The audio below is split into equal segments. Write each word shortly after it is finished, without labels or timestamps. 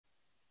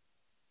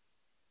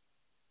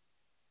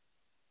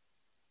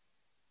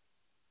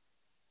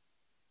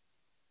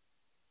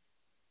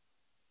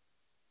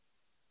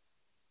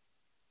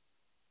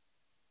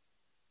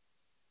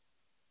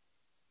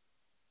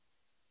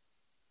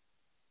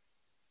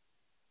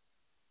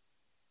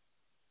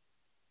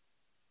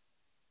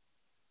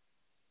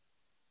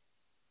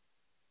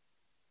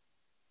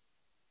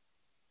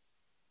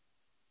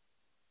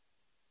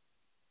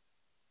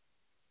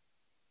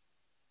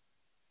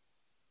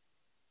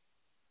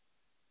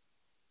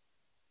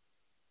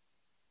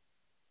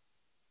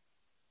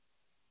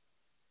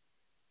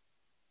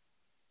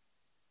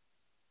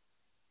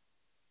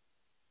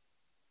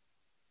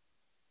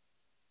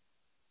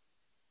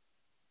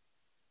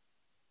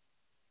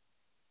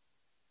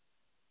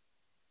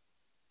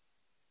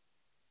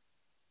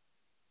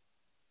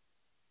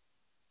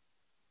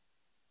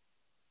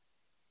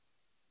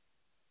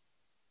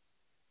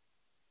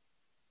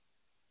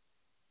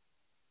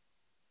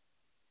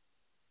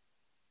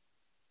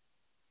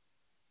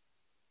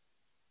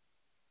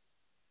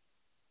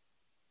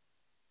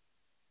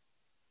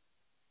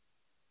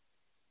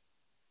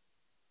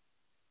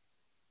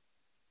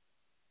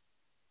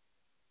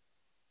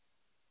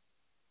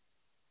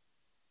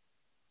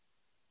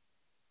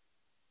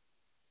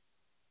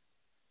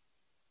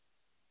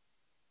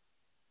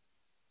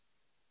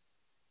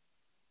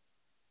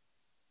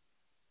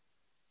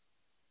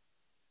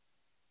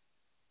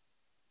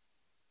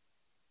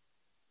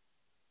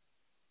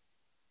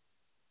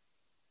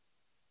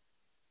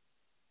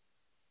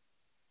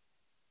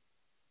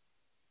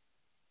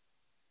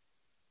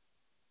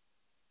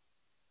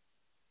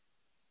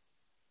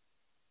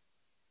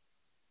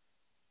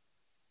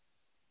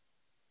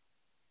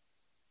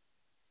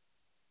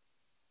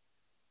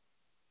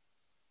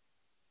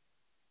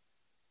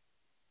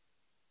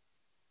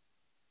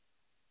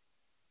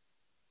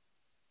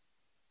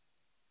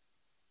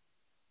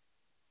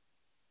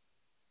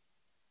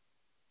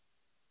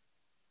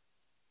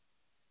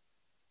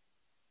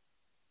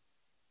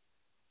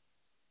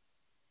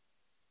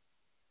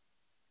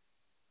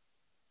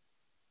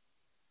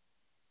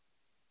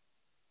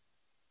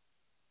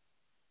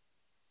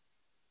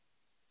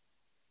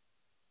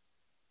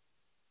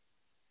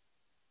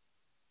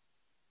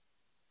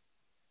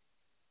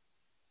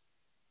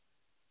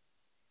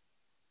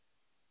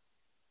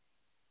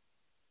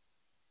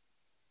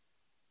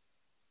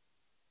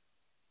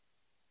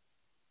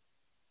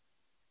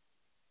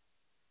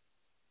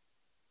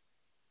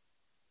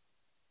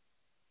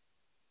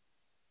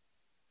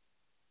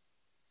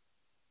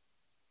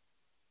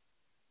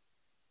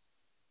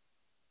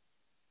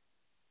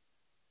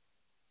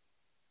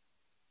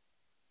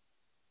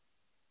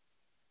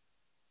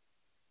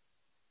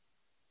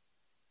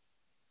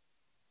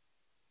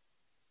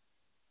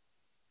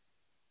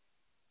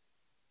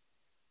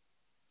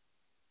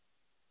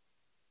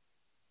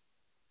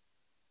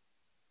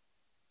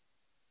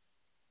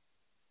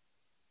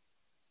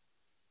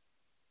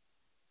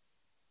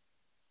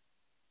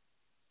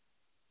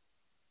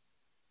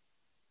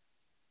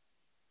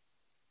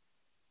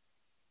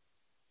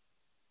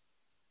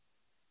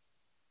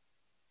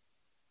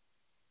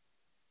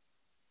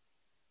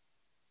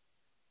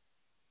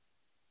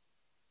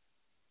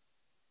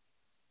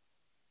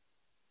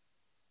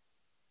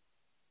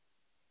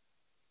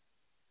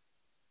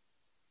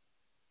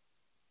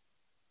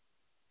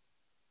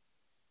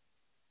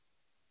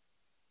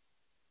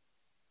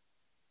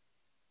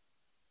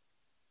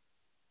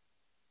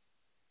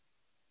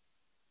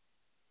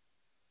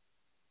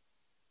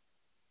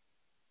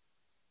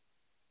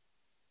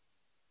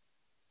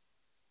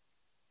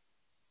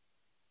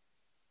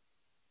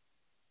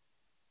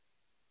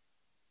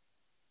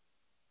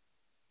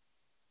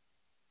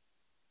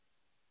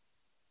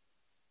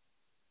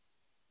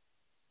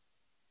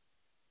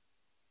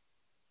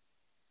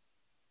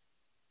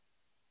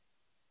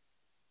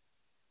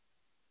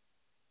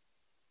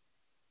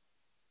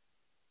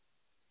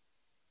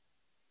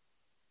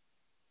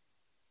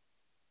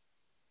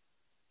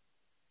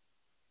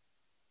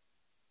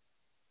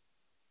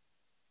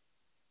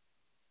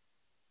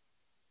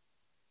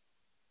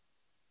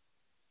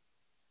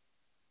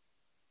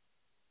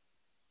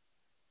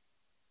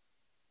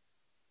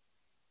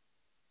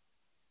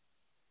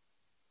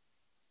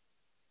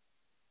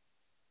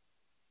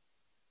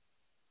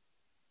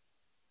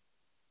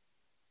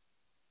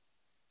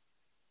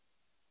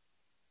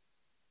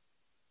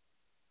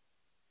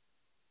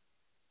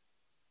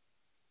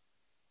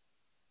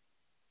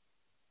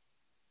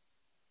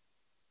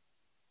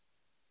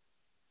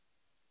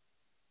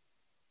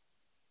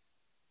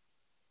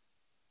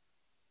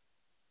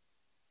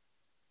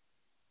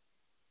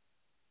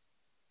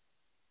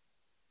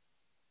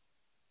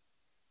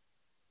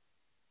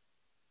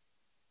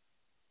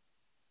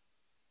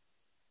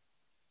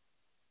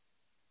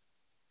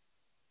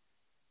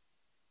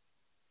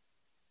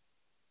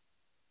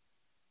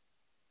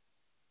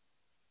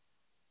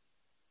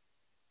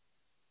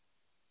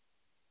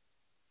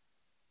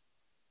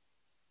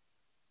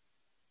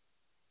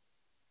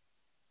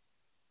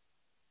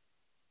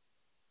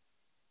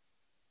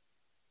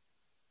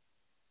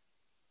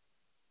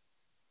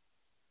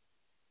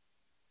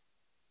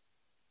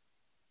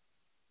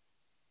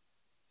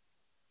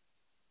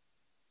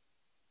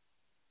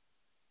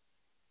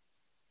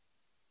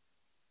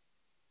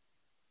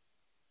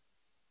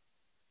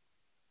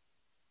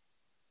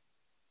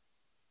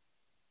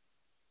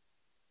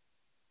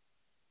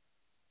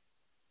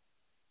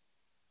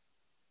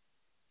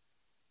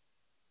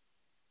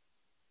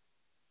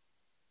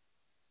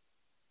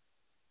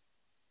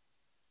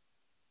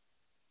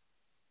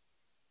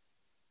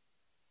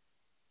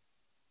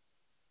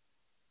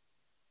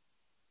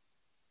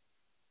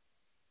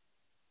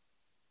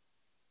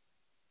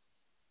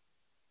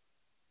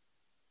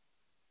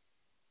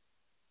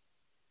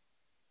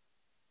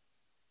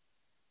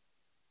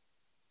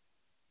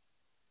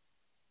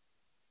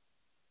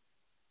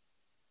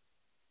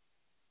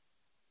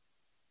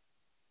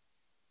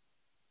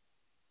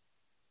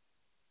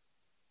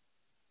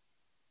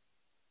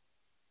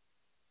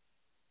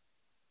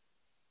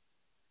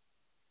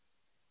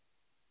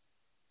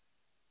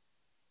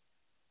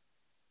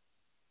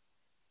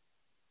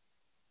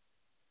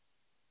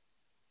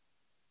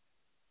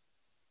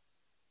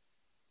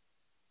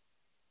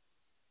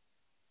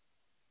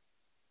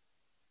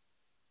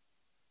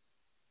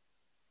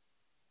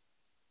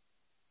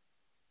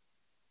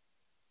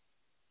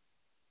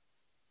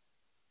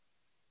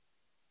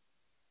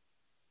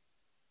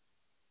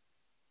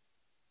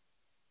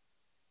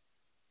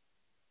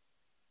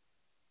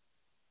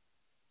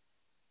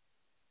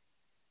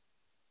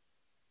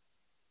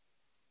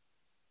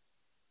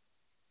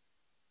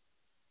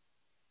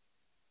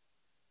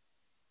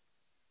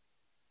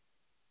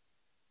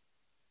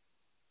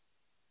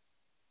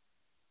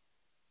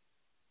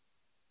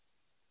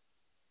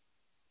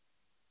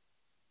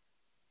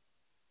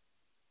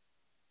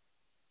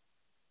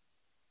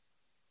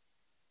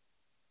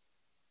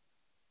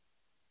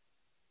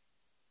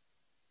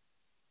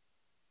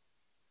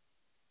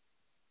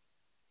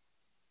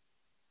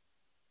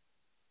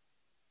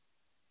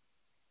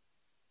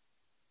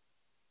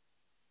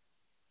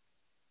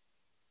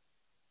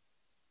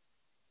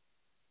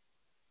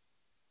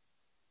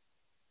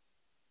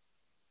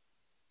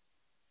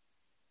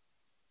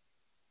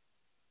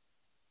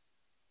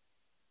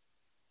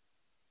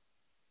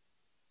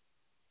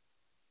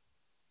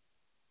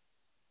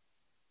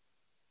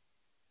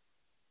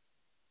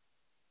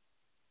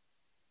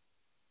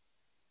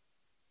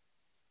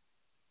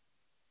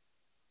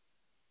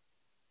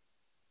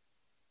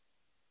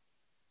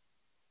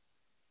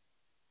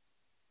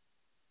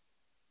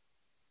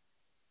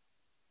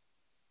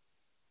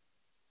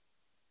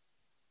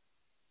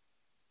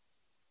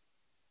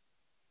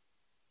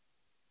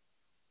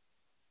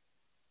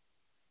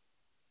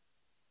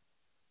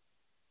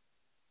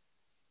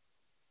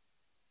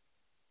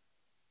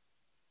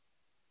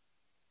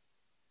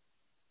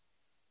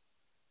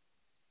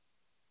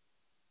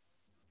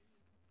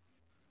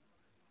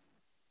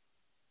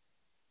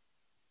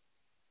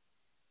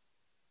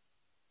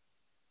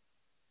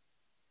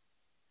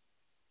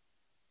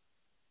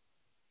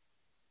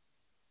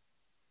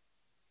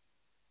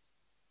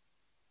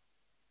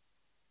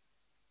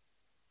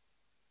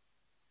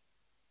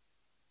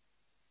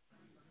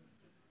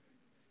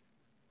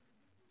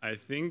I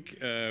think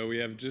we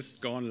have just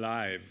gone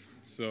live.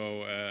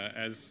 So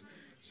as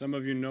some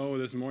of you know,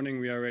 this morning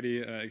we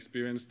already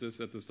experienced this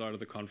at the start of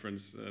the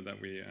conference,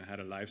 that we had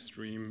a live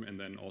stream, and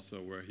then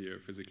also we're here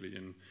physically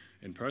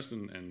in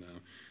person. And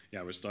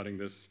yeah, we're starting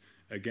this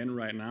again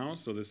right now.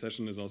 So this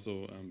session is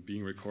also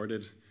being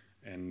recorded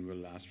and will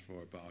last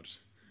for about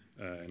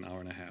an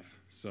hour and a half.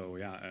 So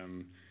yeah,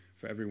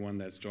 for everyone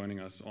that's joining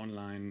us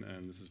online,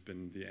 this has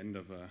been the end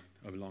of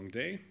a long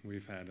day.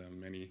 We've had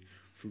many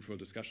fruitful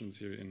discussions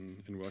here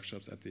in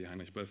workshops at the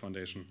Heinrich-Böll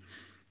Foundation.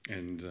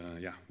 And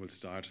yeah, we'll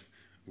start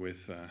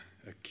with a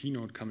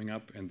keynote coming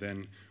up and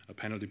then a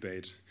panel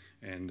debate.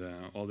 And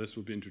all this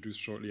will be introduced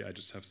shortly. I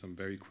just have some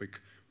very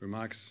quick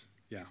remarks.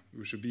 Yeah,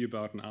 we should be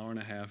about an hour and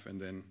a half, and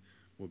then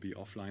we'll be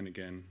offline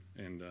again,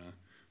 and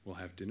we'll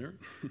have dinner.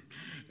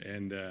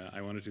 And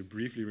I wanted to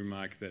briefly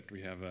remark that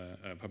we have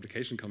a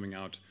publication coming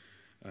out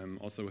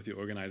also with the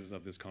organizers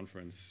of this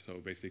conference.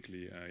 So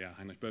basically, yeah,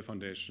 Heinrich-Böll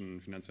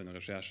Foundation, Finanzwende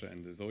Recherche, and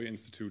the Zoe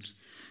Institute.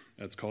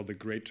 It's called The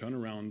Great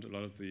Turnaround. A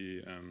lot of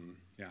the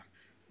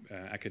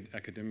a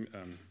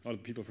lot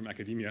of people from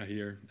academia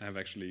here have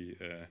actually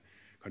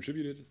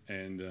contributed,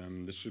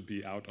 and this should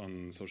be out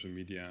on social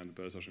media and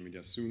the Böll social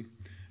media soon.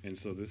 And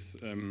so this,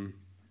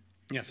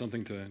 yeah,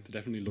 something to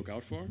definitely look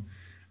out for.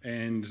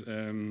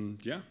 And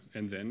yeah,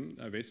 and then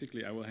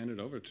basically I will hand it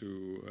over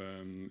to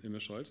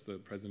Olaf Scholz, the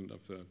president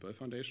of the Böll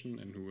Foundation,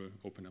 and who will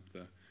open up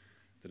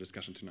the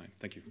discussion tonight.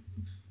 Thank you.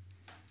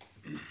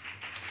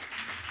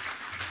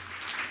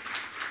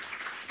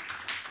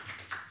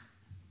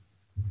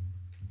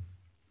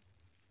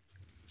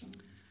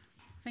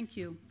 Thank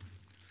you.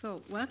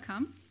 So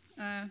welcome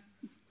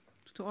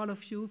to all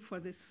of you for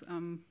this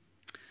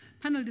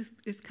panel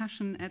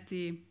discussion at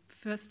the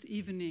first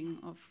evening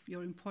of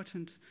your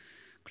important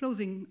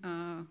closing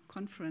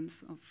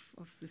conference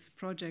of this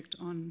project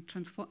on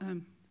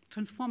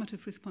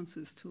transformative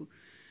responses to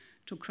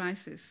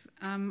crisis.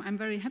 I'm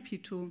very happy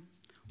to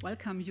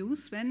welcome you,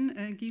 Sven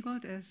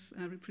Giegold, as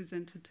a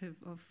representative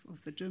of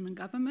the German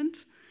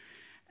government.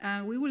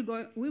 We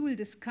will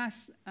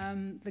discuss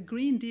the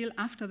Green Deal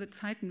after the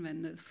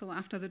Zeitenwende, so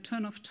after the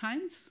turn of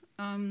times,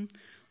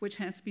 which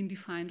has been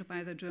defined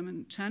by the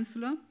German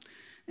Chancellor.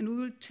 And we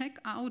will check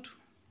out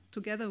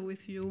together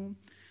with you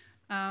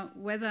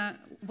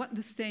what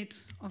the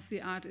state of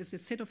the art is, the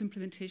state of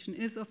implementation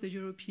is of the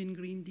European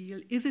Green Deal.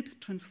 Is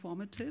it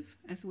transformative,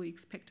 as we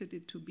expected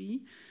it to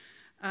be?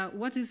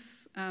 What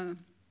is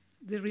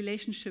the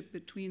relationship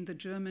between the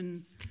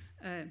German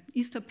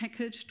Easter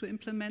package to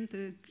implement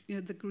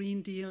the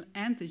Green Deal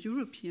and the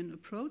European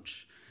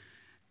approach?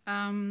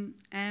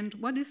 And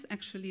what is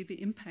actually the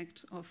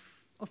impact of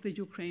the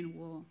Ukraine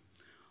war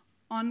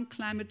on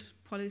climate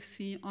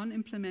policy, on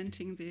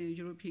implementing the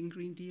European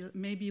Green Deal?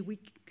 Maybe we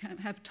can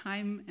have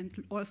time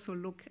and also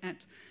look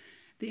at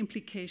the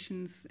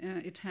implications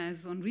it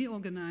has on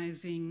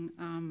reorganizing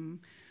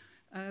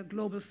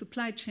global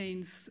supply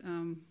chains,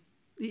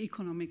 the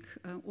economic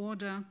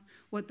order.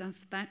 What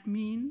does that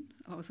mean,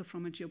 also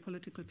from a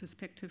geopolitical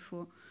perspective,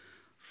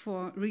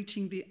 for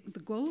reaching the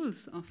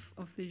goals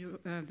of the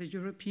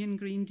European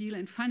Green Deal?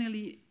 And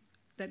finally,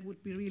 that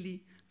would be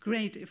really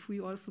great if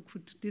we also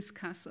could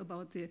discuss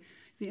about the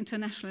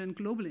international and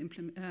global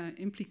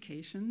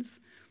implications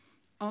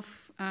of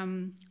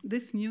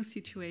this new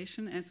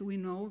situation. As we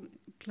know,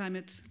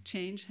 climate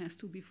change has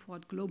to be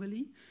fought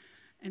globally,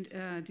 and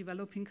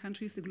developing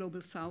countries, the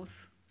global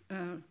south,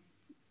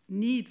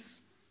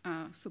 needs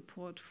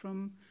support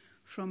from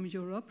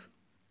Europe.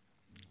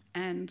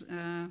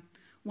 And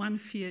one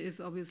fear is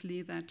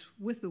obviously that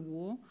with the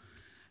war,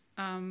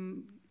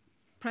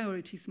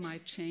 priorities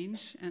might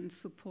change, and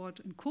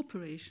support and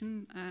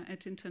cooperation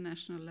at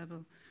international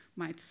level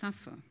might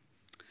suffer.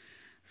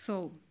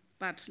 So,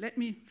 but let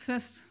me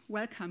first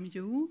welcome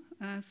you,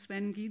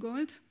 Sven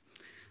Giegold,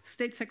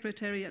 State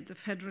Secretary at the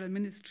Federal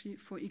Ministry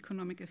for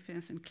Economic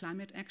Affairs and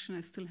Climate Action.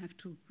 I still have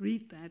to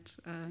read that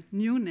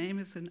new name.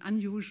 It's an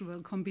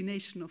unusual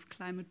combination of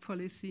climate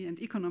policy and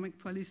economic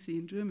policy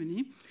in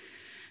Germany.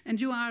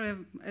 And you are,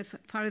 as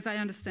far as I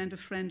understand, a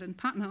friend and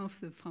partner of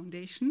the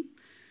foundation.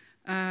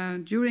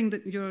 During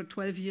your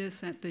 12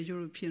 years at the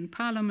European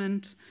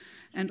Parliament,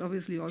 and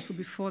obviously also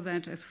before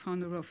that as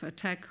founder of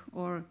ATTAC,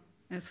 or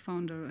as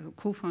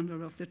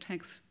co-founder of the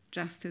Tax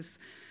Justice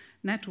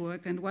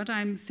Network. And what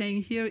I'm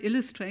saying here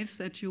illustrates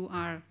that you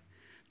are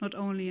not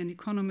only an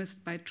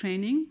economist by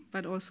training,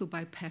 but also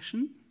by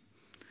passion.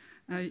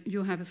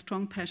 You have a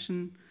strong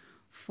passion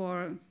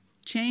for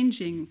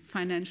changing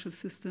financial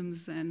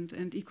systems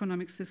and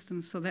economic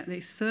systems so that they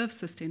serve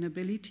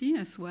sustainability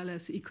as well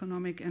as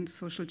economic and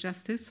social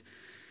justice,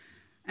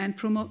 and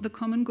promote the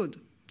common good,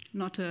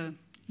 not a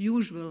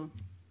usual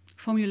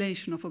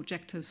formulation of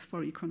objectives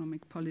for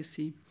economic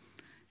policy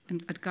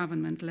and at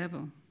government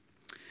level.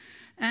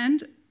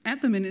 And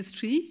at the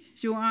ministry,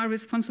 you are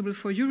responsible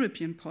for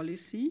European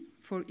policy,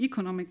 for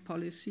economic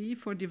policy,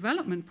 for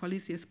development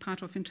policy as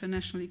part of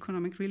international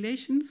economic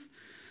relations,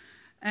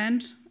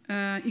 and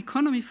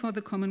economy for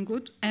the common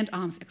good, and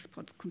arms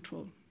export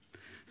control.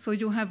 So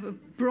you have a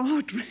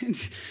broad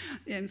range.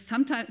 And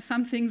sometimes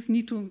some things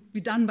need to be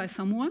done by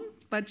someone,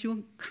 but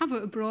you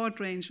cover a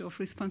broad range of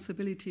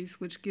responsibilities,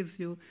 which gives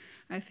you,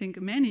 I think,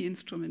 many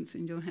instruments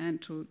in your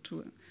hand to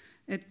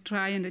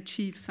try and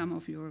achieve some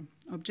of your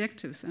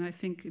objectives. And I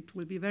think it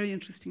will be very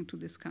interesting to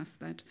discuss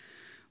that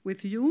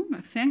with you.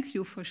 I thank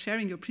you for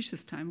sharing your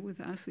precious time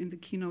with us in the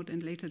keynote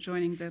and later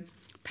joining the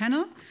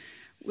panel,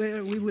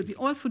 where we will be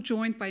also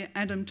joined by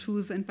Adam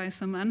Tooze and by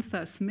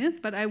Samantha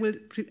Smith, but I will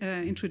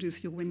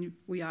introduce you when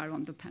we are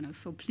on the panel.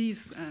 So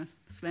please,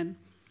 Sven,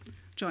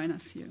 join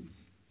us here.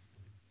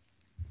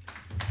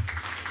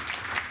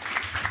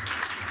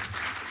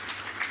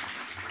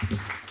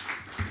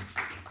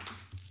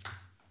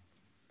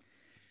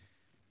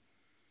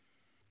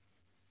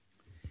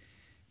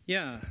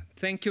 Yeah,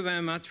 thank you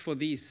very much for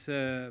this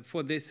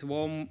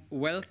warm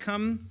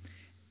welcome.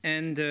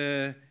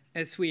 And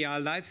as we are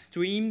live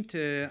streamed,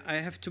 I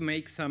have to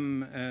make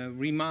some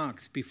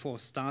remarks before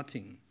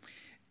starting.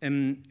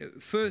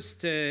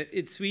 First,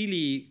 it's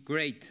really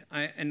great,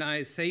 and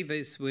I say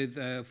this with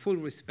full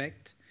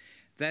respect,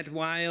 that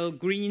while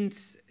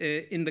Greens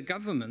in the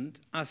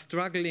government are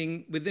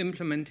struggling with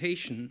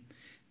implementation,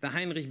 the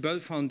Heinrich-Böll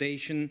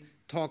Foundation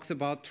talks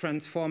about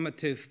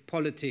transformative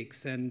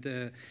politics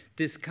and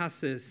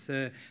discusses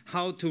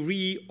how to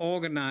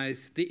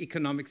reorganize the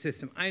economic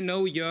system. I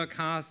know Jörg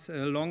Haas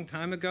a long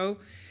time ago.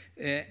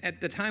 At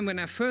the time when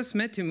I first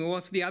met him, it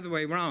was the other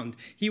way around.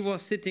 He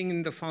was sitting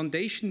in the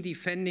foundation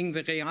defending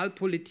the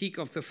realpolitik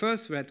of the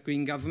first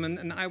red-green government,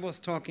 and I was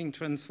talking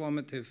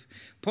transformative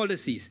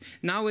policies.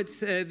 Now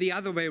it's the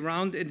other way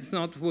around. It's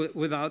not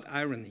without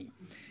irony.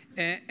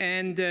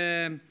 And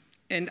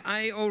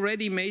I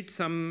already made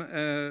some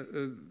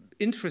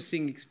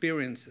interesting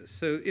experiences.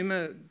 So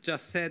Immer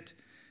just said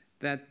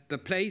that the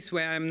place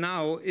where I'm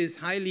now is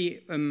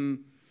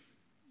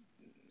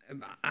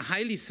a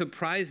highly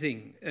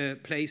surprising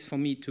place for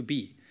me to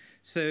be.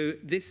 So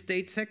this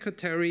state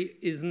secretary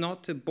is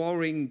not a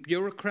boring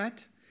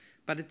bureaucrat,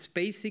 but it's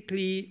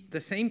basically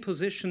the same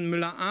position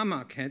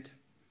Müller-Armack had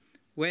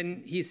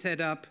when he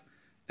set up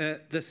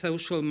the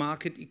social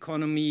market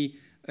economy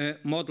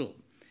model.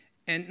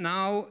 And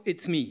now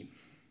it's me.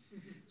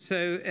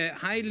 So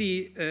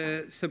highly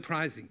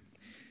surprising.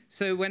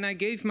 So when I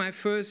gave my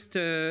first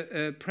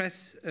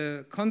press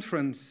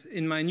conference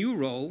in my new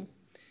role,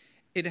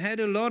 it had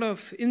a lot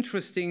of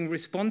interesting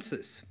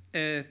responses.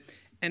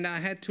 And I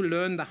had to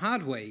learn the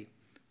hard way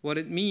what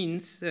it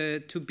means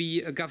to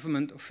be a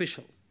government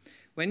official.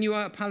 When you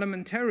are a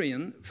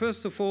parliamentarian,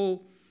 first of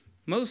all,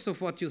 most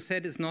of what you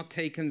said is not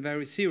taken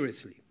very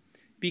seriously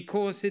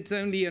because it's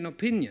only an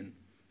opinion.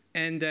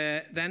 And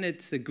then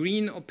it's a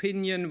green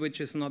opinion,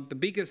 which is not the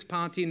biggest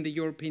party in the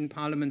European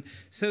Parliament.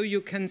 So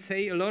you can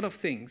say a lot of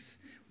things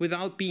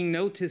without being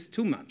noticed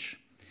too much.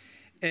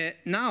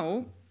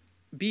 Now,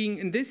 being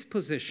in this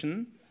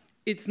position,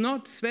 it's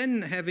not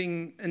Sven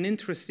having an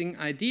interesting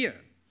idea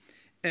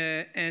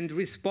and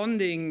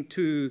responding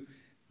to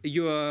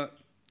your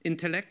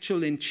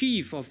intellectual in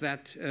chief of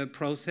that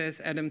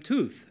process, Adam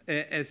Tooze,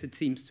 as it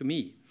seems to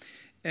me.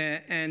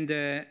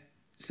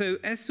 So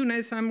as soon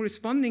as I'm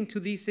responding to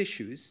these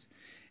issues,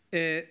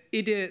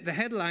 the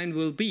headline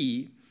will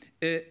be,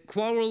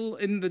 quarrel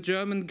in the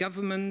German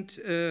government.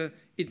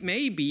 It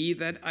may be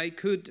that I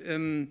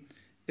could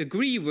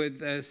agree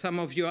with some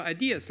of your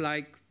ideas,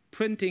 like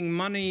printing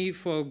money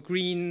for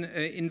green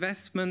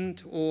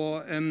investment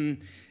or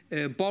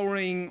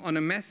borrowing on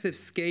a massive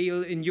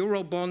scale in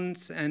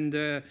Eurobonds.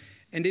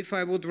 And if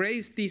I would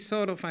raise these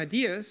sort of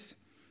ideas,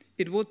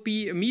 it would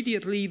be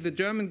immediately the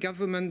German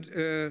government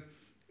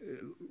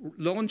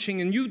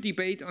launching a new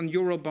debate on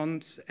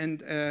Eurobonds,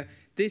 and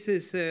this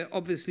is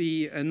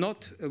obviously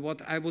not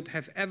what I would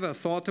have ever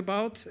thought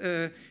about.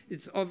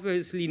 It's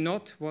obviously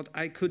not what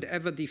I could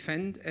ever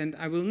defend, and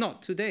I will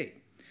not today.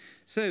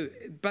 So,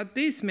 but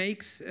this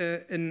makes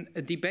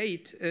a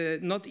debate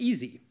not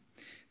easy,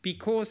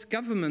 because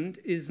government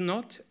is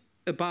not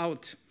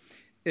about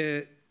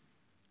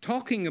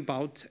talking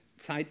about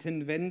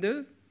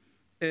Zeitenwende,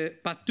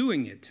 but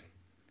doing it.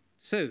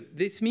 So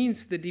this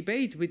means the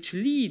debate which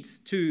leads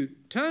to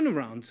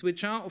turnarounds,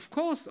 which are of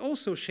course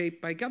also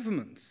shaped by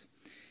governments,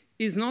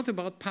 is not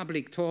about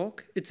public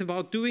talk. It's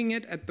about doing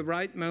it at the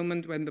right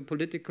moment when the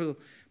political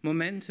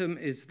momentum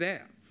is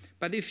there.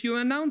 But if you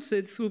announce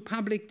it through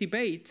public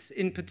debates,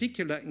 in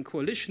particular in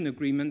coalition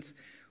agreements,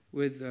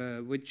 with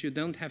which you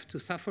don't have to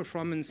suffer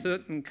from in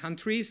certain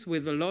countries,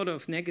 with a lot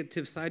of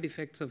negative side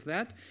effects of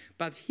that,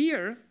 but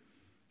here,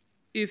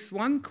 if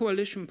one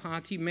coalition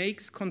party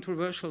makes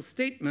controversial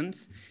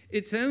statements,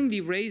 it's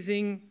only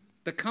raising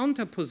the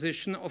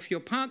counterposition of your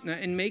partner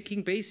and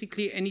making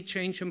basically any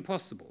change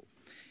impossible.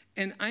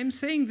 And I'm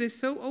saying this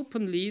so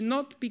openly,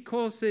 not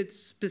because it's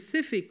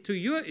specific to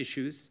your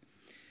issues,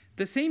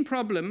 the same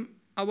problem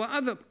our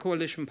other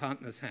coalition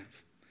partners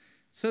have.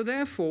 So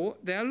therefore,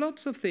 there are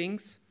lots of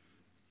things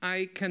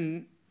I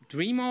can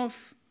dream of,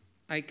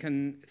 I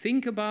can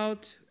think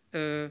about,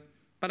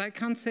 but I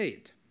can't say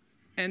it.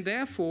 And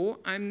therefore,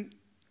 I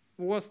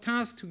was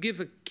tasked to give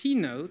a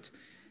keynote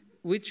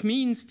which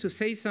means to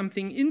say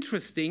something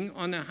interesting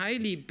on a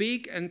highly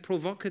big and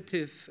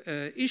provocative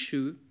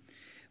issue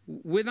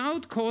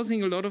without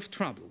causing a lot of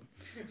trouble.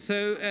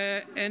 So,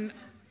 and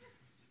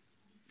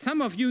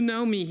some of you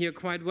know me here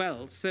quite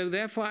well, so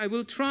therefore I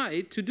will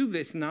try to do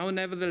this now,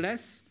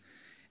 nevertheless.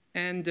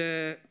 And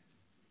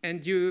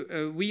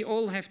we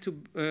all have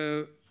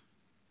to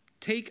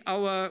take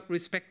our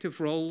respective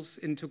roles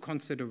into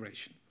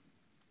consideration.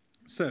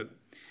 So,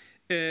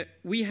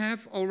 we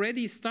have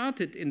already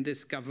started in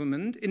this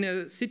government in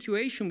a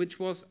situation which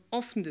was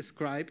often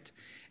described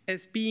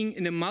as being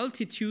in a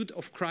multitude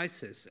of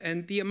crises.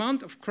 And the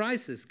amount of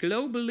crises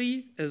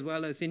globally, as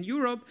well as in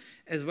Europe,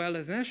 as well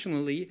as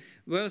nationally,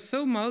 were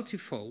so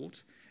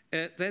multifold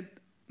that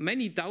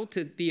many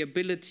doubted the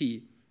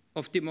ability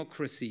of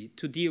democracy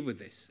to deal with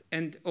this,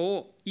 and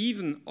or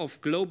even of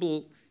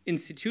global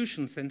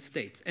institutions and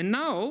states. And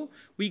now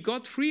we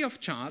got free of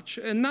charge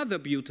another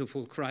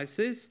beautiful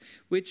crisis,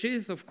 which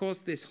is, of course,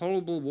 this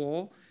horrible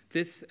war,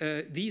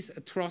 these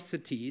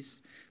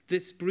atrocities,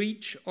 this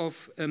breach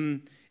of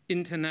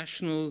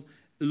international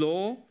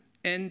law,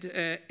 and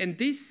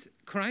this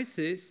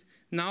crisis,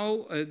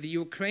 now the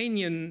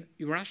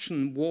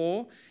Ukrainian-Russian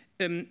war,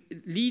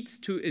 leads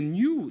to a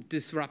new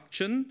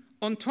disruption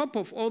on top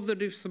of all the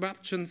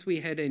disruptions we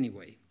had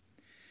anyway.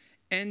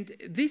 And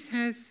this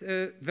has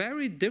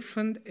very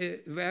different,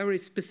 very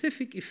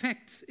specific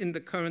effects in the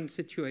current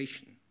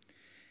situation.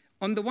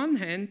 On the one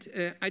hand,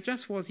 I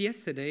just was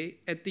yesterday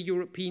at the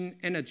European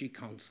Energy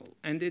Council,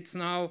 and it's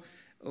now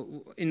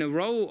in a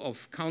row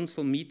of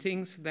council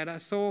meetings that I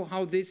saw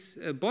how this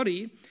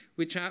body,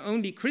 which I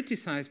only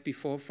criticized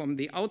before from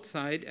the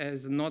outside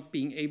as not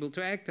being able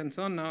to act and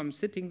so on, now I'm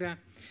sitting there.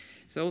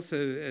 It's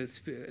also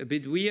a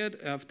bit weird.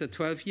 After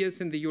 12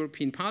 years in the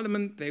European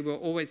Parliament, they were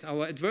always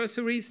our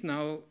adversaries.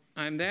 Now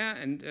I'm there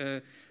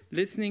and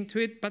listening to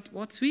it. But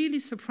what's really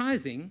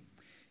surprising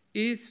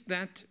is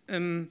that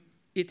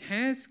it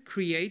has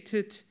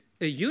created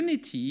a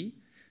unity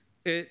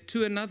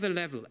to another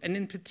level. And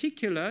in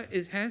particular,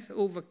 it has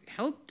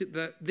helped,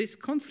 this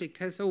conflict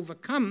has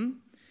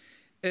overcome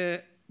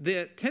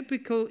the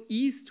typical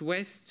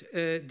East-West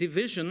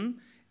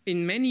division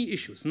in many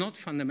issues, not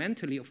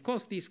fundamentally. Of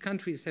course, these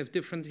countries have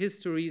different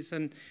histories,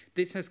 and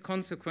this has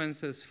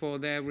consequences for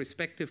their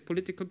respective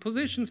political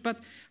positions.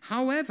 But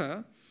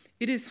however,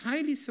 it is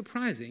highly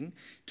surprising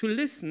to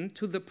listen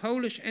to the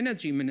Polish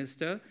energy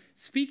minister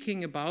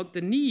speaking about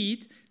the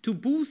need to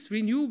boost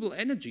renewable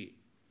energy.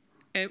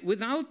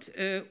 Without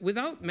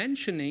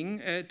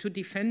mentioning to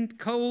defend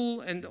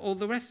coal and all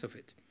the rest of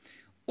it.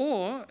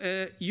 Or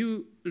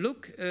you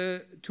look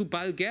to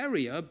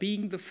Bulgaria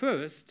being the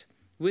first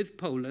with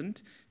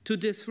Poland to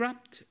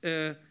disrupt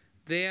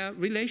their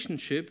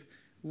relationship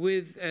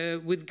with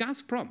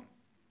Gazprom.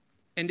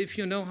 And if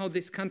you know how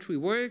this country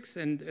works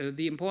and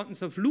the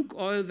importance of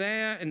Lukoil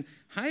there, and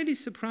highly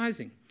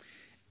surprising.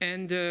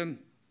 And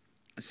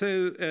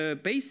so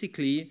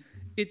basically,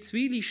 it's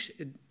really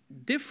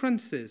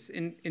differences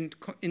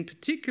in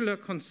particular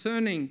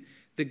concerning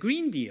the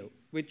Green Deal,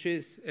 which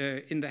is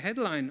in the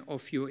headline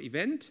of your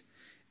event,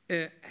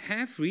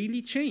 have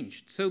really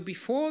changed. So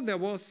before there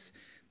was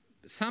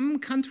some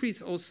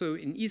countries also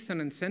in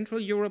Eastern and Central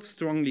Europe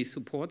strongly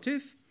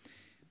supportive,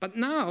 but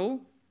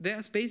now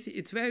there's basically,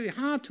 it's very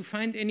hard to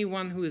find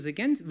anyone who is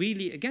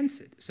really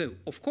against it. So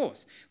of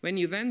course, when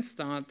you then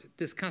start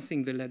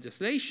discussing the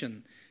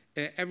legislation,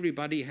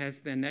 everybody has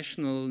their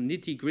national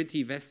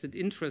nitty-gritty vested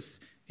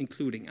interests,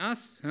 including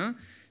us. Huh?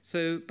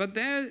 So, but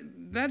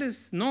that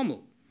is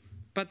normal.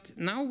 But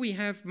now we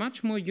have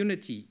much more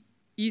unity,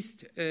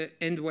 East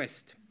and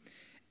West.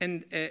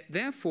 And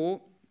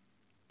therefore,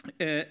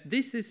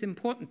 this is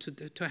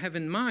important to have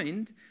in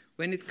mind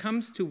when it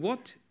comes to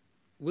what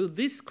will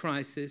this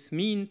crisis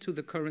mean to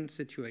the current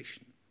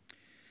situation.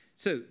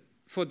 So,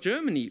 for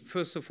Germany,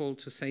 first of all,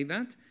 to say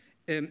that,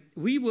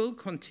 we will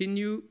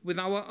continue with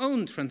our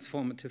own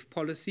transformative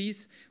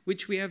policies,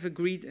 which we have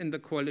agreed in the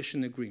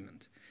coalition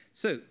agreement.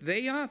 So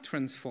they are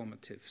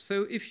transformative.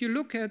 So if you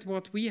look at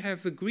what we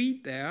have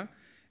agreed there,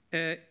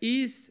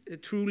 is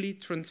truly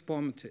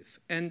transformative.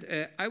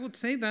 And I would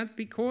say that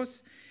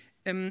because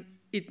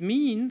it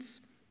means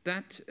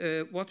that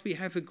what we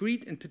have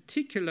agreed in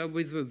particular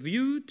with a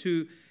view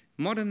to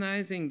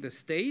modernizing the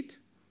state,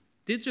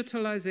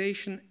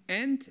 digitalization,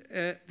 and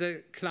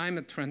the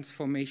climate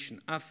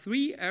transformation are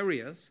three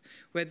areas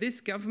where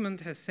this government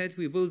has said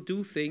we will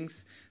do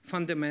things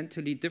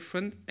fundamentally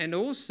different, and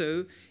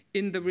also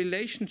in the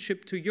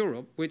relationship to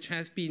Europe, which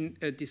has been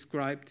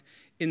described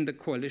in the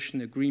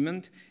coalition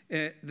agreement,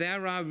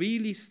 there are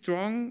really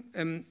strong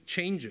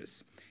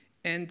changes.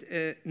 And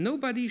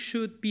nobody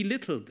should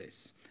belittle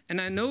this. And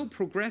I know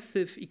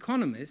progressive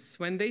economists,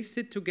 when they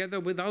sit together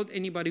without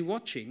anybody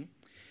watching,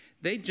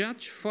 they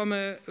judge from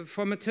a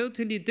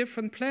totally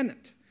different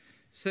planet.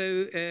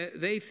 So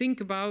they think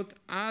about,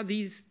 are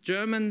these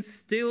Germans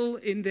still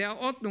in their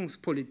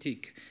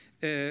Ordnungspolitik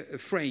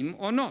frame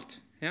or not?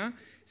 Yeah?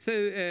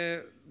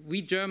 So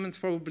we Germans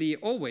probably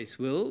always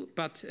will,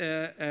 but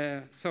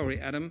sorry,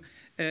 Adam,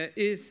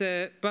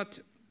 but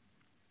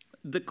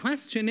the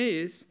question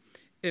is,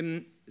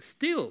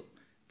 still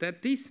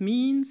that this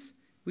means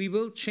we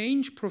will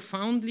change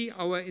profoundly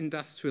our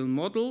industrial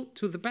model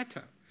to the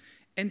better.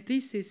 And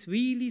this is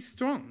really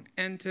strong.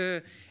 And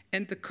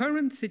the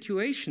current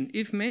situation,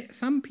 if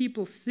some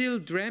people still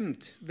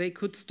dreamt they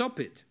could stop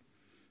it,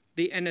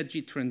 the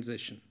energy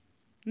transition,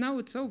 now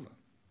it's over,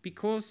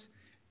 because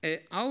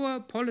our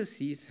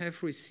policies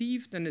have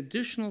received an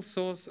additional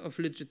source of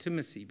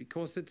legitimacy,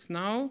 because it's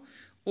now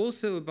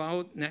also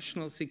about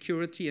national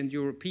security and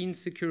European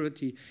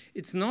security.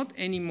 It's not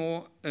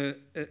anymore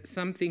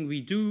something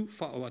we do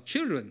for our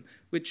children,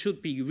 which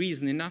should be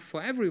reason enough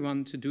for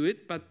everyone to do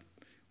it, but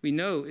we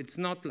know it's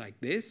not like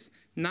this.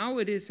 Now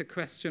it is a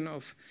question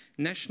of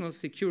national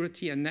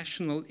security and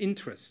national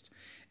interest.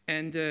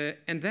 And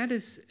that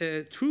is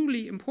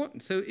truly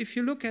important. So if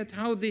you look at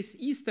how this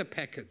Easter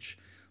package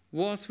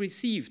was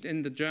received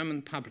in the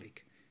German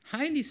public,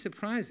 highly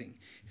surprising.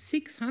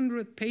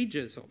 600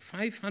 pages or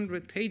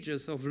 500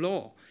 pages of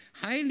law,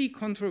 highly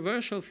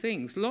controversial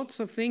things, lots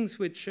of things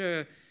which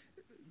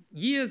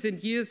years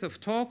and years of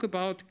talk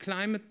about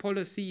climate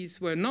policies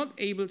were not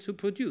able to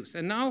produce.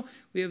 And now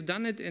we have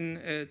done it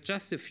in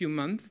just a few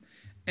months.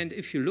 And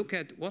if you look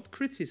at what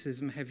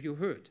criticism have you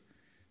heard?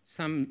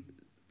 Some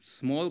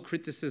small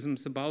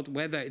criticisms about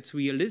whether it's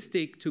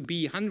realistic to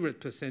be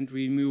 100%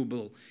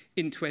 renewable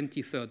in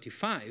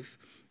 2035,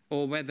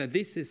 or whether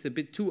this is a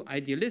bit too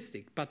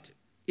idealistic. But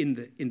in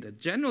the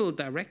general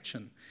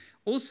direction,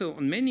 also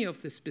on many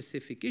of the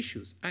specific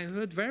issues, I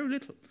heard very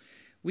little.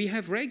 We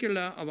have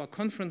our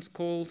conference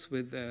calls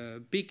with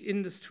big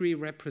industry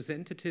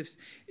representatives.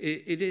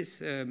 It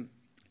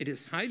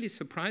is highly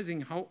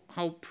surprising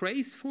how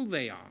praiseful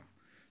they are.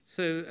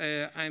 So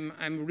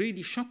I'm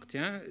really shocked.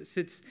 Yeah?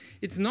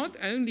 It's not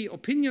only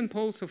opinion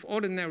polls of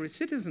ordinary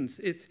citizens.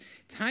 It's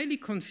highly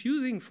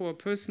confusing for a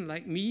person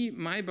like me,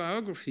 my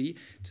biography,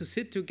 to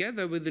sit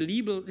together with the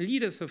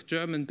leaders of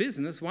German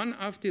business, one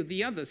after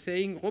the other,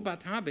 saying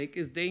Robert Habeck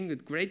is doing a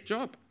great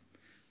job.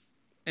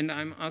 And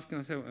I'm asking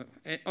myself,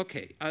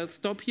 okay, I'll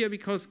stop here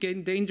because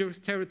getting dangerous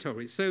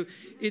territory. So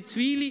it's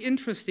really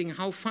interesting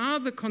how far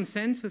the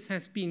consensus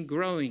has been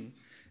growing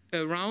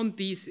around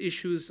these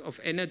issues of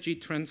energy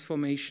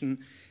transformation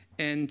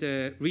and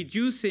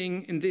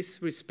reducing, in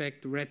this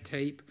respect, red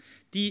tape,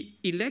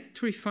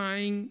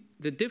 electrifying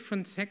the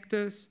different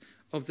sectors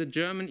of the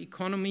German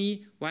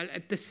economy while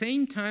at the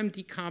same time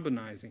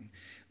decarbonizing,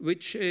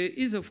 which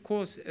is, of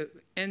course,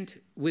 and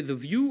with a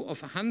view of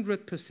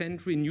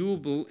 100%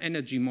 renewable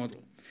energy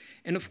model.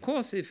 And of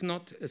course, if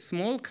not a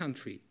small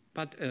country,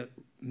 but a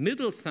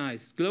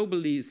middle-sized,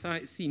 globally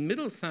seen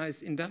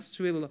middle-sized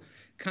industrial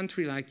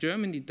country like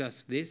Germany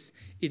does this,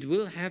 it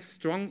will have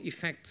strong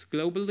effects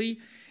globally,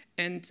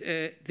 and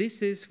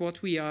this is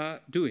what we are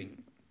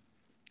doing.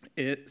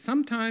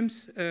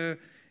 Sometimes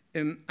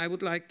I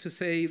would like to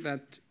say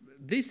that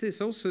this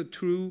is also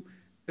true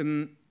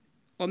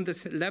on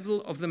the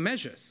level of the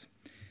measures.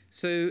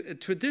 So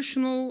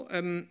traditional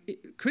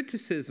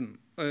criticism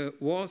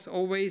was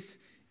always,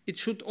 it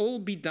should all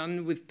be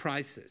done with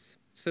prices.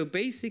 So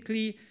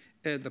basically,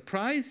 the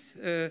price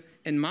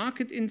and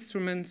market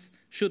instruments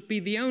should be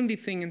the only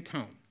thing in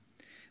town.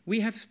 We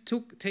have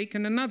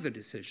taken another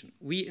decision.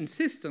 We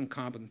insist on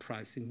carbon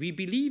pricing. We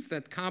believe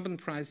that carbon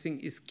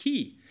pricing is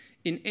key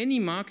in any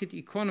market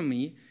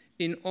economy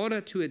in order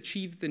to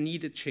achieve the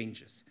needed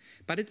changes.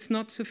 But it's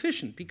not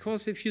sufficient,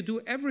 because if you do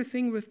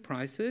everything with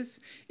prices,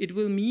 it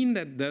will mean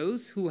that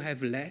those who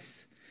have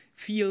less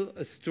feel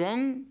a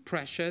strong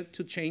pressure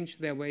to change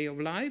their way of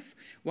life,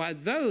 while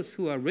those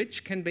who are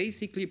rich can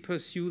basically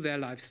pursue their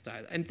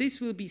lifestyle. And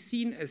this will be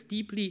seen as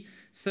deeply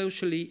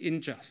socially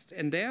unjust.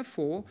 And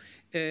therefore,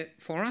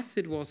 for us,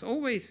 it was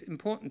always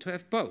important to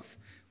have both.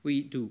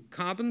 We do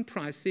carbon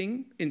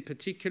pricing, in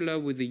particular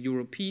with the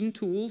European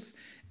tools,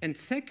 and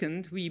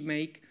second, we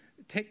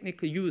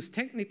use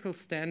technical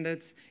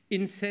standards,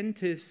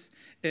 incentives,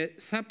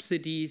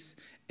 subsidies,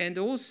 and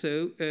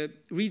also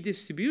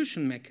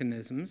redistribution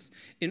mechanisms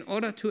in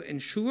order to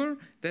ensure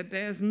that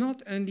there's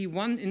not only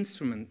one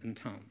instrument in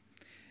town.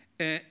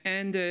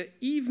 And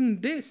even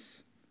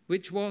this,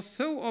 which was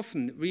so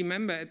often,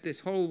 remember at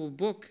this horrible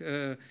book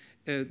of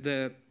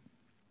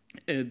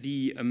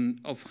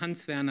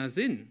Hans-Werner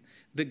Sinn,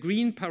 The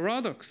Green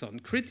Paradoxon,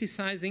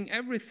 criticizing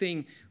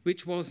everything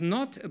which was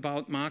not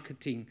about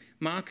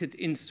market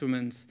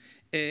instruments,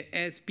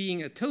 as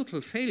being a total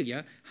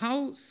failure,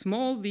 how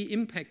small the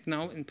impact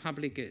now in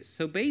public is.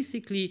 So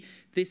basically,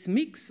 this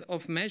mix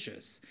of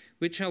measures,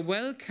 which are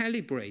well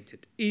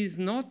calibrated, is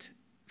not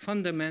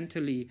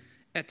fundamentally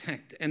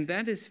attacked. And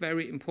that is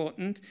very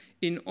important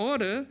in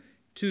order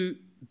to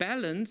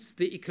balance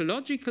the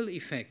ecological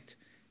effect,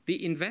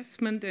 the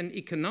investment and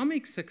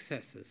economic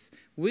successes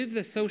with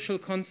the social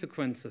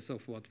consequences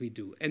of what we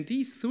do. And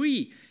these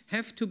three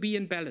have to be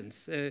in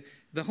balance.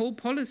 The whole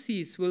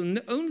policies will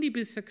only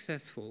be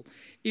successful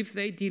if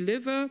they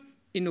deliver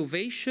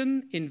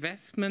innovation,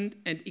 investment,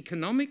 and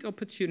economic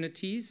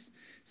opportunities,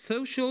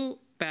 social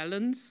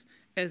balance,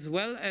 as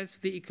well as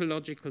the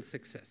ecological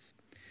success.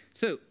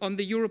 So on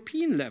the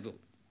European level,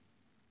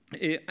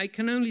 I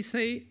can only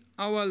say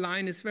our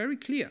line is very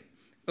clear.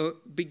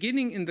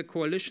 beginning in the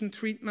coalition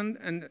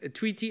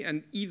treaty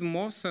and even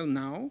more so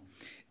now,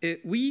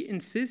 we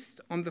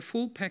insist on the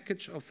full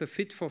package of the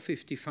Fit for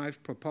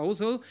 55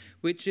 proposal,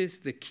 which is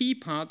the key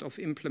part of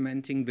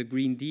implementing the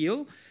Green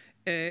Deal.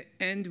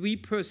 And we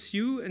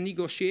pursue a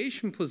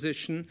negotiation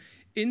position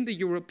in the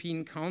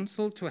European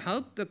Council to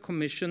help the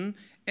Commission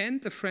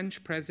and the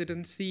French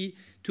presidency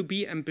to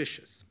be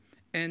ambitious.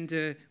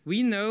 And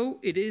we know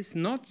it is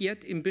not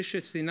yet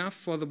ambitious enough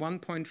for the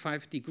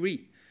 1.5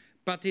 degree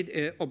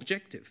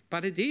objective,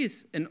 but it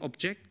is an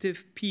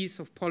objective piece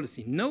of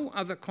policy. No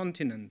other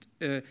continent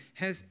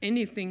has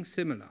anything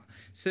similar.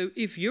 So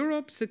if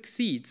Europe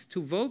succeeds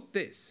to vote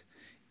this,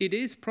 it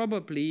is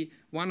probably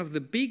one of the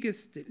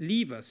biggest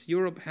levers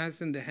Europe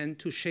has in the hand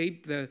to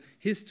shape the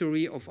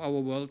history of our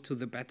world to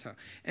the better.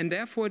 And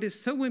therefore, it is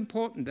so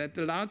important that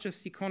the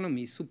largest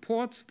economy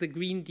supports the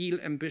Green Deal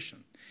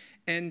ambition.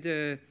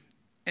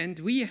 And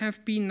we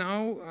have been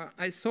now,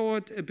 I saw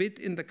it a bit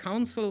in the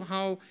Council,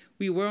 how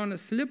we were on a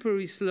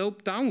slippery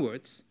slope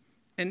downwards.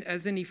 And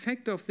as an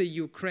effect of the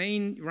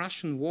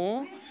Ukraine-Russian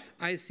war,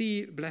 I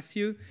see, bless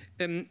you,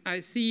 I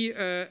see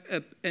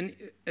a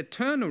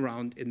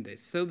turnaround in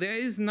this. So there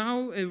is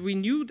now a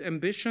renewed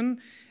ambition,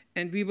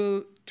 and we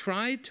will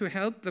try to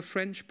help the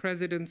French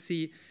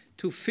presidency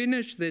to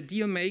finish the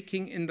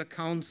deal-making in the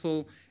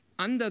Council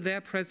under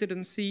their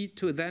presidency,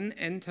 to then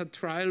enter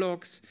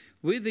trilogues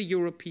with the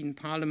European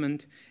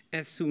Parliament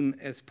as soon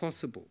as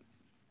possible.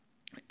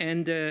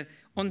 And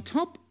on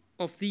top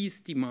of these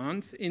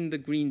demands in the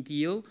Green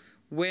Deal,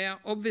 where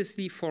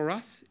obviously for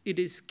us it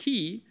is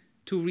key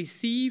to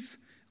receive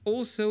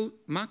also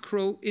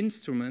macro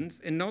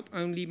instruments and not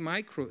only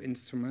micro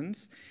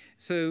instruments.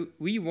 So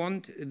we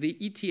want the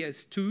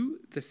ETS2,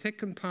 the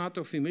second part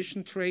of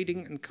emission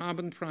trading and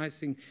carbon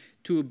pricing,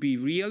 to be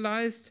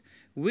realized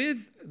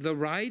with the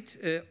right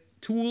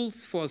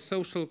tools for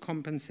social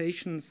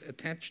compensations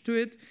attached to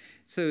it,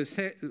 so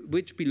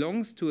which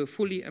belongs to a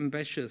fully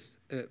ambitious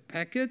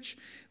package.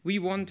 We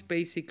want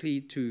basically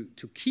to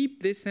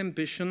keep this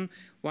ambition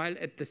while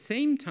at the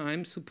same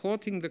time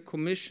supporting the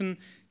Commission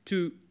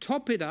to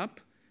top it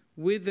up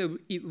with the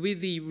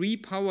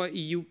Repower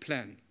EU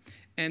plan.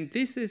 And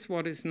this is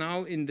what is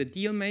now in the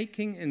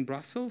deal-making in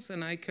Brussels,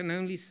 and I can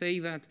only say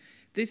that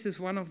this is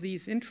one of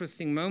these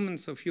interesting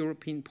moments of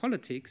European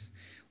politics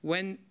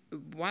when,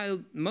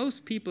 while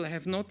most people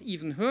have not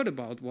even heard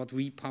about what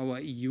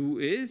Repower EU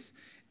is,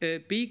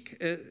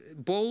 big,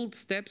 bold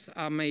steps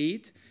are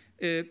made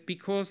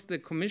because the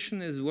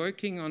Commission is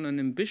working on an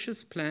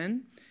ambitious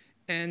plan.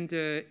 And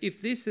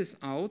if this is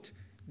out,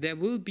 there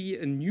will be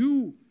a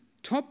new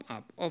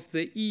top-up of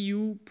the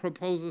EU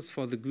proposals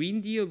for the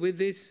Green Deal with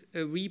this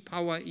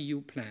Repower EU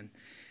plan.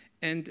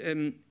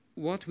 And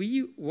what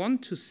we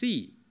want to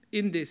see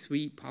in this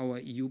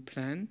Repower EU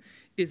plan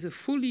is a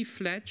fully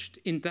fledged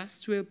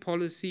industrial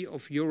policy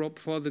of Europe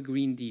for the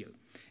Green Deal.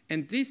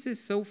 And this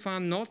is so far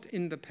not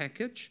in the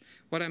package.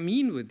 What I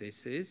mean with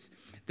this is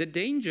the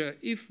danger,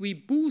 if we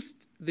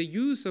boost the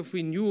use of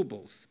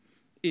renewables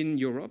in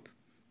Europe,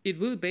 it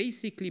will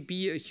basically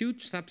be a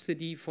huge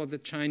subsidy for the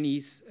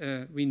Chinese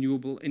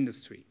renewable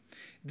industry.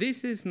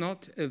 This is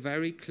not a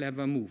very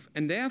clever move.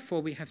 And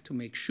therefore, we have to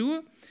make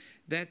sure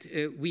that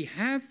we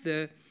have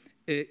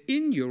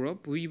in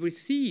Europe, we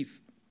receive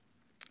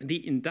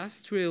the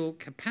industrial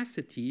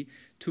capacity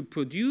to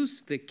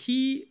produce the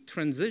key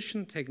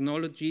transition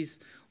technologies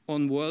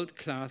on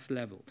world-class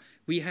level.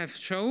 We have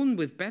shown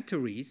with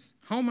batteries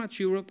how much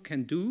Europe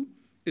can do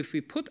if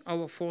we put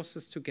our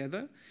forces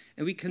together,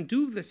 and we can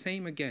do the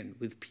same again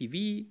with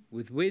PV,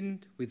 with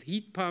wind, with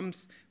heat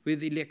pumps,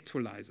 with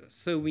electrolyzers.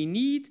 So we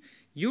need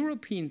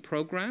European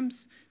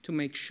programs to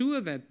make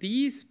sure that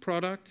these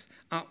products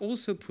are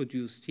also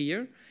produced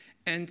here,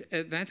 and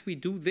that we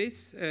do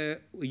this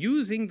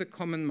using the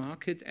common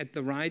market at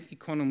the right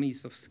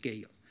economies of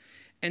scale.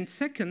 And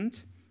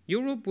second,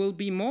 Europe will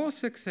be more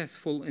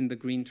successful in the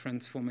green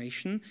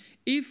transformation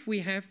if we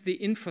have the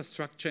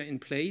infrastructure in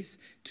place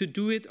to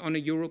do it on a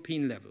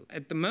European level.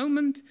 At the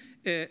moment,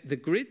 the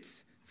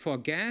grids for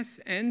gas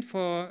and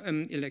for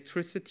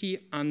electricity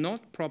are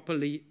not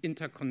properly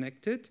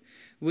interconnected,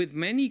 with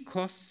many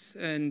costs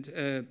and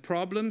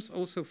problems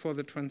also for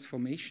the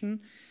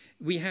transformation.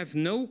 We have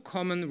no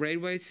common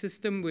railway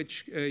system,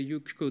 which you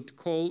could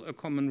call a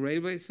common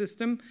railway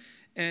system.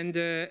 And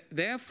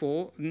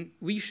therefore,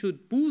 we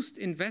should boost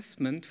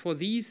investment for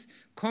these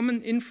common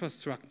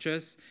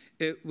infrastructures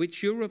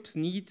which Europe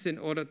needs in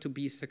order to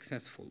be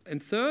successful.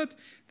 And third,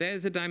 there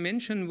is a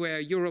dimension where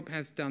Europe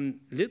has done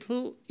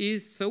little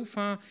so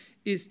far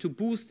is to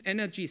boost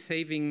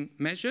energy-saving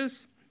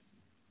measures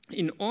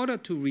in order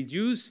to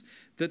reduce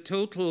the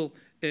total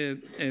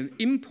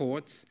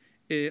imports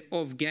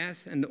of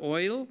gas and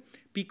oil,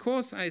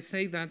 because I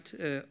say that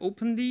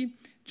openly,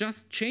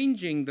 just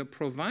changing the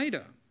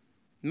provider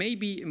may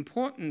be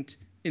important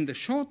in the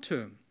short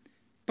term,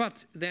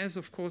 but there's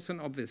of course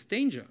an obvious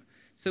danger.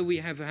 So we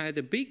have had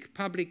a big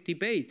public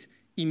debate,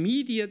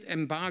 immediate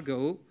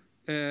embargo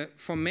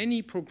for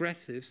many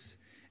progressives,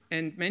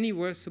 and many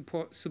were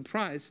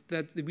surprised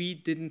that we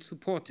didn't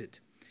support it.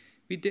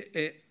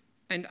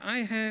 And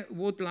I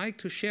would like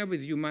to share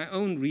with you my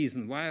own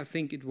reason why I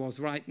think it was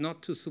right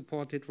not to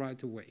support it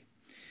right away.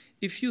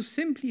 If you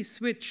simply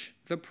switch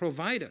the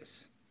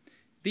providers,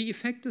 the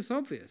effect is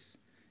obvious.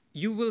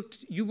 You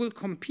will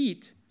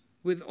compete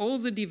with all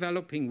the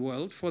developing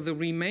world for the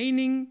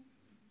remaining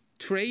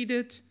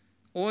traded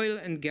oil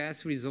and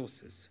gas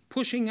resources,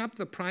 pushing up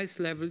the price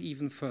level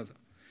even further.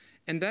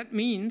 And that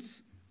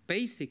means,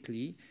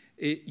 basically,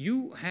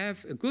 you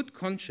have a good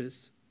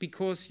conscience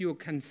because you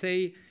can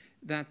say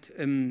that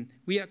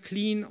we are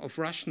clean of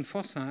Russian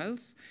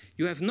fossils.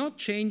 You have not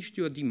changed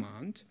your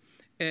demand.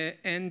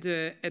 And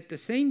at the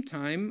same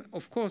time,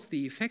 of course,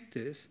 the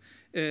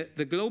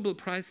global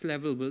price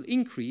level will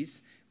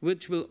increase,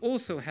 which will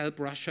also help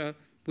Russia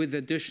with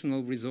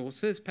additional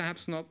resources,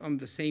 perhaps not on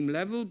the same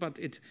level, but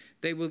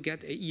they will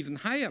get an even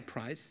higher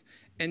price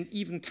and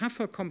even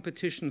tougher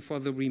competition for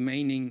the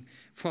remaining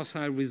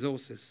fossil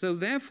resources. So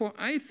therefore,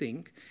 I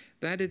think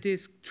that it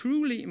is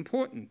truly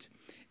important,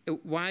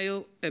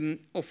 while,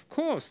 of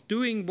course,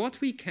 doing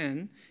what we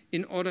can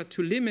in order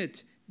to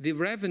limit the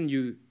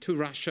revenue to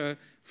Russia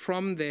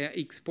from their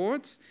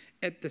exports,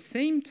 at the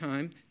same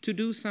time to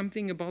do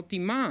something about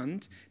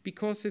demand,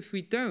 because if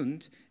we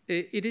don't,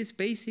 it is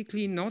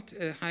basically not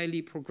a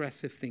highly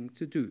progressive thing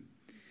to do.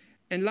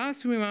 And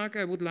last remark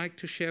I would like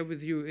to share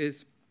with you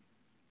is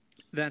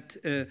that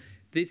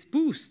this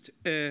boost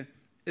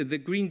the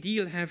Green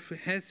Deal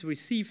has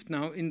received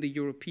now in the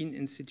European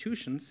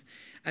institutions,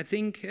 I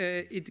think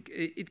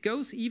it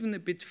goes even a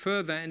bit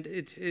further, and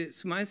to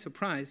my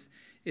surprise,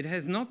 it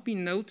has not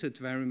been noted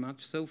very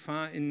much so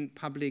far in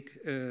public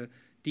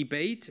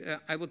debate.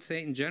 I would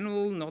say in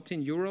general, not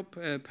in Europe,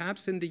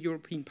 perhaps in the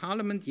European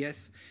Parliament,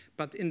 yes,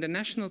 but in the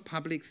national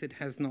publics it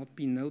has not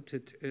been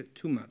noted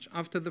too much.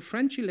 After the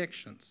French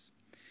elections,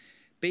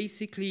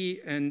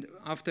 basically, and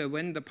after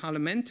when the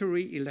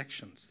parliamentary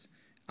elections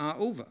are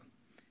over,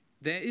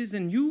 there is a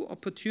new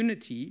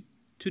opportunity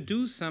to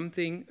do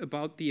something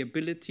about the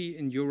ability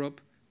in Europe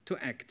to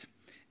act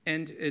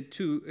and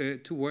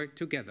to work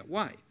together.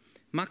 Why?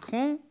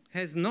 Macron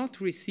has not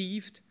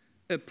received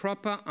a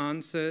proper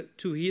answer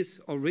to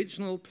his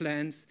original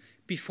plans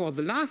before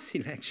the last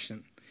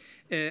election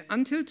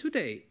until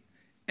today.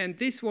 And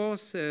this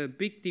was a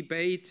big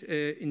debate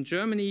in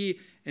Germany,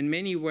 and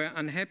many were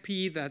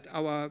unhappy that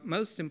our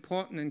most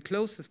important and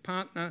closest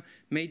partner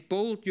made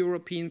bold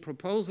European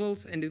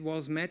proposals, and it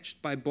was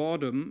matched by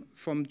boredom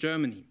from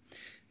Germany.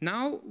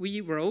 Now we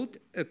wrote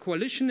a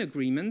coalition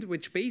agreement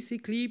which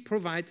basically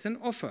provides an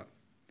offer.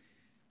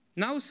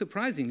 Now,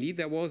 surprisingly,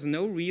 there was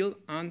no real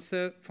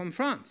answer from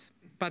France.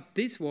 But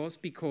this was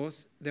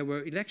because there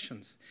were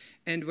elections.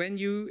 And when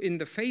you, in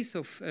the face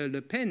of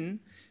Le Pen,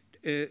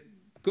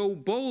 go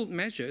bold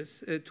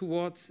measures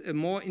towards a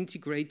more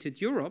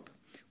integrated Europe,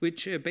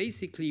 which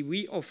basically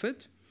we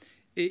offered,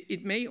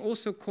 it may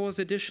also cause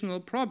additional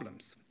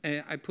problems,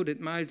 I put it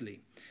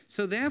mildly.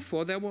 So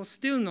therefore, there was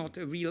still not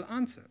a real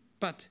answer.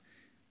 But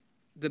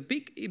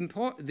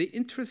the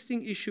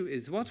interesting issue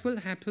is what will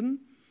happen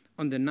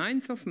on the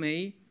 9th of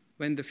May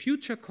when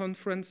the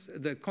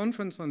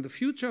conference on the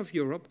future of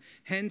Europe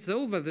hands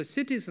over the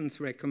citizens'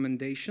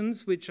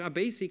 recommendations, which are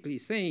basically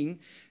saying,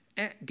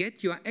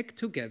 get your act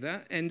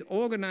together and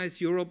organize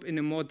Europe in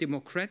a more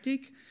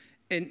democratic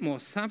and more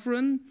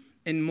sovereign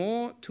and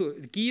more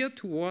geared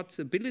towards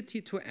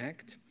ability to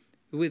act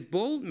with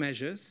bold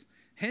measures,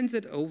 hands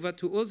it over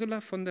to Ursula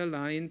von der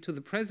Leyen, to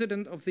the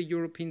President of the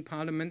European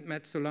Parliament,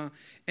 Metsola,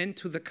 and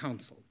to the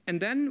Council.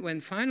 And then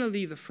when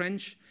finally the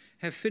French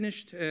have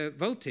finished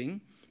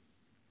voting,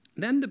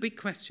 then the big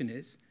question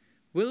is,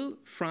 will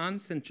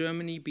France and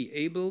Germany be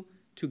able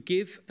to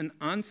give an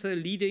answer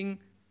leading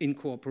in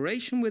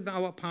cooperation with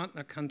our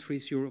partner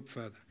countries Europe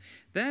further?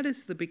 That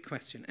is the big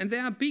question. And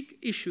there are big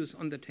issues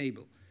on the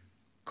table.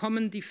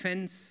 Common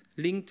defense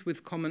linked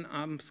with common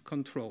arms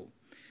control.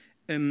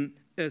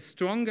 A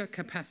stronger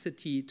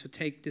capacity to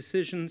take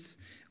decisions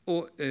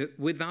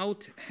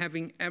without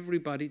having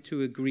everybody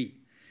to agree.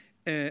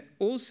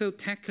 Also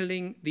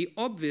tackling the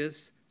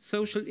obvious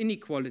social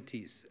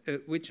inequalities,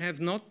 which have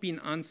not been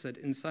answered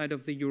inside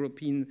of the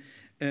European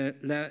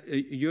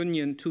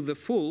Union to the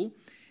full.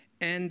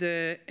 And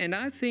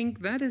I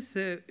think that is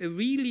a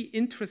really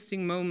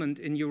interesting moment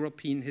in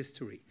European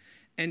history.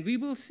 And we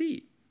will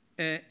see.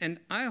 And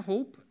I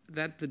hope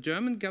that the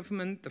German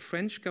government, the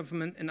French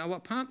government, and our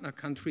partner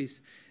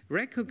countries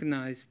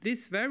recognize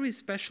this very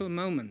special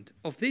moment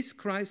of this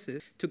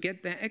crisis to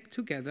get their act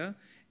together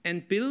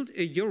and build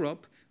a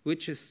Europe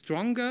which is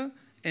stronger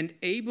and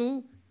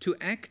able to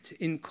act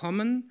in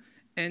common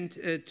and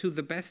to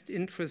the best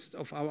interest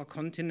of our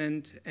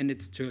continent and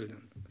its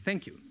children.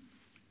 Thank you.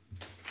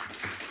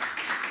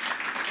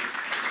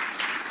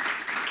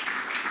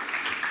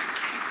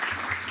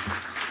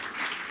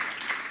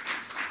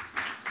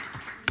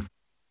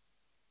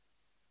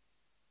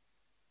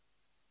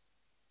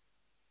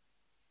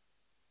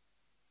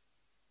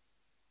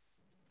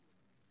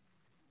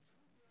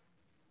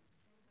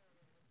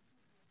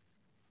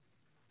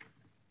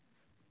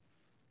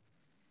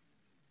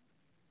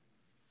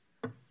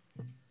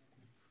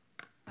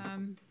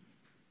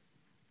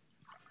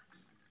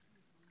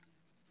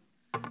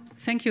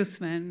 Thank you,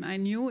 Sven. I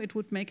knew it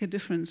would make a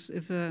difference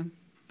if a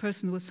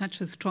person with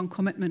such a strong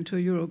commitment to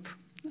Europe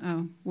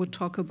would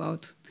talk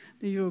about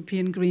the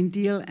European Green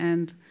Deal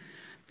and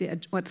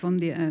what's on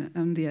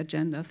the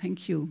agenda.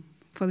 Thank you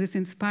for this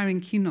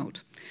inspiring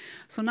keynote.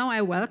 So now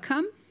I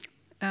welcome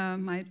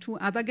my two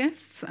other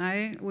guests.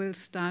 I will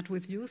start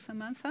with you,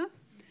 Samantha.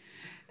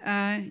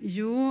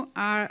 You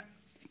are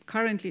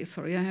currently,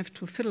 sorry, I have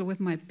to fiddle with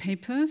my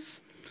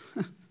papers.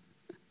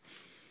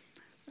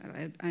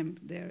 I'm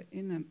there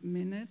in a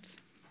minute.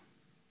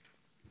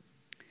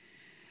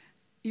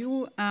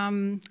 You are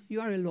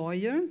a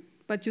lawyer,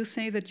 but you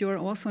say that you are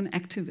also an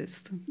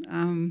activist.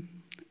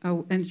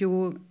 And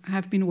you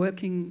have been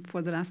working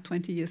for the last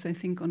 20 years, I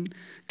think, on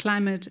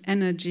climate,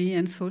 energy,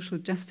 and social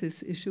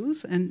justice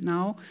issues. And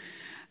now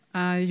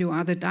you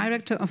are the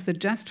director of the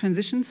Just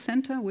Transition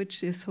Center,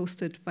 which is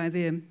hosted by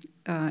the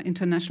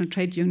International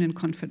Trade Union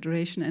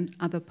Confederation and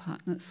other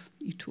partners,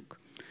 ITUC.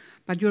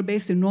 But you're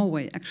based in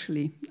Norway,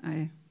 actually,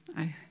 I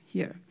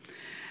hear,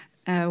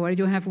 where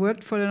you have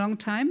worked for a long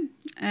time.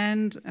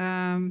 And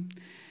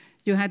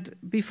you had,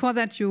 before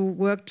that, you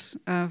worked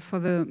for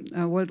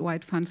the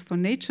Worldwide Funds for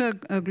Nature,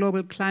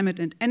 Global Climate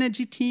and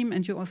Energy team,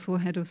 and you also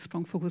had a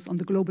strong focus on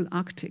the global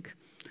Arctic.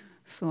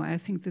 So I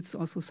think that's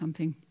also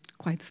something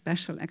quite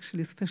special,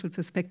 actually, a special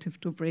perspective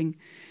to bring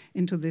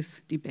into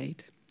this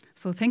debate.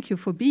 So thank you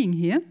for being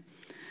here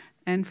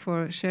and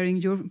for sharing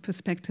your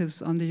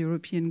perspectives on the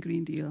European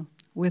Green Deal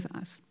with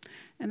us.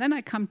 And then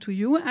I come to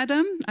you,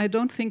 Adam. I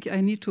don't think I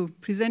need to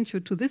present you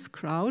to this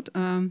crowd,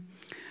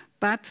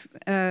 but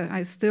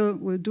I still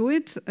will do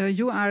it.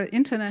 You are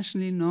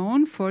internationally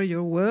known for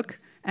your work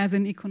as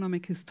an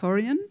economic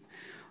historian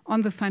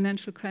on the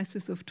financial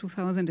crisis of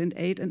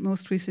 2008 and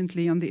most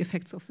recently on the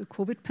effects of the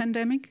COVID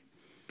pandemic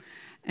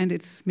and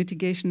its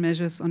mitigation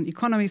measures on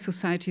economy,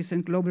 societies,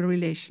 and global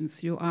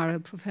relations. You are a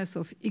professor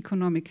of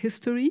economic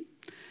history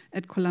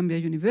at Columbia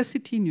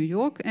University, New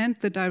York, and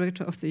the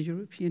director of the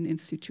European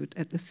Institute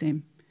at the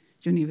same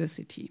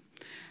university.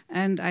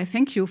 And I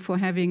thank you for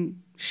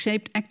having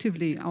shaped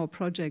actively our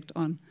project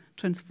on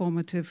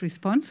transformative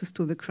responses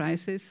to the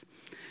crisis.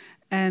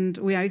 And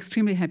we are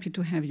extremely happy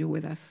to have you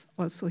with us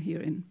also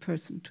here in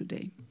person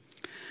today.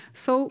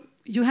 So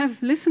you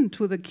have listened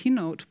to the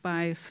keynote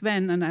by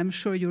Sven, and I'm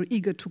sure you're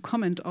eager to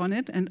comment on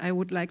it. And I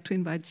would like to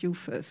invite you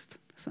first,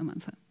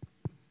 Samantha.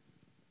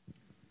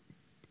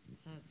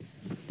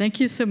 Thank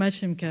you so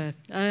much, Imke.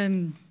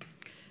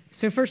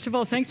 So first of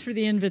all, thanks for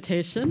the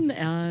invitation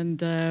and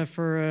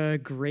for a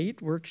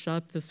great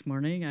workshop this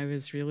morning. I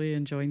was really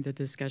enjoying the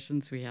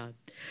discussions we had.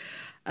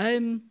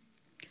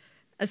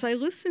 As I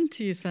listened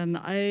to you, Sven,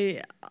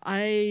 I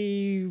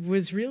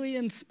was really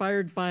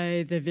inspired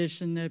by the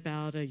vision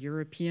about a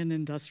European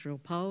industrial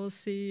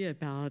policy,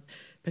 about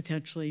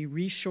potentially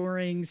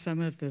reshoring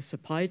some of the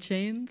supply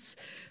chains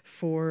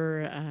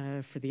for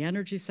the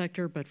energy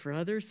sector, but for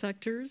other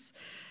sectors.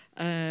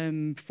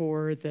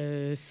 For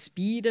the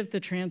speed of the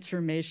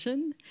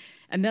transformation.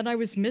 And then I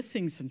was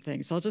missing some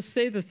things. I'll just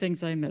say the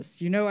things I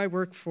missed. You know, I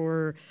work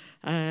for,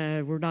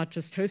 we're not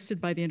just hosted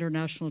by the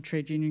International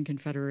Trade Union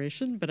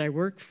Confederation, but I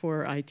work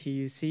for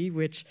ITUC,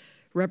 which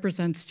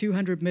represents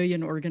 200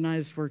 million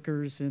organized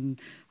workers in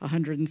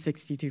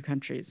 162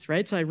 countries,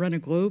 right? So I run a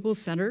global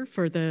center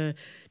for the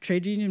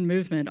trade union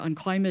movement on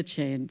climate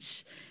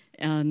change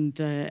and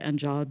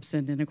jobs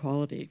and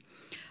inequality.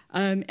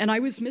 And I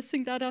was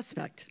missing that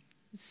aspect.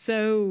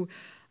 So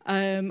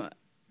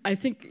I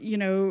think, you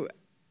know,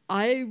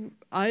 I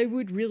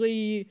would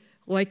really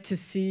like to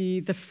see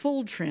the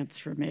full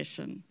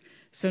transformation.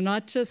 So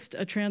not just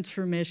a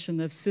transformation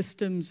of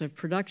systems of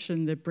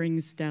production that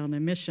brings down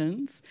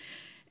emissions,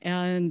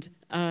 and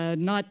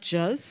not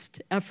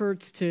just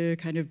efforts to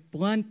kind of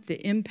blunt the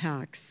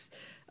impacts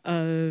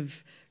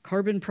of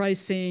carbon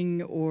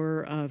pricing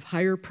or of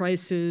higher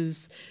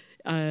prices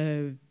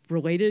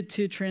related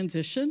to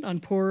transition on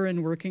poor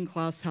and working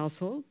class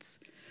households,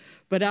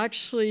 but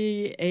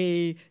actually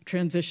a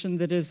transition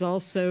that is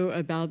also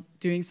about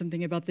doing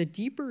something about the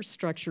deeper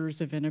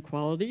structures of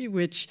inequality,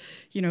 which,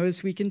 you know,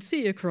 as we can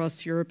see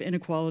across Europe,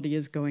 inequality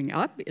is going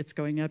up. It's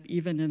going up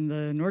even in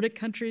the Nordic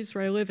countries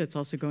where I live. It's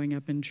also going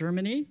up in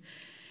Germany.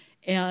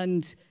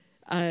 And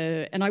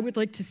I would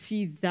like to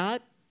see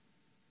that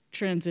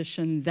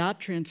transition, that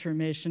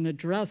transformation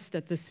addressed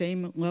at the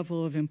same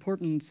level of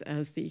importance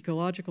as the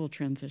ecological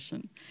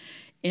transition.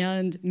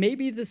 And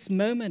maybe this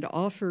moment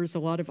offers a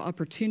lot of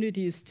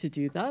opportunities to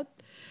do that.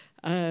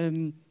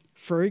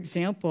 For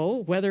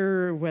example,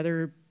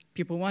 whether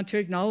people want to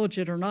acknowledge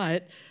it or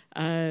not,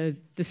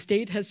 the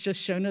state has just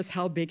shown us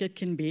how big it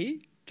can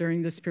be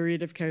during this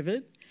period of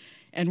COVID.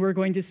 And we're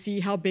going to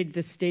see how big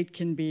the state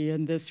can be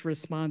in this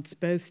response,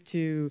 both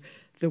to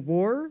the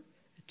war,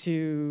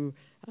 to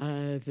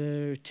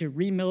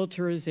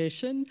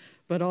remilitarization,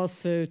 but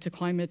also to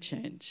climate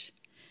change.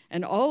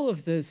 And all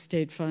of those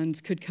state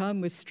funds could come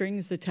with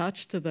strings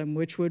attached to them,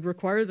 which would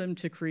require them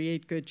to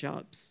create good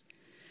jobs.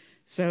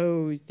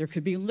 So there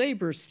could be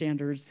labor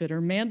standards that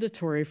are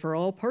mandatory for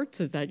all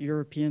parts of that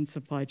European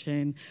supply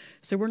chain.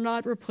 So we're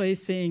not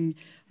replacing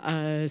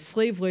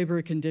slave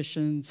labor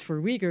conditions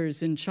for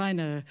Uyghurs in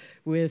China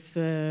with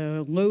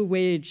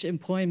low-wage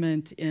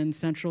employment in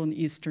Central and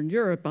Eastern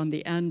Europe on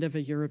the end of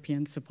a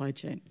European supply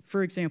chain,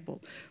 for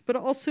example. But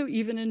also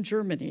even in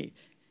Germany,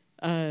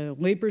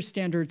 labor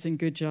standards and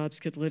good jobs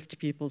could lift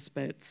people's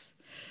boats.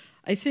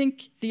 I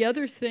think the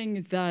other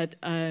thing that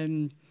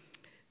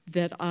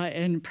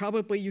and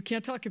probably you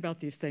can't talk about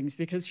these things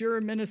because you're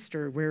a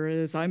minister,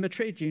 whereas I'm a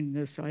trade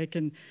unionist, so I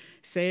can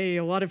say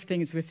a lot of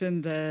things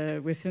within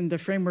the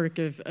framework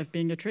of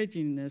being a trade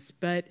unionist.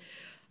 But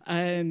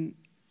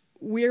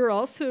we're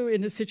also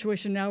in a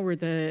situation now where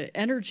the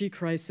energy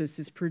crisis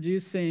is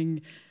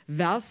producing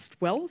vast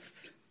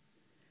wealth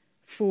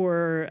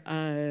for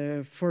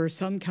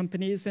some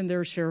companies and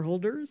their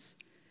shareholders.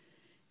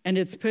 And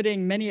it's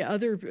putting many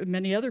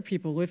other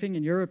people living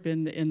in Europe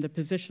in the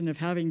position of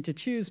having to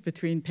choose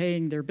between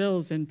paying their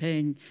bills and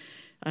paying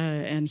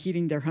and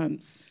heating their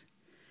homes.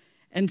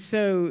 And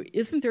so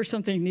isn't there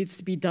something that needs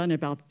to be done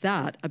about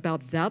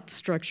that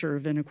structure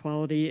of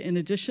inequality, in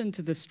addition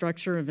to the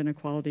structure of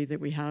inequality that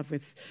we have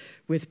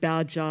with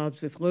bad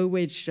jobs, with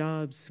low-wage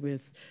jobs,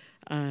 with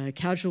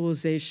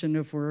casualization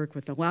of work,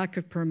 with the lack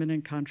of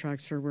permanent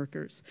contracts for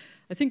workers?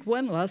 I think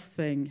one last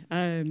thing.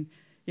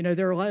 You know,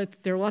 there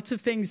are lots of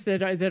things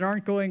that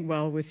aren't going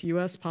well with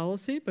U.S.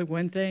 policy, but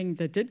one thing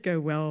that did go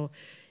well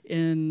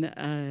in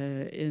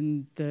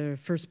the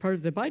first part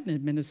of the Biden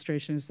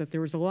administration is that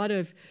there was a lot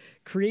of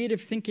creative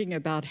thinking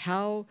about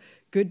how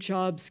good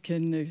jobs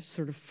can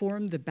sort of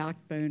form the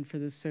backbone for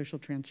this social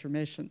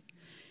transformation.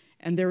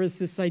 And there was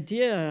this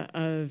idea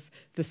of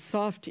the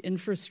soft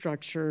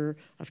infrastructure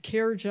of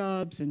care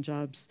jobs and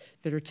jobs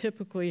that are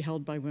typically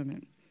held by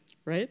women.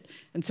 Right?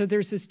 And so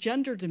there's this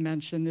gender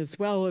dimension as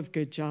well of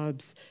good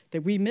jobs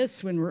that we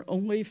miss when we're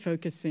only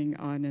focusing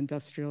on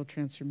industrial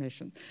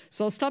transformation.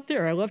 So I'll stop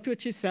there. I loved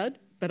what you said,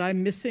 but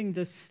I'm missing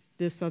this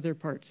other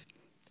part,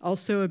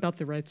 also about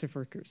the rights of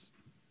workers.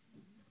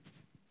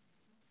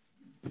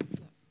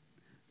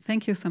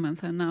 Thank you,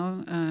 Samantha.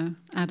 Now,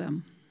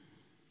 Adam.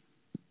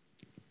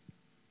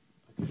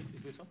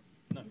 Is this on?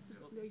 No.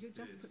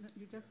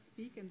 You just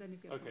speak and then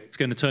it gets okay. On. It's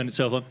going to turn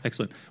itself on.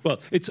 Excellent. Well,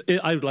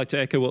 I would like to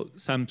echo what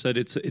Sam said.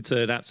 It's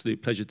an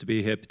absolute pleasure to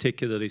be here,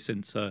 particularly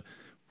since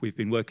we've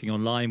been working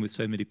online with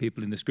so many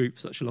people in this group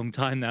for such a long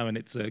time now, and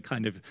it's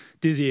kind of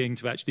dizzying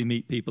to actually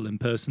meet people in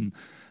person.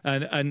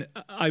 And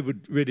I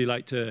would really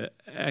like to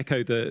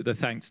echo the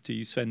thanks to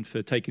you, Sven,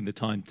 for taking the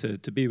time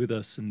to be with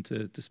us and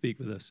to speak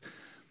with us.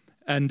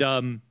 And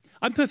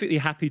I'm perfectly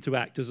happy to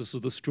act as a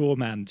sort of straw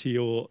man to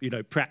your,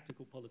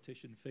 practical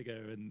politician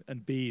figure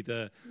and be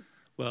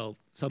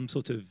some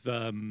sort of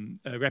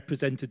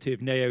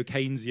representative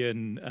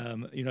neo-Keynesian,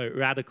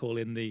 radical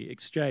in the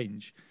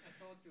exchange. I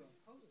thought you were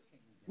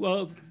post-Keynesian.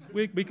 Well,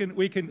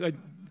 we can.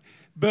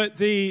 But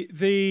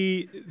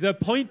the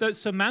point that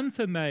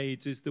Samantha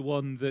made is the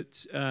one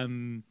that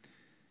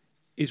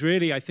is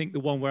really, I think, the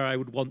one where I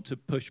would want to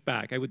push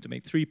back. I want to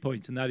make 3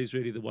 points, and that is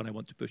really the one I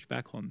want to push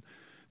back on.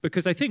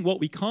 Because I think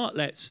what we can't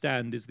let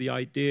stand is the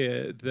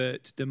idea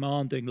that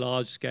demanding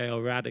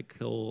large-scale,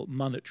 radical,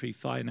 monetary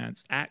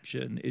financed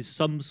action is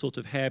some sort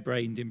of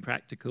harebrained,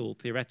 impractical,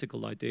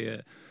 theoretical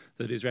idea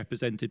that is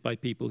represented by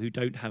people who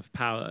don't have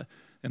power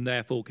and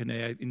therefore can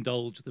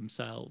indulge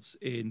themselves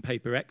in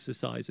paper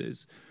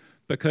exercises.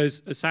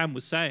 Because, as Sam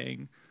was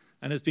saying,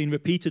 and has been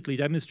repeatedly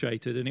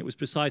demonstrated, and it was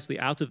precisely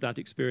out of that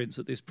experience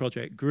that this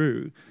project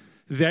grew,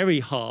 very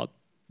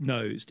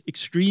hard-nosed,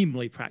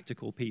 extremely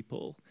practical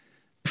people,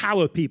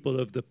 power people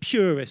of the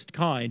purest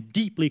kind,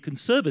 deeply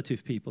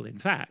conservative people, in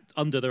fact,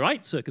 under the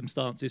right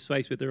circumstances,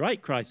 faced with the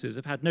right crisis,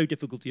 have had no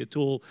difficulty at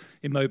all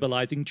in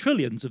mobilizing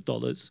trillions of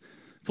dollars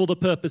for the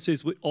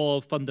purposes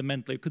of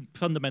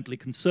fundamentally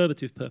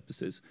conservative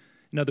purposes.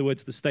 In other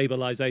words, the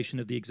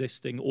stabilization of the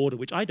existing order,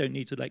 which I don't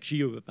need to lecture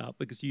you about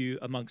because you,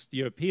 amongst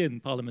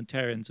European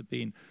parliamentarians, have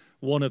been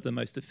one of the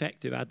most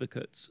effective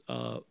advocates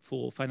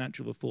for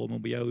financial reform,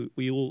 and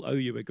we all owe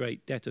you a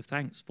great debt of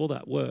thanks for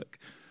that work.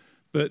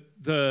 But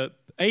the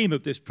aim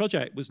of this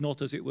project was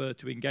not, as it were,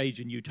 to engage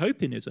in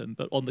utopianism,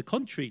 but on the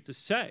contrary, to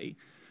say,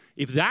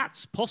 if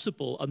that's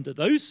possible under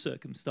those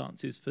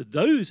circumstances, for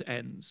those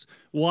ends,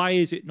 why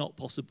is it not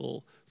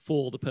possible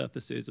for the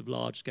purposes of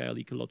large-scale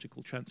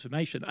ecological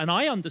transformation? And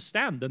I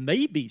understand there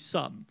may be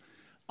some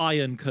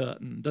iron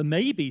curtain, there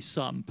may be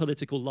some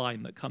political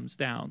line that comes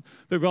down,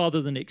 but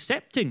rather than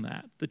accepting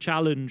that, the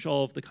challenge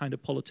of the kind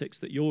of politics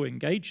that you're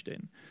engaged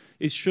in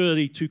is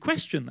surely to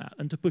question that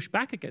and to push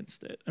back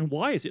against it. And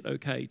why is it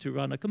okay to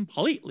run a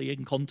completely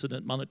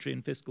incontinent monetary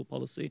and fiscal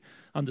policy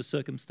under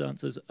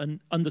circumstances and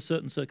under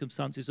certain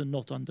circumstances and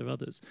not under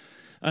others?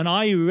 And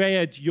I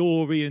read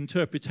your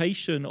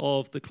reinterpretation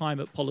of the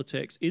climate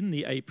politics in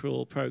the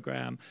April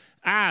program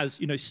as,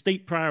 you know,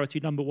 state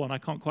priority number one. I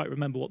can't quite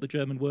remember what the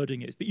German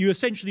wording is, but you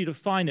essentially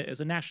define it as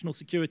a national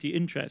security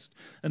interest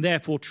and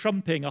therefore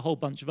trumping a whole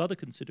bunch of other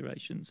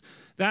considerations.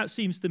 That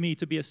seems to me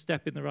to be a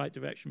step in the right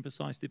direction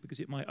precisely because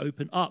it might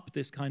open up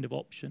this kind of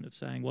option of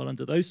saying, well,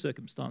 under those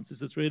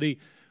circumstances, it's really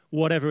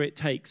whatever it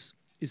takes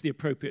is the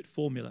appropriate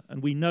formula.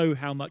 And we know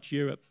how much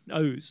Europe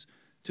owes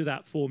to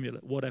that formula,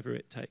 whatever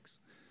it takes.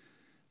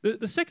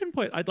 The second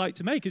point I'd like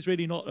to make is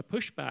really not a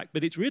pushback,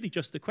 but it's really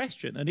just a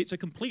question, and it's a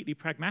completely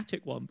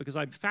pragmatic one because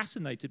I'm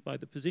fascinated by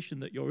the position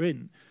that you're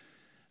in.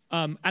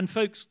 And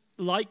folks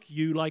like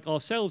you, like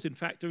ourselves, in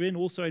fact, are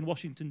also in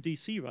Washington,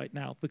 D.C. right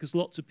now because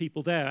lots of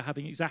people there are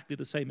having exactly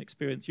the same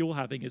experience you're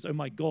having is, oh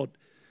my God,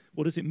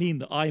 what does it mean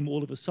that I'm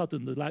all of a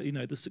sudden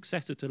the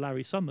successor to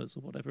Larry Summers or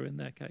whatever in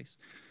their case?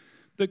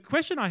 The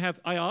question I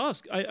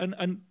ask,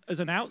 and as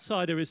an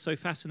outsider is so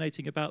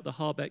fascinating about the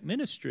Habeck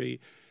ministry,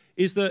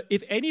 is that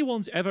if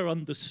anyone's ever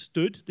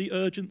understood the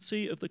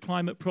urgency of the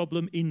climate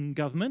problem in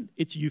government,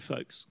 it's you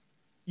folks.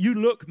 You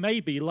look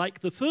maybe like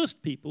the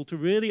first people to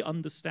really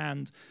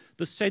understand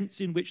the sense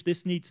in which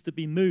this needs to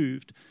be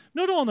moved,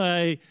 not on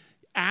an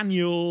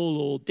annual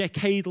or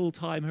decadal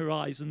time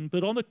horizon,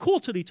 but on a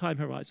quarterly time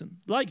horizon,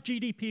 like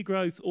GDP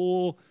growth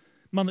or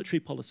monetary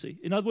policy.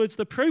 In other words,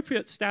 the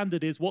appropriate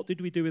standard is what did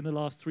we do in the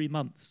last 3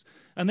 months?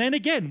 And then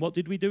again, what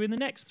did we do in the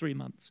next 3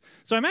 months?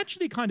 So I'm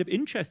actually kind of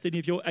interested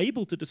if you're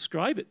able to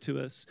describe it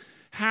to us,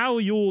 how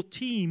your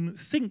team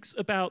thinks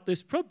about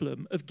this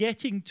problem of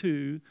getting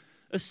to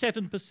a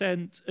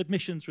 7%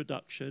 emissions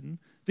reduction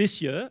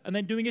this year and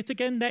then doing it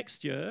again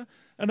next year.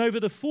 And over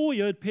the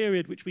 4-year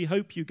period which we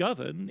hope you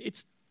govern,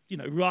 it's, you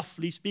know,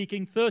 roughly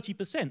speaking,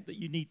 30% that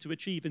you need to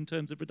achieve in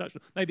terms of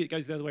reduction. Maybe it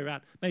goes the other way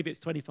around. Maybe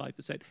it's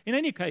 25%. In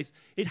any case,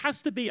 it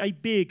has to be a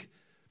big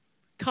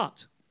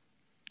cut.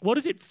 What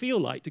does it feel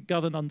like to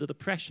govern under the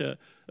pressure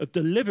of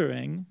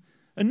delivering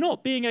and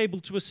not being able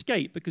to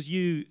escape? Because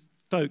you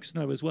folks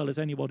know as well as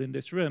anyone in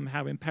this room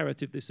how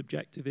imperative this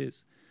objective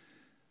is.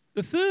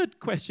 The third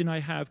question I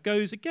have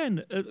goes,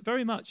 again,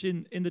 very much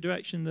in the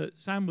direction that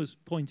Sam was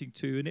pointing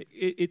to, and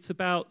it's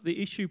about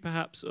the issue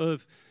perhaps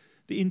of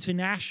the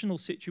international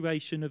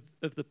situation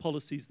of the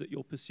policies that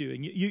you're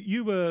pursuing.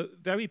 You were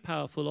very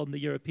powerful on the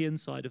European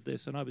side of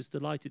this, and I was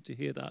delighted to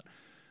hear that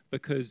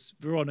because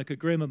Veronica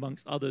Grimm,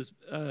 amongst others,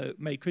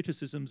 made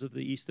criticisms of the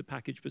Easter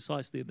package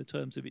precisely in the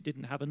terms of it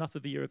didn't have enough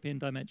of a European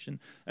dimension.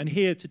 And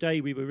here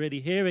today, we were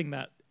really hearing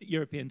that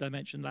European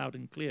dimension loud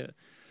and clear.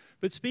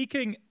 But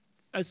speaking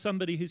as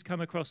somebody who's come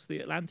across the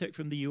Atlantic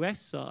from the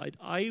US side,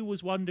 I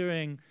was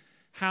wondering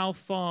how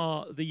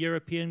far the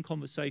European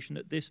conversation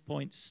at this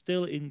point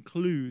still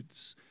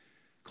includes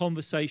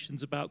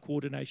conversations about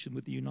coordination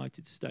with the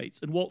United States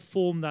and what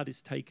form that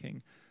is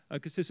taking.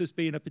 Because this has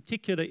been a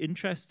particular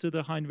interest to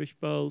the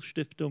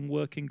Heinrich-Böll-Stiftung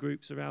working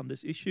groups around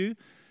this issue.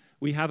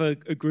 We have a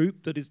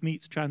group that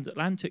meets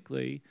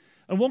transatlantically,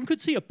 and one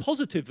could see a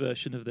positive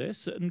version of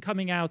this. And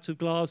coming out of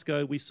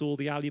Glasgow, we saw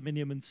the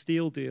aluminium and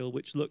steel deal,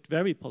 which looked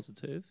very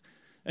positive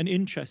and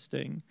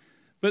interesting.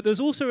 But there's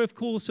also, of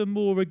course, a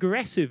more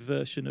aggressive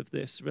version of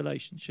this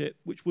relationship,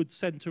 which would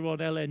center on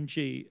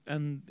LNG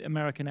and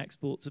American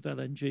exports of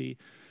LNG.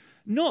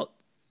 Not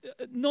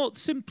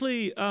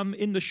simply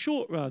in the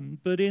short run,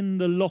 but in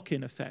the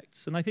lock-in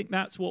effects. And I think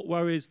that's what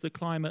worries the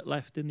climate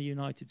left in the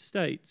United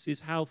States,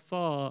 is how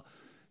far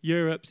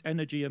Europe's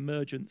energy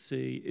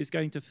emergency is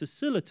going to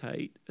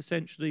facilitate,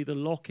 essentially, the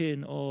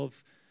lock-in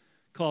of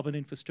carbon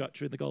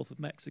infrastructure in the Gulf of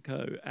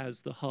Mexico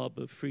as the hub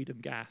of freedom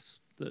gas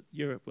that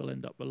Europe will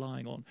end up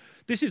relying on.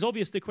 This is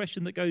obviously a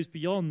question that goes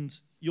beyond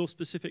your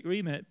specific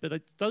remit, but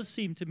it does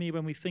seem to me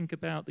when we think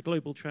about the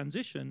global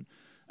transition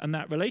and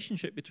that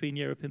relationship between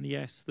Europe and the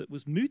US that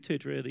was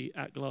mooted really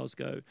at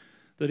Glasgow,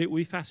 that it will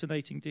be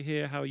fascinating to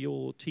hear how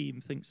your team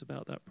thinks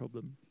about that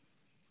problem.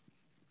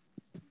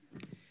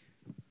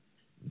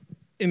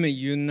 Imme,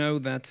 you know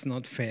that's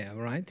not fair,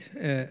 right?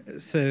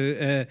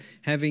 So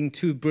having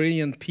two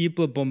brilliant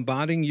people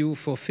bombarding you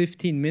for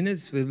 15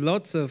 minutes with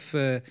lots of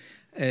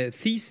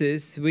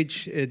theses,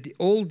 which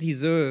all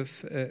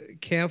deserve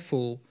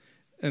careful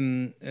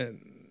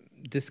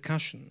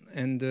discussion.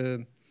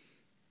 And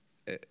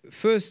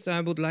first,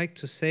 I would like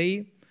to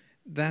say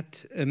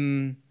that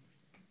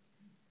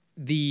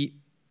the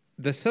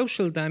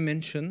social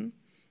dimension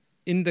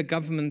in the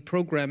government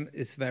program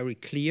is very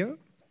clear,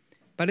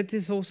 but it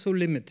is also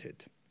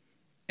limited.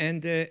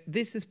 And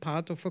this is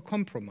part of a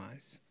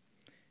compromise.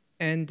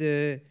 And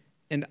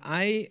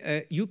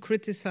you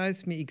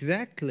criticize me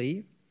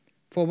exactly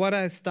for what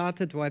I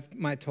started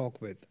my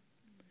talk with.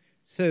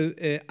 So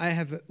I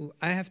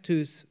have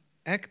to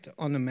act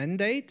on a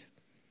mandate,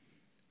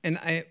 and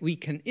we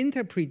can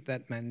interpret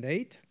that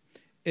mandate,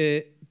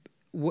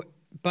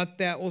 but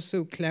there's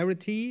also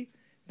clarity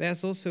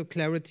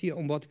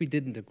on what we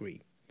didn't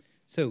agree.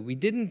 So we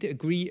didn't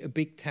agree a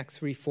big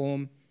tax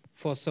reform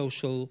for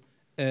social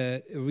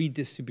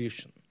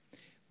redistribution.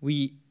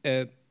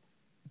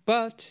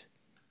 But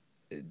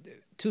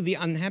to the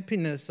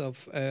unhappiness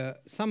of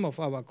some of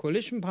our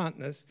coalition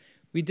partners,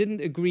 we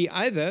didn't agree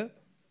either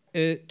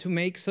to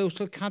make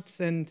social cuts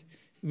and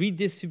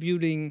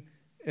redistributing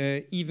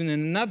even in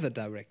another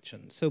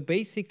direction. So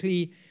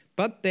basically,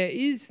 but there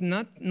is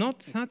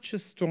not such a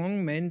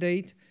strong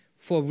mandate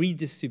for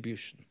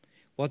redistribution.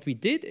 What we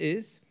did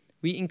is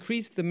we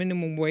increased the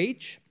minimum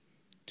wage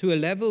to a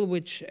level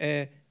which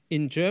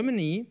in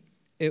Germany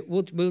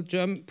will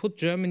put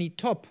Germany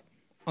top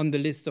on the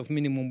list of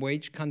minimum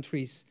wage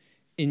countries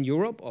in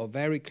Europe, or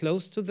very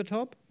close to the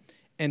top.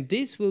 And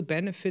this will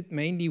benefit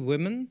mainly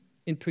women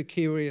in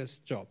precarious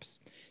jobs.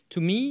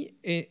 To me,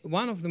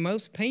 one of the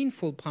most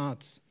painful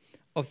parts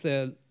of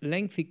the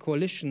lengthy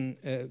coalition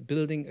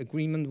building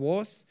agreement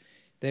was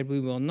that we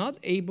were not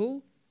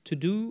able to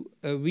do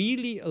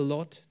really a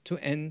lot to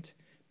end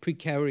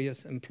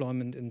precarious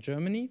employment in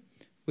Germany,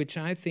 which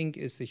I think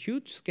is a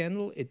huge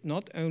scandal. It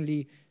not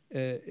only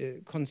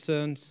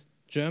concerns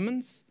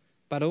Germans,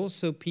 but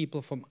also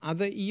people from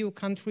other EU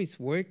countries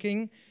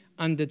working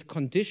under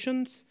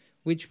conditions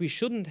which we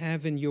shouldn't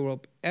have in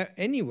Europe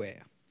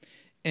anywhere.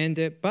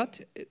 And but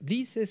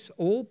this is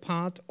all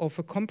part of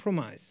a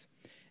compromise.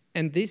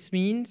 And this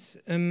means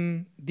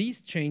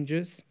these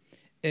changes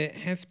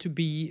have to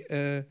be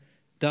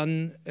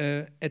done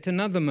at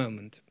another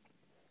moment.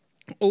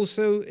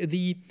 Also,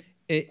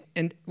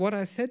 and what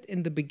I said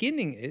in the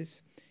beginning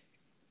is,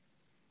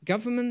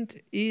 government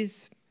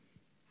is,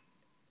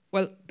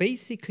 well,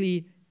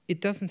 basically, it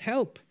doesn't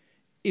help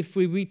if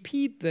we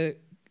repeat the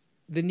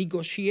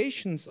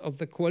negotiations of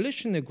the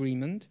coalition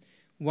agreement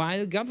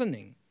while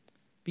governing,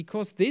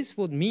 because this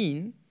would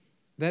mean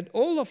that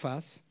all of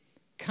us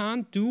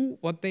can't do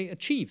what they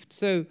achieved.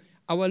 So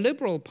our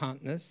liberal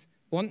partners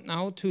want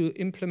now to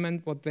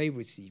implement what they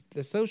received.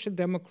 The Social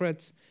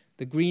Democrats,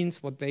 the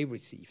Greens, what they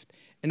received.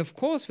 And of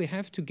course, we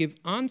have to give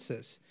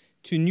answers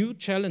to new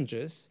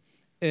challenges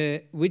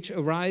which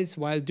arise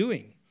while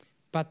doing.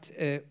 But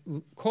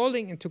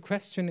calling into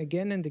question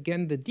again and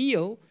again the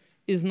deal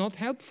is not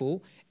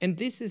helpful, and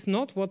this is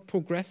not what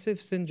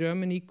progressives in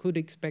Germany could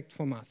expect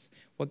from us.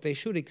 What they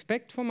should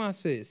expect from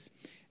us is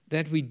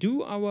that we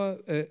do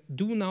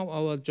now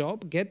our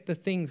job, get the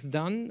things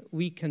done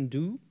we can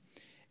do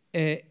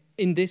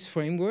in this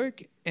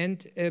framework,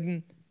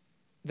 and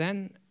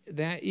then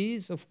there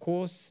is, of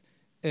course,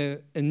 a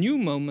new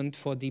moment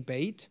for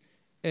debate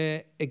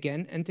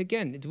again and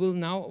again. It will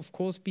now, of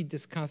course, be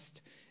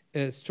discussed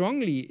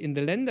strongly in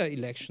the Länder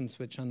elections,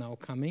 which are now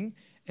coming.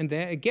 And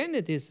there, again,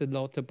 it is a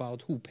lot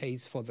about who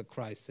pays for the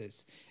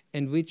crisis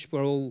and which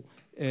role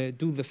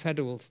do the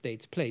federal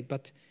states play.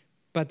 But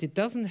it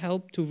doesn't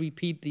help to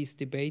repeat these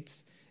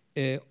debates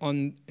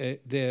on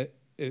the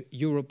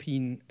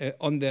European,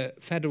 on the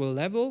federal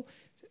level.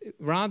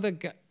 Rather,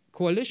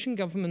 coalition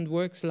government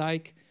works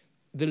like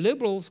the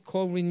liberals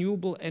call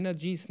renewable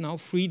energies now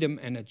freedom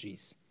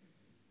energies.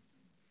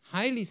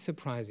 Highly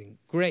surprising,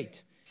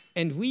 great.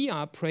 And we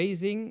are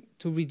praising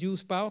to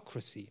reduce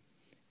bureaucracy.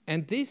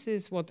 And this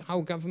is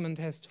how government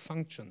has to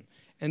function.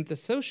 And the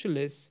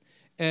socialists,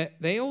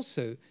 they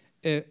also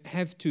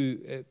have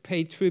to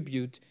pay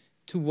tribute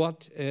to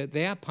what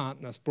their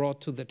partners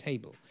brought to the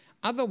table.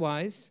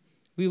 Otherwise,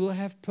 we will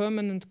have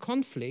permanent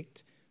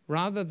conflict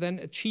rather than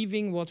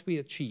achieving what we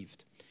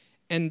achieved.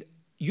 And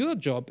your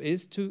job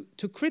is to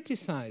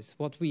criticize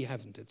what we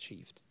haven't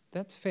achieved.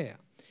 That's fair.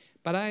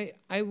 But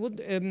I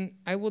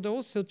would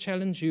also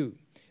challenge you,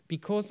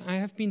 because I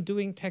have been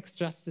doing tax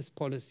justice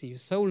policy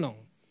so long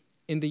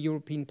in the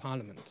European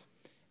Parliament.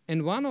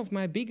 And one of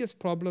my biggest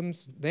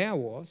problems there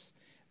was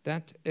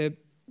that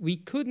we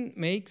couldn't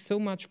make so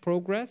much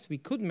progress. We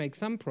could make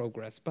some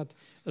progress, but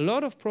a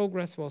lot of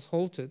progress was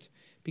halted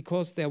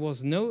because there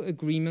was no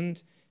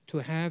agreement to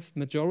have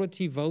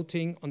majority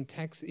voting on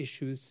tax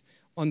issues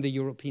on the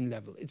European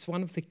level. It's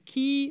one of the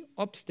key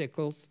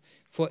obstacles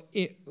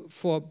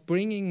for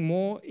bringing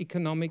more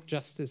economic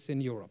justice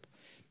in Europe.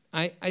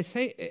 I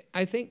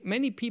think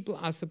many people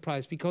are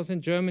surprised because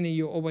in Germany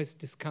you always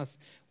discuss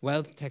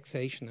wealth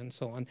taxation and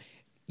so on.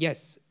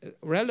 Yes,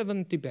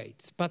 relevant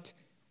debates, but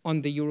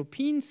on the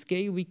European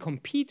scale we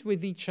compete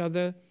with each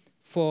other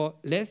for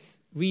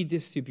less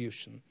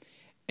redistribution.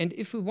 And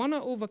if we want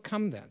to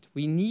overcome that,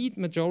 we need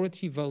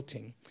majority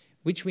voting,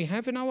 which we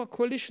have in our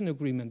coalition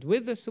agreement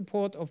with the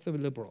support of the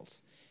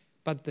liberals.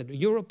 But the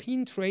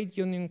European Trade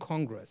Union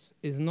Congress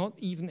is not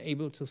even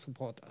able to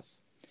support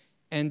us.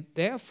 And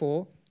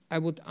therefore, I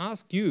would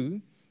ask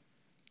you,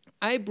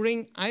 I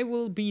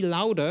will be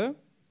louder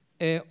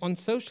on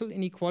social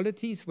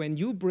inequalities when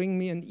you bring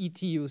me an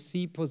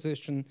ETUC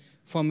position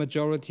for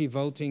majority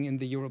voting in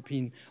the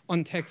European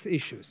on tax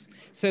issues.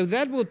 So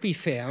that would be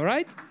fair,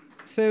 right?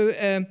 So,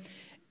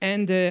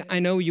 I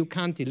know you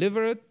can't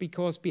deliver it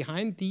because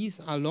behind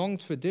these are long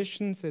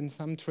traditions in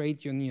some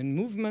trade union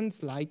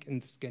movements, like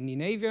in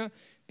Scandinavia,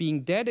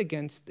 being dead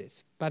against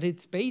this. But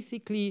it's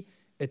basically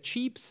a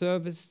cheap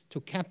service to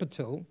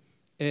capital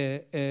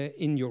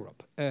in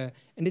Europe.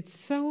 And it's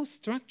so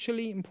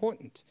structurally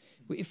important.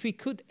 If we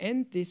could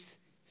end this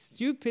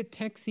stupid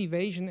tax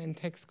evasion and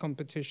tax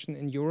competition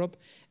in Europe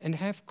and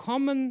have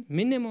common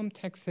minimum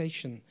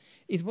taxation,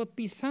 it would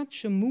be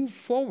such a move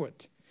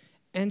forward.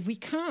 And we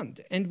can't.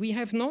 And we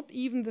have not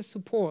even the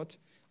support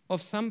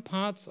of some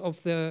parts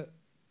of the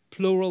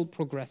plural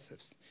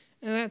progressives.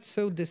 And that's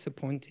so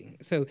disappointing.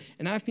 So,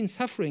 and I've been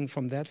suffering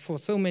from that for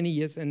so many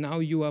years, and now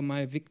you are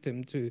my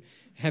victim to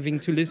having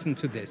to listen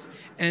to this.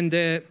 And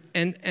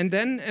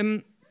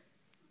then,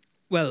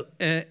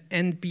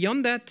 and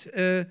beyond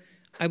that,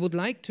 I would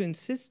like to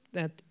insist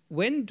that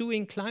when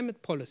doing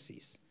climate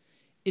policies,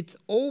 it's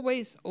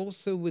always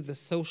also with the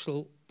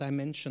social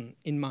dimension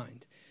in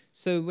mind.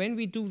 So when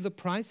we do the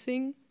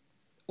pricing,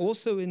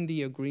 also in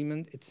the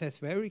agreement, it says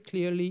very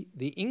clearly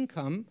the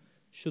income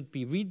should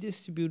be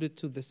redistributed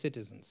to the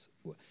citizens,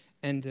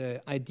 and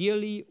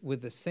ideally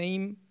with the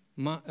same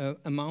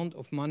amount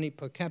of money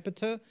per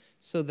capita,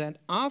 so that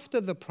after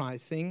the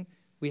pricing,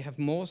 we have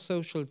more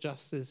social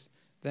justice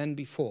than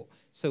before.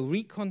 So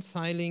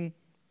reconciling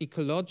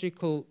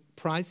ecological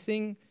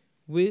pricing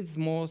with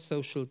more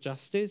social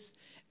justice,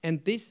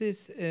 and this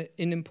is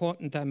an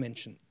important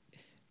dimension.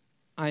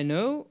 I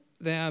know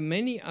there are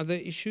many other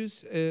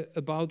issues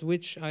about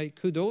which I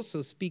could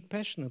also speak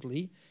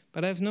passionately,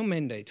 but I have no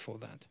mandate for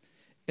that.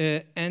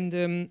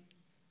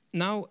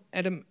 Now,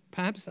 Adam,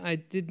 perhaps I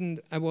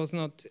was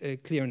not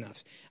clear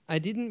enough. I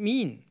didn't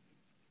mean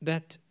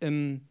that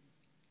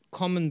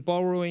common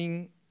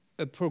borrowing,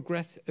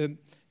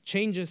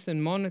 changes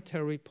in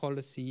monetary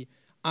policy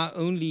are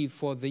only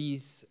for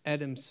these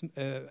Adam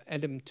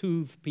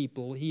Tooth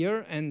people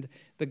here, and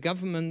the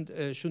government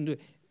shouldn't do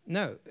it.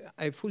 No,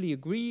 I fully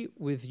agree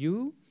with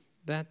you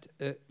that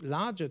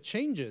larger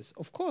changes,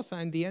 of course, are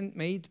in the end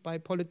made by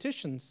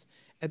politicians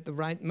at the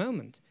right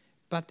moment.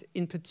 But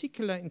in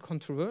particular, in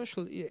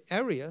controversial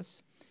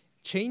areas,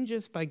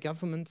 changes by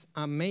governments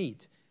are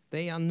made.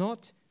 They are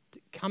not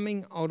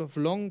coming out of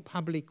long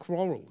public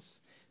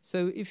quarrels.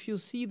 So if you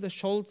see the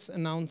Scholz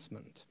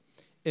announcement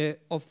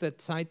of the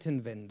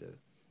Zeitenwende,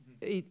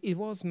 it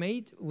was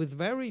made with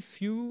very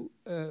few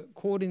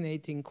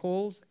coordinating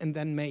calls and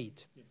then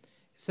made. Yeah.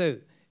 So,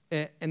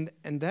 and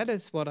that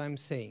is what I'm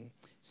saying.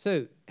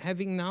 So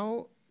having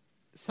now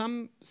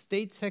some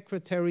state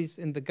secretaries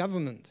in the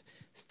government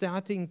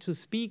starting to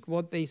speak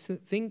what they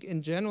think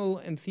in general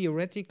and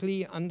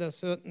theoretically under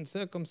certain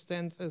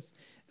circumstances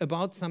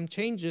about some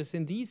changes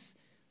in these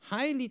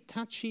highly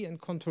touchy and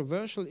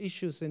controversial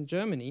issues in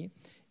Germany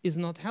is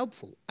not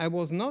helpful. I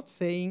was not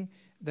saying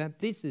that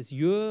this is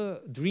your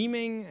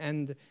dreaming,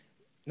 and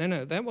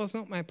no, that was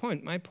not my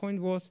point. My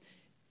point was,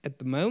 at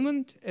the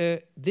moment,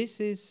 this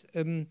is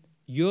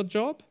your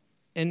job,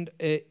 and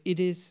it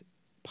is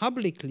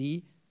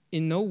publicly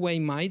in no way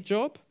my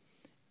job.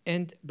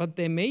 But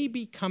there may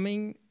be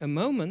coming a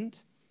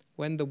moment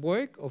when the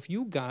work of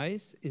you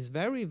guys is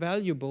very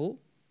valuable,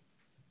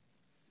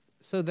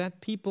 so that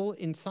people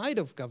inside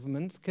of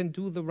governments can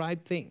do the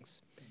right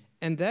things.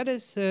 And that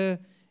is,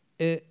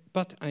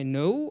 but I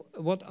know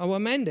what our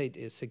mandate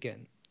is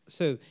again.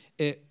 So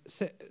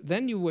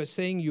then you were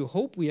saying you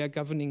hope we are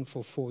governing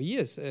for 4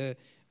 years.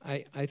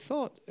 I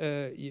thought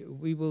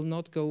we will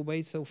not go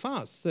away so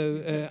fast. So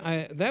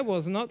that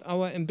was not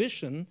our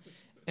ambition.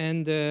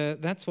 And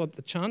that's what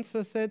the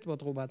Chancellor said,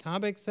 what Robert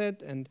Habeck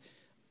said, and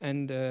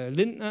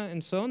Lindner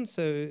and so on.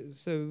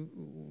 So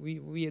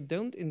we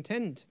don't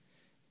intend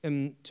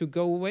to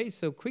go away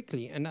so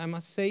quickly. And I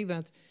must say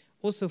that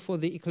also for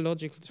the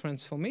ecological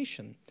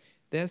transformation,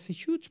 there's a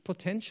huge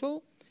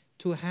potential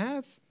to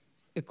have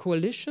a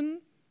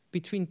coalition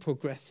between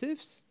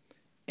progressives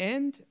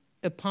and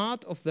a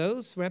part of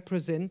those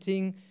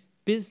representing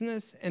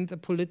business and the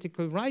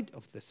political right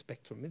of the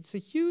spectrum. It's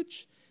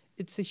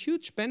a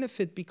huge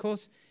benefit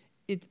because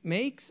it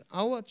makes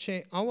our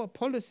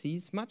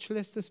policies much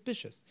less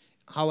suspicious.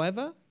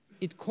 However,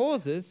 it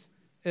causes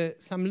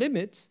some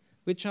limits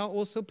which are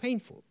also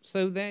painful.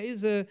 So there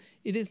is it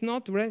is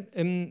not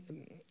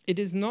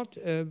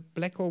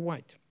black or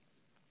white.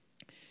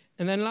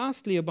 And then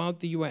lastly, about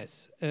the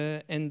US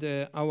and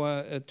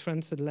our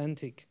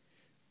transatlantic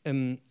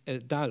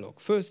dialogue.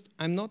 First,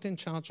 I'm not in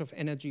charge of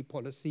energy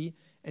policy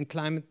and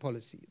climate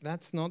policy.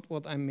 That's not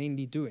what I'm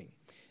mainly doing.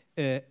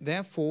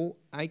 Therefore,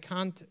 I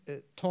can't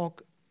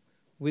talk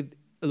with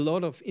a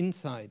lot of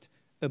insight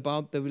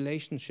about the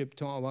relationship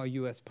to our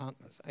US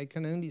partners. I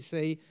can only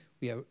say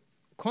we are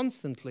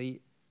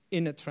constantly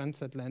in a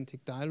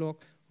transatlantic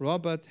dialogue.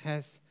 Robert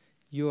has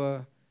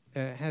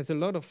a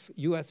lot of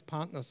US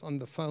partners on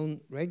the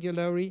phone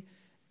regularly,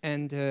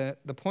 and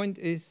the point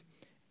is,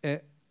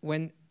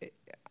 when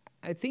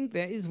I think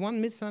there is one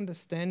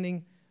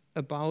misunderstanding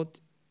about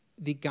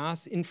the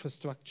gas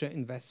infrastructure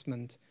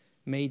investment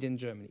made in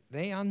Germany.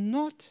 They are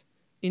not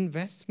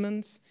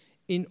investments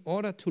in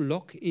order to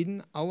lock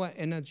in our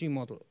energy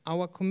model.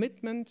 Our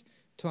commitment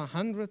to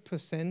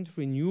 100%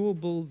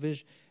 renewable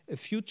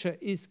future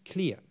is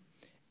clear.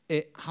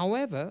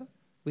 However,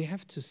 we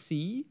have to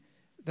see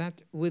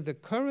that with the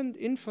current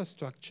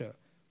infrastructure,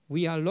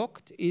 we are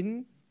locked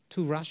in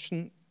to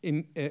Russian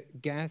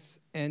gas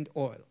and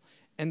oil.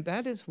 And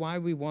that is why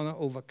we want to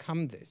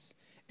overcome this.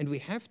 And we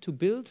have to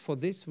build, for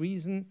this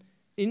reason,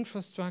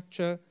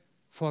 infrastructure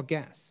for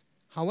gas.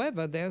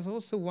 However, there's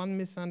also one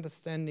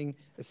misunderstanding,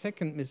 a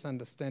second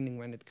misunderstanding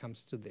when it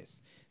comes to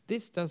this.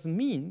 This doesn't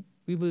mean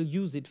we will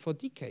use it for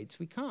decades.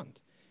 We can't.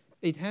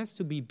 it has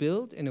to be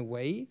built in a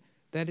way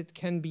that it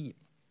can be,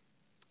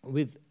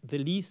 with the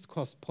least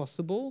cost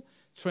possible,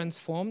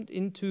 transformed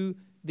into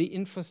the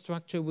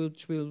infrastructure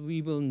which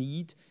we will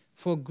need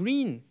for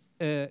green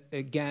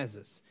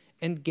gases.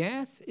 And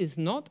gas is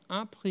not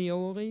a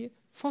priori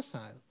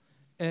fossil.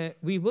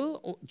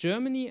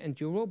 Germany and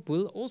Europe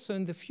will also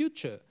in the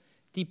future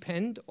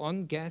depend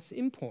on gas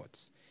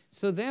imports.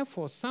 So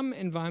therefore, some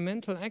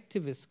environmental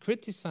activists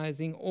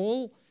criticizing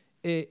all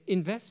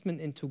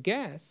investment into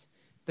gas,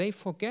 they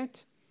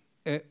forget,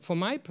 from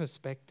my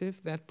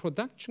perspective, that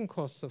production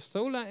costs of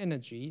solar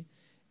energy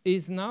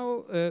is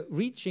now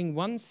reaching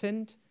 1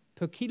 cent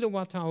per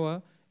kilowatt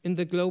hour in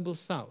the global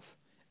south.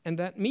 And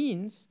that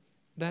means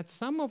that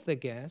some of the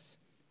gas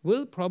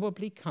will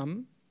probably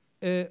come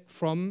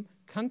from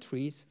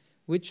countries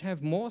which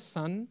have more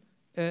sun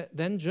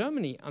than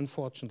Germany,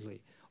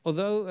 unfortunately.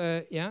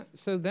 Although,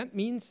 so that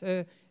means,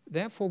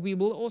 therefore, we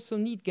will also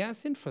need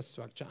gas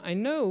infrastructure. I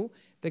know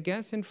the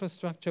gas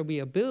infrastructure we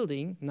are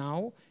building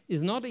now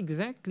is not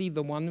exactly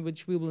the one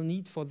which we will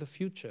need for the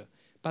future.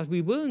 But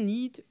we will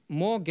need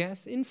more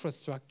gas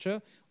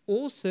infrastructure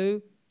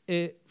also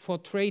for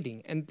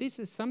trading. And this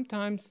is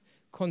sometimes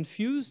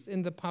confused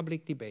in the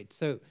public debate.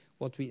 So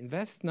what we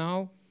invest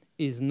now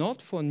is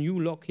not for new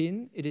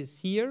lock-in. It is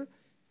here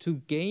to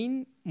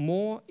gain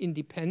more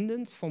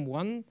independence from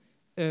one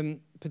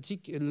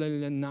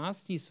particular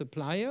nasty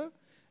supplier.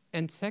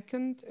 And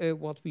second,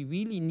 what we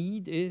really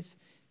need is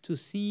to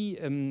see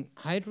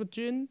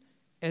hydrogen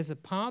as a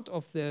part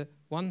of the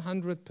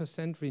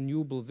 100%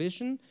 renewable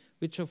vision,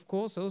 which of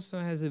course also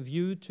has a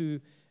view to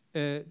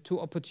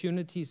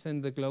opportunities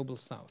in the global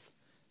south.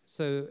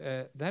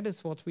 So that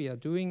is what we are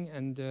doing,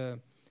 and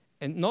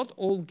not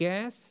all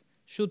gas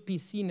should be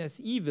seen as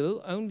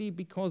evil only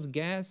because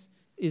gas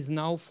is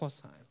now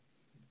fossil.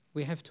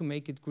 We have to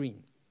make it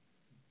green.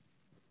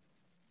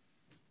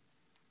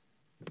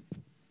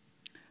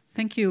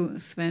 Thank you,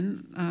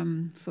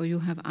 Sven. So you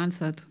have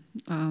answered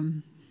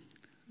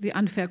the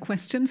unfair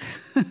questions,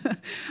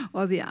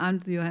 or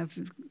you have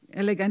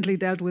elegantly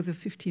dealt with the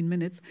 15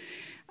 minutes.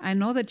 I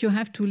know that you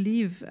have to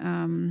leave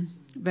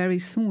very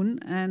soon,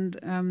 and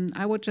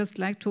I would just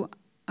like to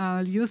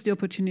use the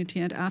opportunity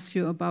and ask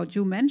you about,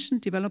 you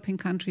mentioned developing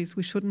countries.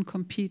 We shouldn't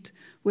compete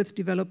with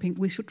developing,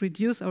 we should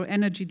reduce our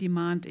energy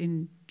demand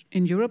in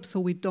Europe so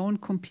we don't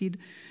compete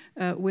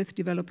with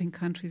developing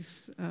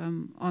countries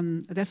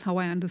that's how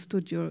I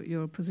understood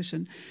your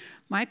position.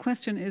 My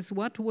question is,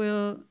 what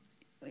will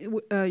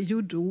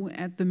you do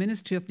at the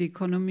Ministry of the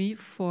Economy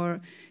for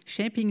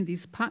shaping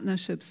these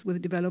partnerships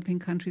with developing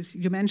countries?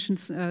 You mentioned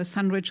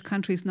sun-rich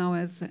countries now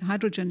as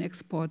hydrogen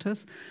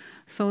exporters,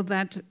 so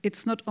that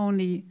it's not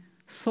only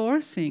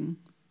sourcing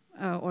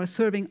or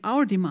serving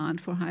our demand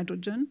for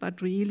hydrogen,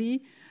 but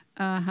really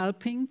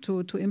helping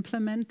to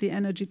implement the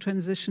energy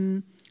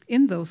transition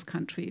in those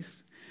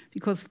countries.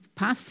 Because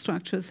past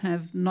structures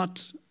have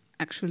not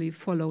actually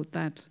followed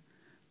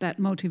that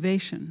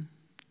motivation,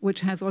 which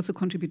has also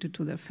contributed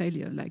to their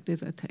failure, like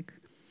Desertec.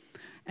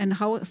 And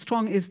how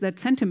strong is that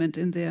sentiment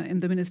in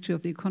the Ministry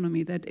of the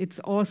Economy, that it's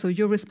also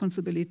your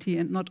responsibility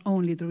and not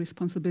only the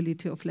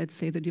responsibility of, let's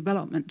say, the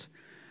development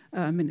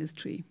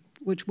ministry,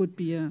 which would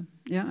be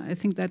I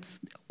think that's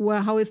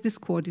how is this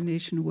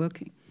coordination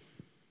working?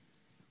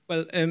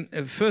 Well,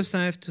 first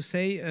I have to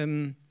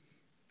say,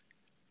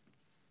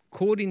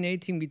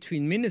 coordinating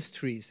between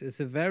ministries is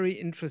a very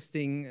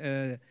interesting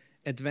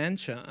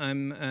adventure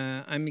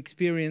I'm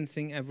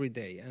experiencing every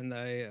day, and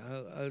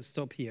I'll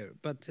stop here.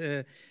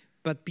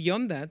 But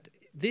beyond that,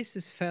 this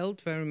is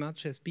felt very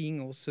much as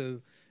being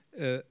also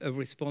a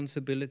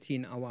responsibility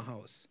in our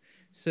house.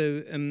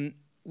 So,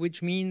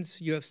 which means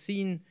you have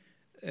seen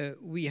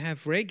we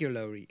have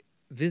regularly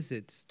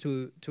visits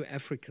to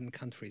African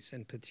countries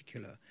in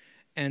particular,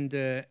 and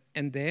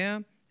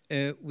there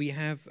we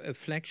have a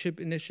flagship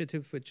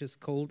initiative which is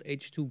called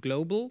H2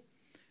 Global,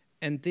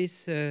 and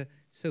this.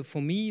 So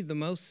for me, the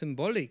most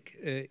symbolic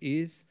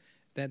is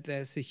that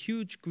there's a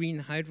huge green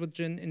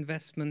hydrogen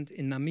investment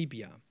in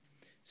Namibia.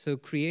 So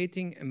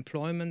creating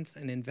employment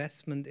and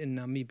investment in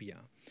Namibia.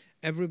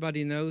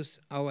 Everybody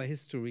knows our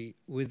history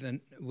with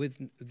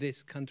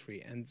this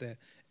country and the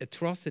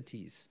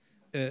atrocities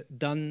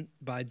done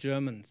by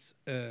Germans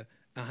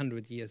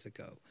 100 years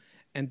ago.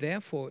 And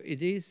therefore,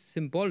 it is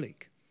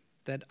symbolic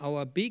that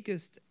our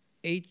biggest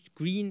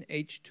green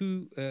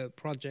H2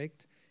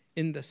 project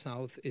in the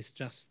south is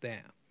just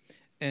there.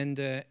 And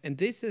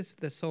this is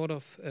the sort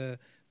of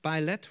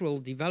bilateral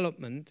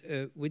development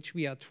which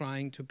we are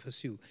trying to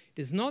pursue.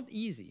 It is not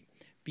easy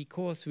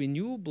because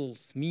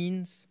renewables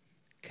means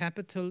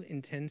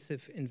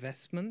capital-intensive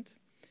investment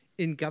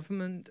in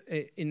government,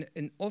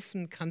 in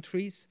often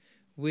countries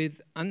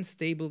with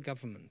unstable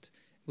government,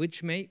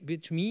 which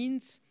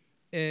means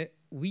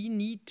we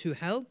need to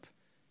help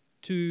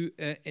to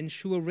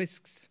ensure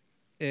risks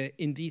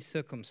in these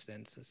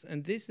circumstances.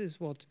 And this is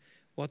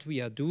what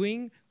we are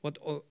doing, what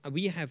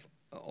we have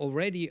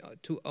already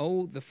to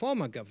owe the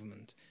former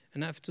government.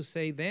 And I have to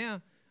say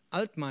there,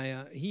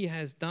 Altmaier, he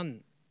has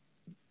done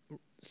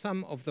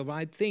some of the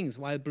right things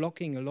while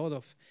blocking a lot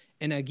of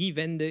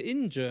Energiewende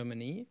in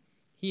Germany,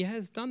 he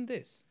has done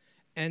this.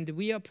 And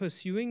we are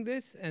pursuing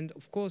this, and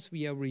of course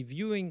we are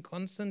reviewing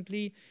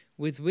constantly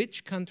with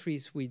which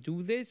countries we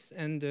do this,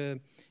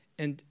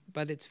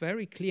 but it's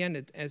very clear,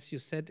 and as you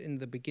said in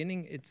the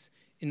beginning, it's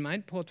in my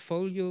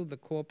portfolio, the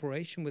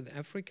cooperation with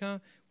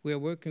Africa. We are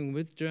working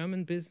with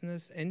German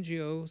business,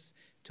 NGOs,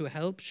 to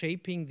help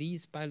shaping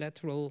these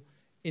bilateral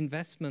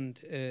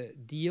investment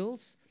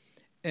deals,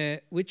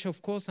 which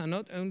of course are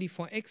not only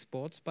for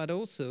exports, but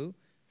also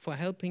for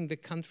helping the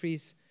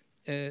countries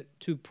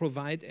to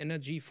provide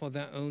energy for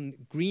their own,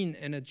 green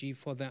energy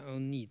for their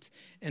own needs.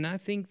 And I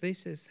think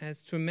this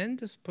has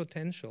tremendous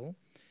potential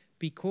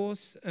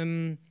because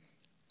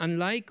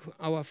unlike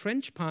our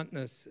French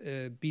partners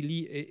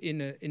believe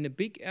in a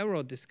big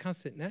error,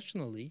 discuss it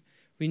nationally,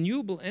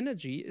 renewable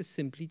energy is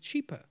simply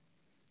cheaper.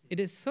 It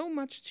is so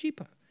much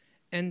cheaper.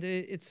 And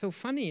it's so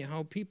funny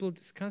how people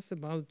discuss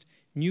about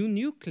new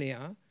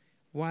nuclear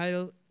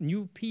while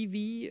new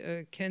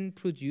PV can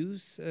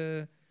produce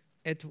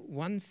at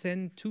 1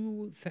 cent,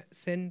 2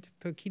 cents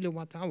per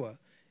kilowatt hour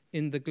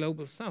in the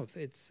global south.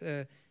 It's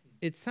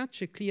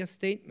such a clear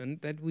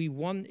statement that we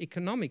won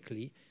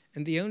economically,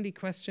 and the only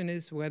question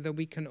is whether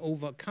we can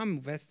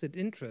overcome vested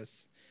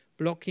interests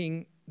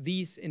blocking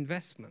these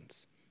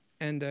investments.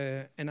 And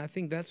I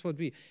think that's what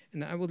we,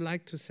 and I would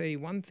like to say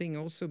one thing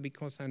also,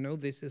 because I know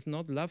this is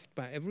not loved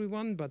by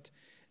everyone, but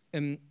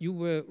you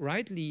were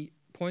rightly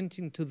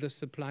pointing to the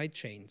supply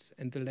chains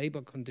and the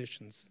labor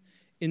conditions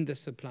in the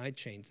supply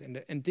chains.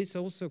 And this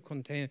also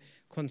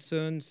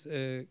concerns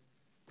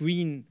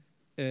green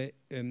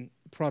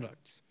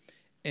products.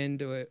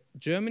 And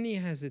Germany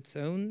has its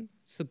own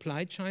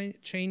supply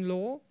chain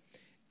law,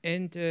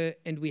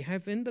 and we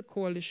have in the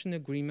coalition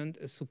agreement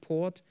a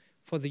support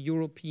for the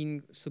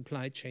European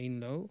supply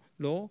chain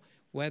law,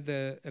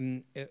 where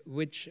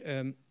which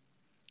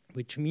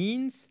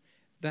means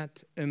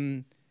that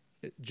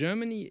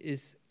Germany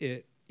is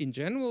in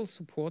general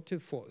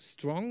supportive for a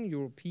strong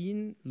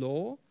European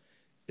law,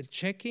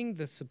 checking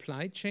the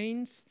supply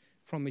chains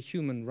from a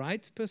human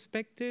rights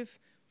perspective,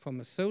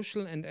 from a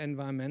social and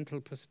environmental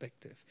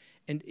perspective.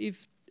 And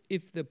if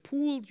the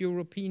pooled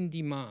European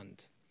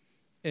demand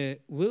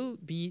will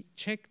be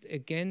checked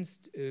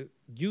against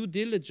due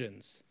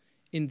diligence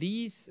in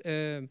these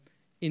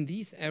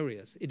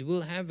areas, it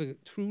will have a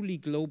truly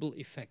global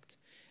effect.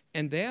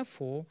 And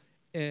therefore,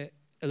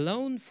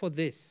 alone for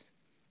this,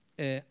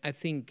 I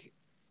think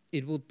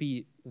it would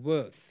be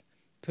worth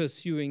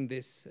pursuing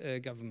this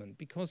government,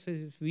 because it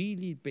is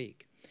really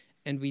big.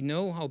 And we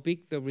know how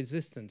big the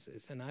resistance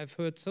is. And I've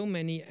heard so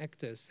many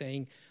actors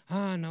saying,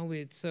 now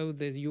it's so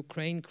the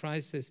Ukraine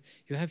crisis,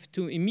 you have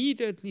to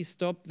immediately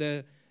stop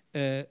the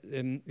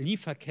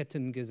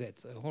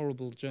Lieferkettengesetz, a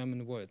horrible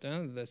German word,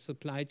 the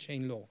supply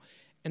chain law.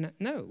 And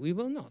no, we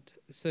will not.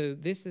 So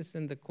this is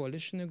in the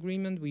coalition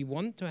agreement. We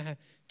want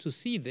to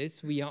see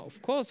this. We are,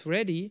 of course,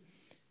 ready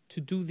to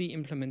do the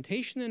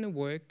implementation in a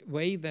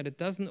way that it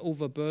doesn't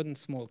overburden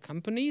small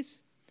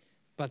companies,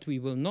 but we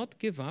will not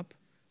give up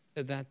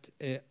that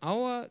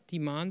our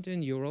demand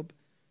in Europe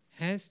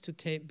has to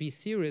be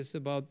serious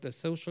about the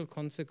social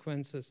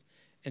consequences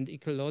and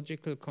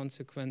ecological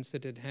consequences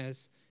that it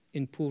has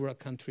in poorer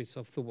countries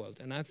of the world.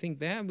 And I think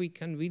there we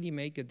can really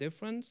make a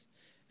difference,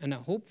 and I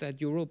hope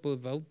that Europe will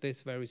vote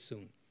this very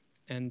soon.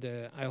 And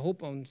I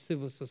hope on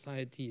civil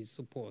society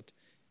support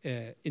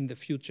in the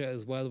future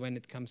as well when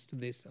it comes to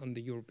this on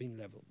the European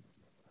level.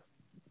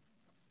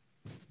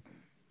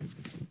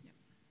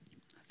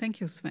 Thank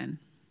you, Sven.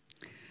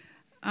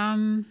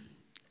 I'm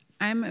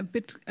a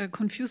bit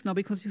confused now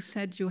because you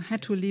said you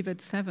had to leave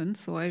at 7,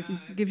 so I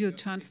give you a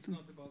chance to. It's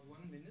not about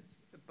 1 minute,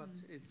 but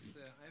it's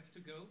I have to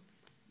go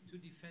to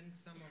defend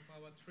some of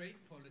our trade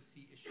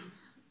policy issues,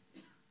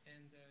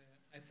 and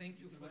I thank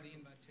you for the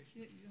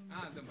invitation.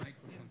 The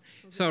microphone.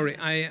 Sorry,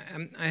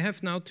 I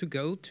have now to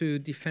go to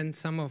defend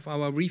some of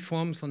our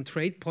reforms on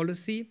trade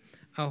policy.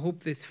 I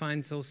hope this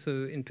finds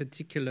also in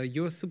particular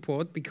your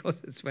support,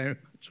 because it's very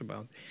much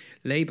about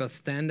labor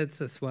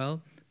standards as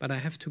well. But I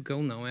have to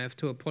go now. I have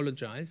to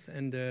apologize,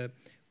 and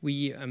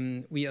we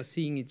are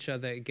seeing each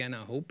other again,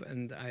 I hope.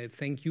 And I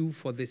thank you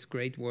for this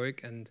great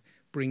work and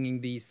bringing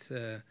these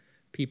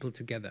people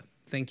together.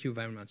 Thank you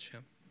very much.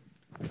 Yeah.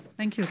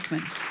 Thank you,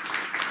 Sven.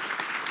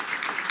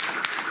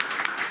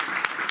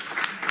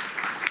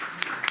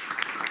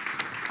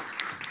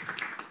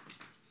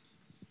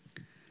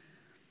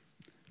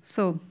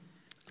 So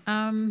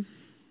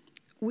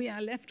we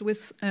are left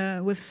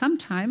with some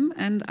time,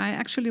 and I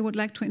actually would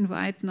like to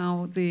invite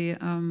now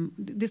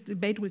this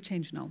debate will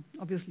change now.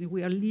 Obviously,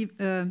 we are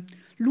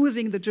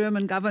losing the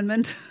German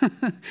government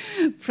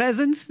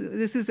presence.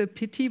 This is a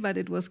pity, but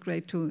it was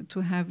great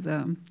to have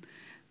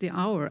the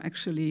hour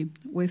actually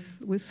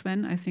with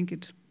Sven. I think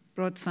it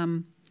brought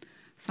some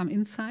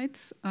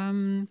insights,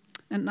 and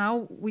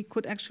now we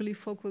could actually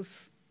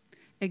focus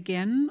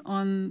again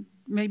on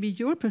maybe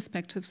your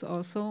perspectives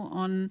also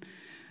on.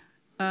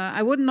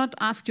 I would not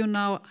ask you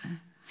now,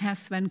 has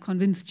Sven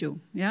convinced you,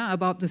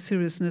 about the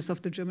seriousness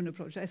of the German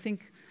approach? I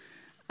think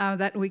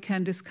that we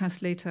can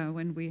discuss later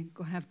when we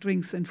go have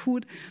drinks and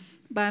food.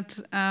 But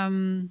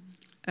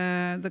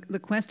the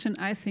question,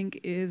 I think,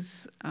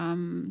 is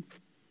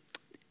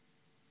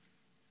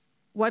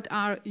what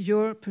are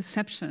your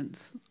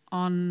perceptions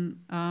on...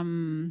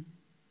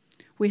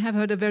 we have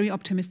heard a very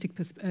optimistic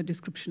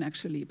description,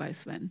 actually, by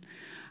Sven,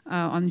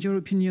 on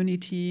European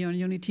unity, on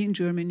unity in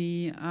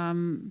Germany.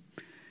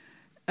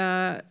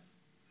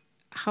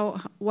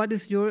 What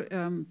is your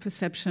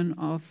perception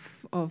of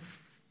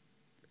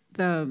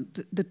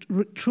the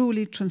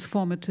truly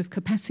transformative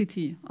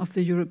capacity of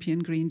the European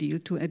Green Deal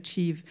to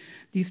achieve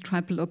these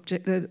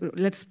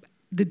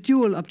the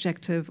dual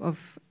objective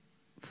of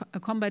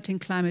combating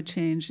climate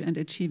change and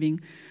achieving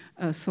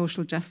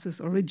social justice,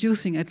 or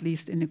reducing at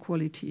least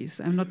inequalities?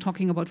 I'm not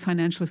talking about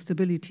financial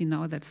stability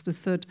now. That's the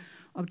third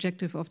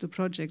objective of the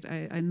project,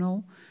 I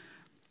know.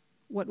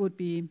 What would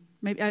be,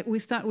 maybe we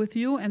start with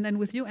you, and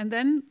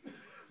then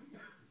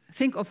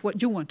think of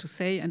what you want to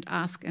say and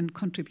ask and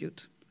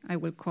contribute. I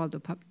will call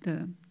the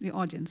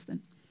audience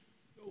then.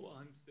 Well,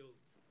 I'm still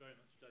very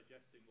much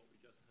digesting what we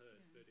just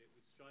heard, but it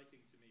was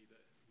striking to me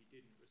that he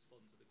didn't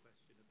respond to the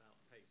question about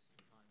pace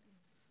and timing.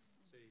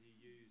 So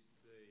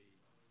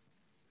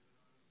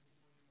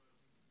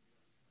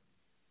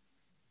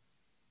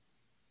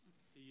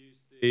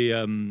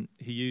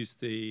he used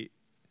the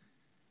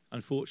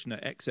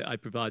unfortunate exit I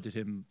provided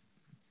him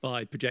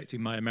by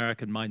projecting my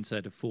American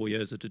mindset of 4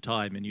 years at a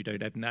time, and you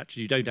don't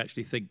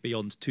actually think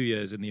beyond 2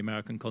 years in the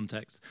American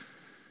context.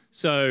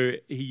 So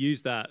he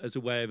used that as a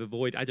way of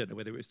avoid. I don't know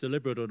whether it was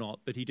deliberate or not,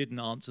 but he didn't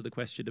answer the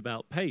question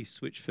about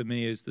pace, which for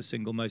me is the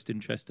single most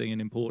interesting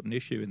and important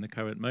issue in the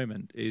current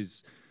moment.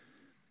 Is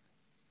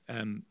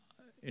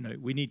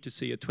we need to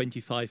see a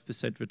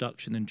 25%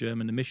 reduction in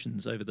German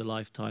emissions over the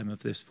lifetime of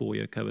this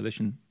 4-year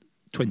coalition.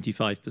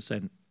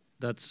 25%.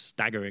 That's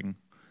staggering.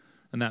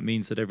 And that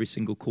means that every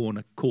single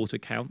quarter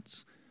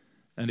counts.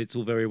 And it's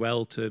all very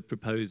well to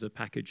propose a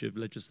package of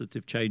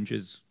legislative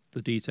changes,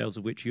 the details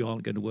of which you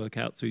aren't going to work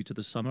out through to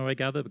the summer, I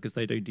gather, because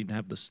they don't even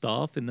have the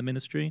staff in the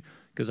ministry,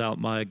 because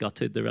Altmaier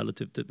gutted the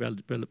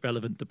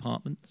relevant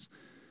departments.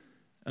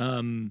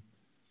 But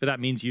that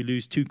means you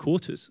lose 2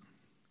 quarters,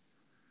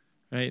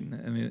 right?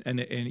 I mean,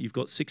 and you've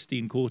got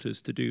 16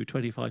 quarters to do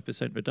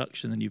 25%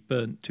 reduction, and you've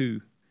burnt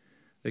 2.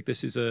 Like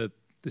this is a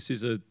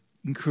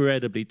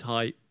incredibly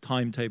tight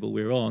timetable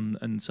we're on,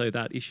 and so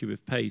that issue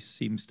of pace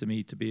seems to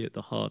me to be at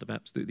the heart of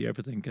absolutely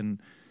everything.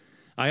 And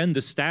I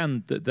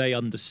understand that they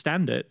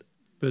understand it,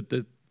 but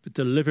the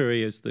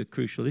delivery is the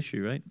crucial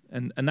issue, right?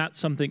 And that's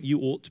something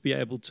you ought to be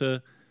able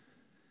to.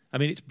 I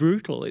mean, it's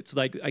brutal. It's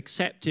like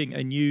accepting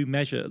a new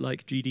measure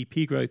like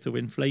GDP growth or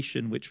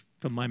inflation, which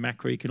from my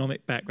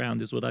macroeconomic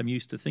background is what I'm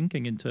used to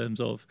thinking in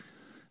terms of,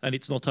 and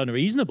it's not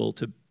unreasonable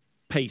to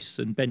pace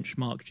and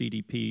benchmark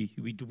GDP.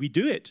 We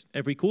do it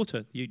every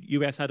quarter. The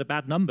US had a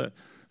bad number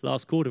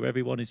last quarter.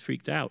 Everyone is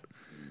freaked out.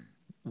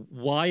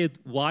 Why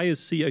is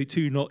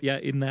CO2 not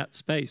yet in that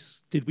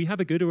space? Did we have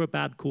a good or a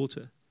bad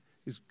quarter?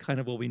 Is kind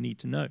of what we need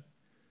to know.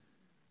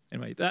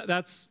 Anyway,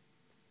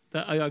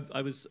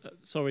 I was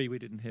sorry we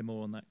didn't hear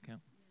more on that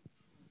count.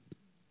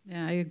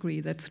 Yeah, I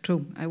agree. That's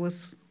true. I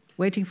was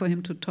waiting for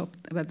him to talk,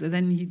 but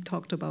then he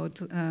talked about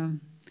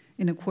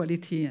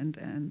inequality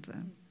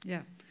and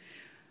yeah.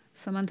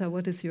 Samantha,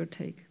 what is your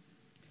take?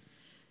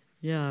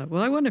 Yeah,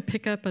 well, I want to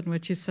pick up on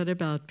what you said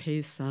about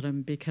pace,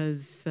 Adam,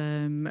 because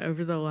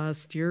over the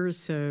last year or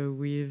so,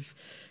 we've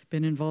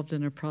been involved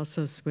in a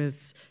process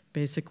with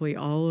basically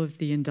all of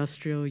the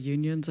industrial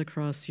unions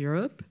across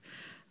Europe,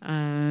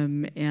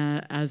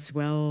 as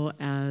well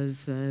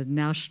as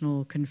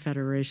national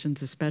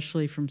confederations,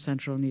 especially from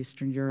Central and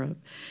Eastern Europe.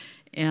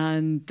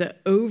 And the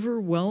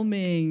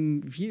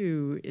overwhelming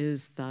view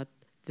is that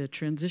the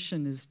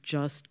transition is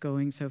just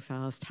going so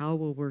fast. How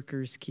will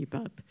workers keep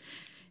up?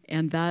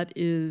 And that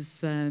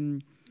is,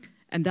 and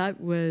that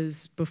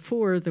was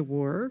before the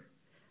war.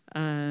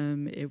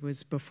 It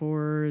was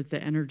before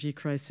the energy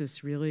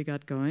crisis really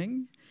got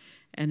going.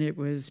 And it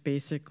was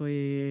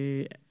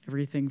basically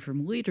everything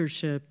from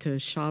leadership to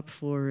shop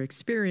floor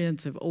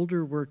experience of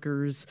older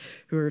workers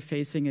who are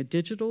facing a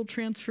digital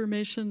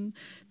transformation.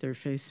 They're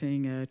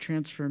facing a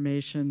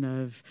transformation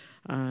of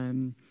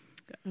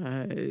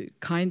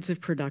kinds of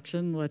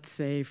production, let's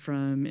say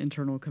from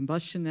internal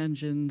combustion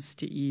engines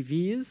to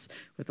EVs,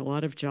 with a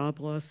lot of job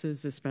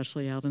losses,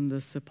 especially out in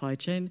the supply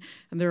chain.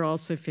 And they're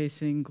also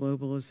facing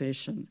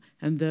globalization.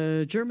 And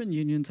the German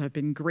unions have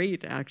been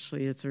great,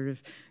 actually, at sort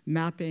of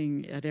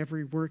mapping at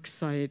every work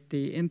site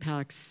the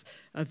impacts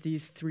of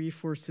these 3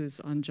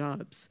 forces on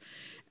jobs.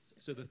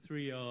 So the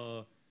 3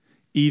 are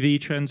EV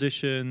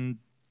transition,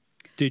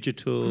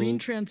 digital. Green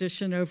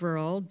transition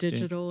overall,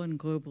 digital, and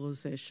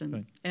globalization.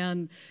 Right.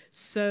 And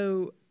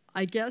so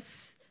I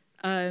guess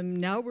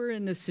now we're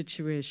in a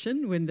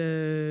situation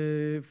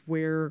where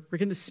we're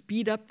going to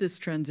speed up this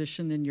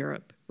transition in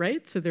Europe,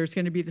 right? So there's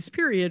going to be this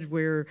period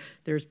where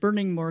there's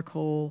burning more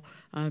coal.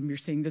 You're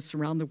seeing this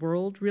around the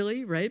world,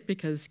 really, right?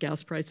 Because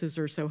gas prices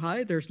are so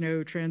high. There's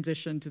no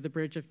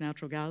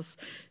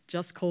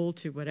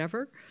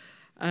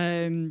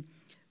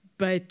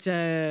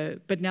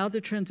but now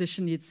the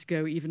transition needs to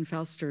go even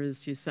faster,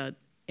 as you said.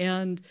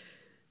 And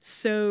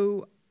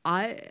so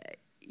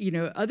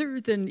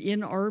other than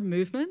in our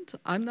movement,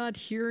 I'm not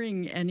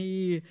hearing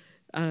any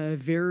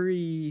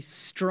very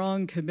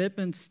strong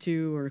commitments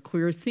to or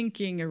clear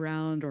thinking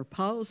around or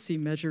policy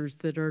measures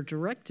that are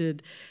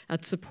directed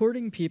at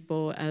supporting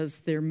people as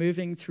they're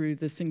moving through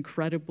this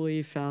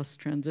incredibly fast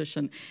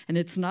transition. And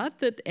it's not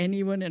that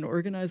anyone in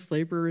organized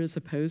labor is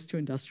opposed to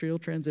industrial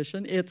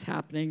transition. It's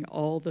happening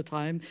all the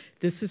time.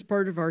 This is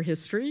part of our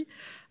history.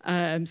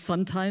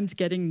 Sometimes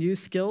getting new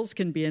skills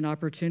can be an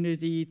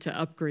opportunity to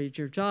upgrade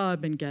your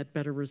job and get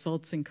better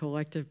results in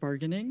collective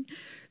bargaining.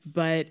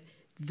 But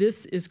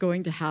this is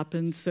going to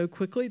happen so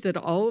quickly that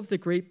all of the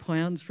great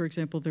plans, for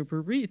example, that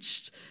were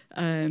reached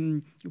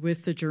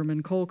with the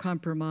German coal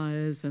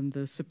compromise and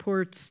the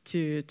supports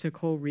to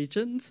coal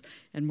regions,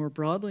 and more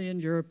broadly in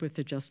Europe with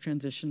the just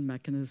transition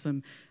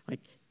mechanism,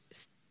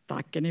 it's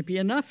not going to be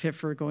enough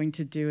if we're going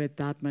to do it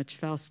that much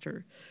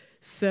faster.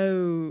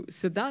 So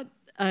that.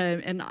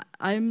 And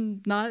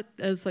I'm not,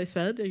 as I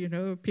said,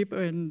 people,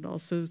 and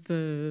also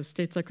the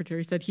state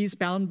secretary said, he's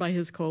bound by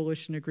his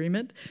coalition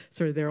agreement.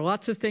 So there are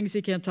lots of things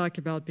he can't talk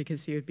about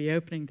because he would be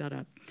opening that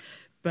up.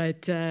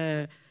 But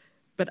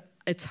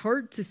it's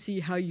hard to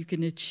see how you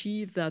can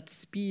achieve that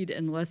speed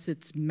unless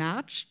it's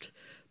matched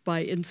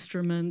by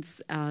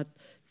instruments at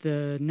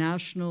the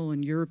national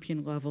and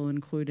European level,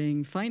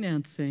 including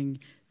financing,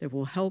 that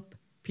will help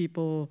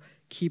people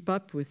keep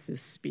up with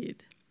this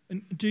speed.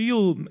 And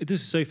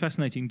this is so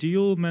fascinating, do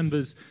your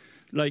members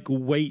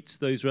weight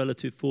those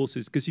relative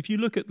forces? Because if you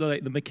look at the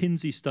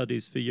McKinsey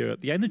studies for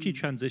Europe, the energy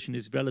transition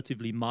is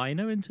relatively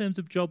minor in terms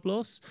of job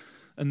loss,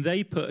 and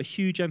they put a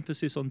huge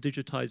emphasis on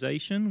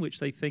digitization, which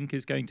they think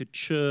is going to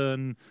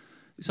churn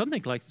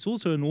something like, it's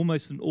also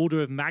almost an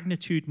order of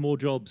magnitude more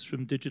jobs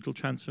from digital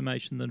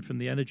transformation than from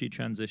the energy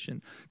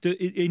transition.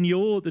 In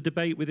the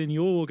debate within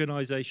your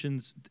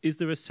organizations, is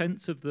there a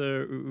sense of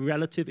the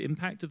relative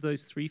impact of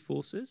those three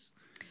forces?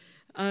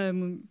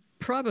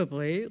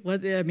 Probably.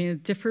 I mean,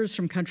 it differs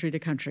from country to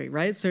country,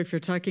 right? So if you're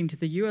talking to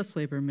the U.S.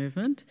 labor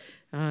movement,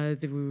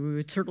 we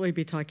would certainly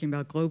be talking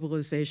about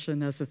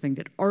globalization as a thing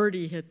that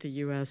already hit the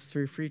U.S.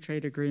 through free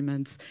trade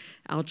agreements,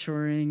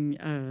 outsourcing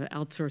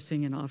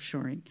and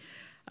offshoring.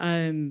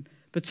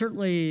 But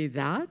certainly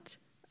that,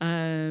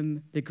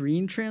 the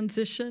green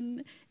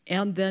transition,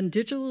 and then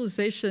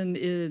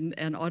digitalization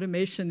and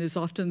automation is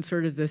often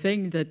sort of the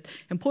thing that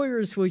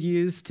employers will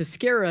use to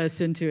scare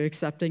us into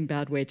accepting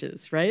bad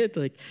wages, right?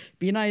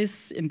 Be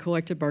nice in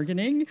collective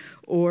bargaining,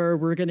 or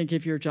we're going to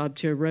give your job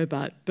to a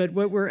robot. But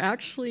what we're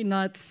actually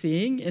not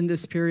seeing in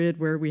this period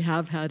where we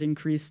have had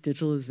increased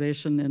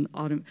digitalization and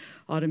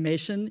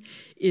automation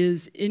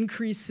is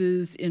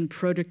increases in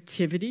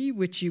productivity,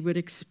 which you would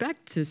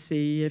expect to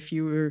see if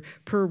you were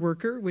per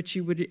worker, which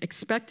you would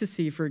expect to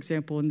see, for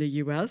example, in the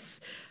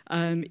US,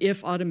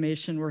 if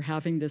automation were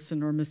having this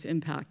enormous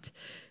impact.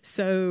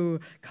 So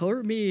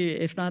color me,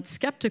 if not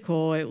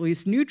skeptical, at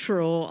least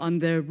neutral on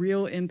the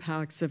real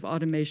impacts of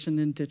automation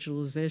and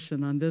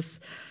digitalization on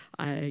this.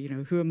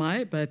 Who am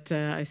I? But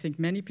I think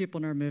many people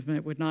in our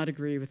movement would not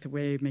agree with the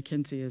way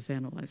McKinsey has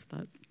analyzed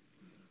that.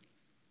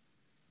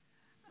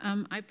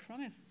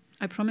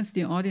 I promised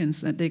the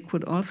audience that they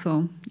could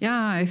also,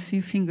 I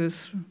see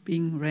fingers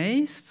being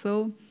raised,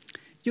 so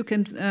you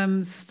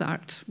can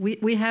start.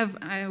 We have,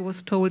 I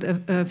was told,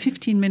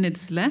 15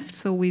 minutes left,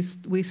 so we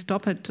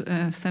stop at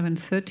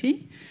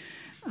 7:30.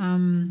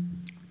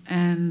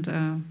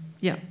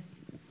 Yeah.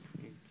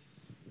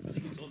 I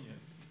think it's on,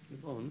 yeah.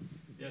 It's on?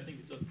 Yeah, I think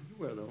it's on.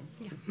 Where though?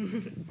 Yeah.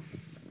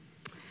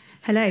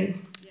 Hello,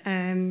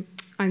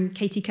 I'm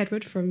Katie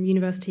Kedwood from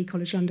University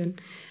College London.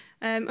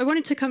 I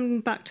wanted to come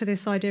back to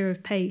this idea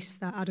of pace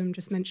that Adam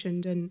just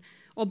mentioned and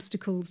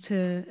obstacles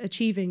to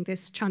achieving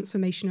this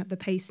transformation at the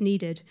pace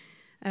needed.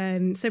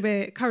 So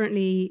we're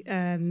currently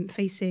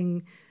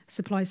facing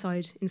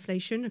supply-side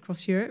inflation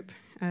across Europe,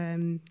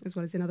 as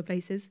well as in other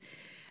places.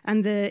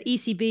 And the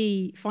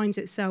ECB finds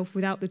itself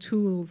without the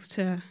tools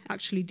to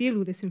actually deal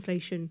with this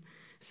inflation.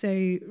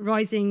 So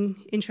rising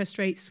interest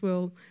rates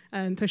will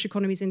push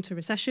economies into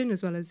recession,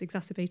 as well as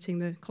exacerbating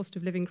the cost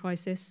of living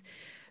crisis.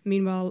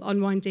 Meanwhile,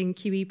 unwinding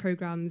QE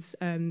programs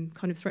kind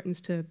of threatens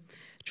to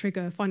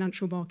trigger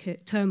financial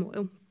market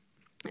turmoil.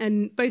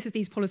 And both of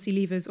these policy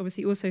levers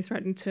obviously also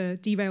threaten to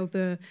derail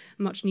the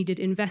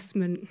much-needed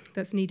investment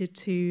that's needed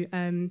to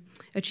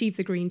achieve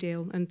the Green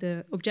Deal and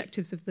the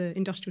objectives of the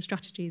industrial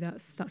strategy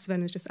that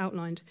Sven has just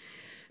outlined.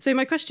 So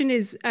my question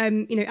is,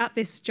 at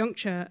this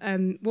juncture,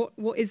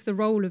 what is the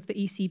role of the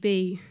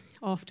ECB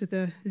after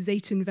the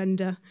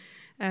Zeitenwende?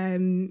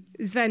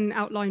 Sven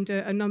outlined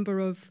a number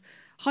of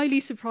highly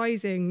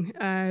surprising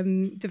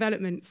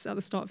developments at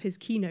the start of his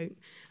keynote.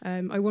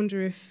 I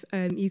wonder if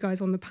you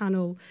guys on the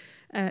panel,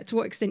 to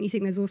what extent you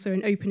think there's also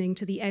an opening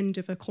to the end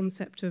of a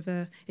concept of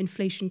an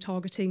inflation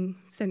targeting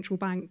central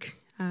bank?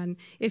 And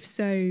if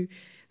so,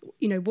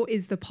 what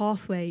is the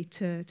pathway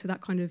to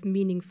that kind of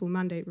meaningful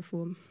mandate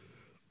reform?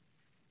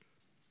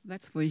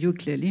 That's for you,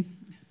 clearly.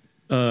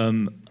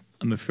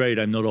 I'm afraid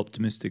I'm not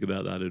optimistic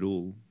about that at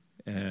all.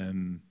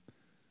 I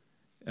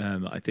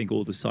think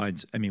all the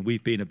signs, I mean,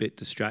 we've been a bit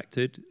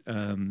distracted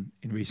in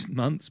recent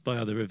months by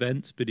other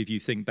events, but if you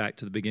think back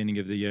to the beginning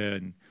of the year,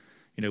 and,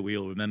 you know, we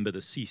all remember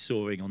the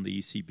seesawing on the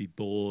ECB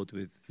board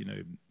with, you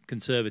know,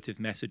 conservative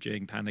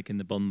messaging, panic in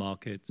the bond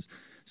markets,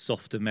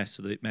 softer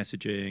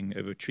messaging,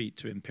 a retreat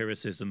to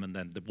empiricism, and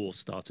then the war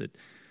started.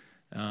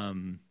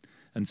 And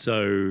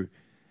so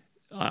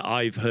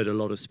I've heard a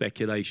lot of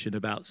speculation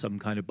about some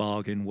kind of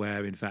bargain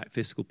where, in fact,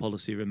 fiscal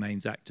policy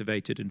remains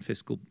activated and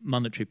fiscal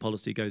monetary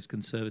policy goes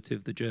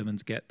conservative. The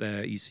Germans get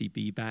their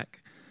ECB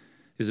back.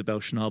 Isabel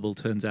Schnabel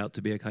turns out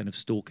to be a kind of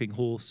stalking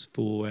horse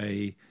for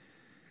a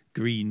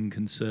green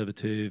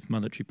conservative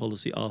monetary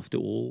policy after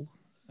all.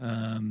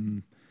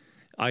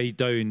 I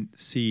don't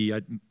see,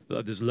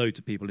 there's loads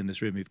of people in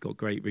this room who've got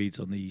great reads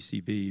on the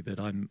ECB, but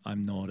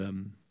I'm not,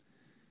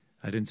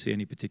 I don't see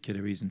any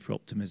particular reason for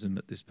optimism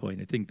at this point.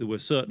 I think there were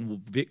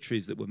certain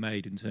victories that were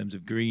made in terms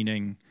of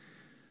greening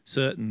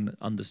certain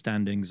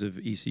understandings of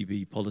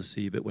ECB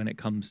policy, but when it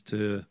comes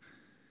to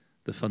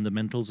the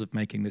fundamentals of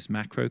making this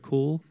macro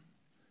call,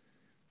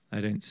 I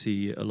don't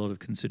see a lot of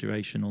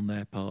consideration on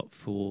their part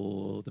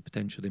for the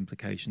potential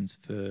implications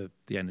for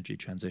the energy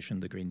transition,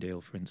 the Green Deal,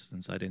 for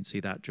instance. I don't see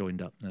that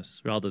joined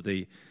upness. Rather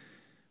the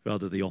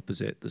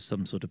opposite. There's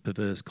some sort of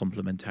perverse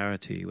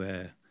complementarity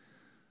where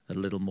a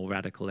little more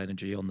radical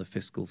energy on the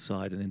fiscal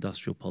side and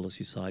industrial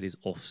policy side is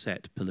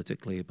offset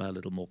politically by a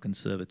little more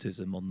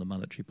conservatism on the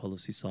monetary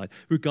policy side,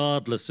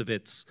 regardless of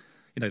its,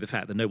 you know, the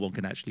fact that no one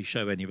can actually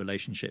show any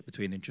relationship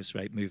between interest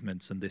rate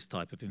movements and this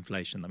type of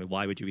inflation. I mean,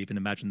 why would you even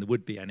imagine there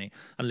would be any,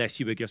 unless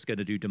you were just going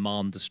to do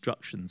demand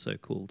destruction,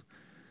 so-called?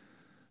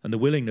 And the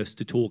willingness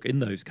to talk in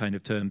those kind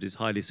of terms is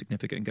highly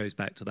significant and goes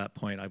back to that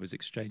point I was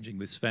exchanging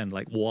with Sven.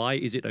 Like, why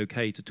is it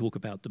okay to talk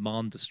about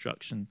demand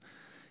destruction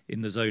in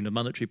the zone of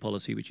monetary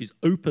policy, which is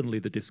openly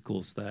the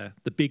discourse there,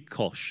 the big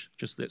kosh,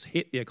 just let's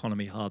hit the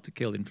economy hard to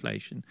kill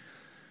inflation,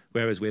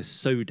 whereas we're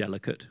so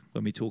delicate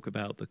when we talk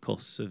about the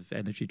costs of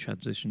energy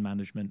transition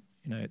management.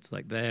 You know, it's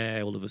like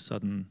there, all of a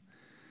sudden,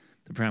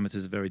 the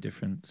parameters are very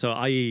different. So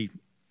I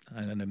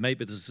don't know,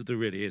 maybe there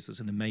really is, there's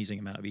an amazing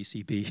amount of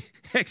ECB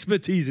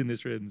expertise in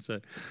this room,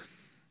 so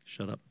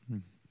shut up.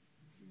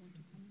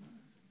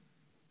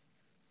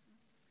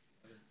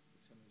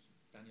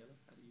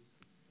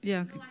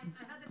 Yeah. No, I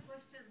had a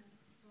question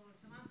for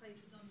Samantha, if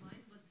you don't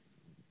mind. But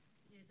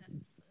yes,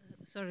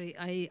 sorry,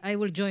 I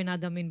will join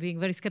Adam in being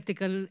very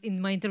skeptical. In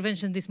my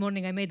intervention this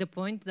morning, I made a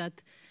point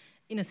that,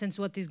 in a sense,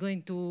 what is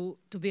going to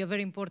be a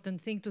very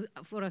important thing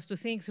for us to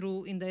think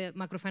through in the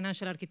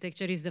macro-financial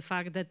architecture is the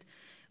fact that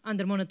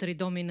under monetary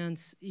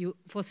dominance,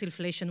 fossil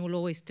inflation will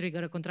always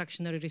trigger a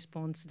contractionary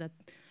response that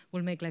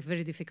will make life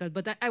very difficult.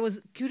 But I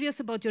was curious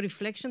about your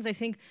reflections. I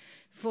think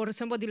for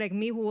somebody like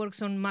me who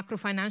works on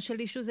macro-financial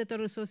issues that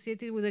are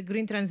associated with the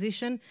green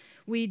transition,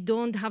 we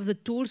don't have the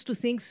tools to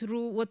think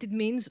through what it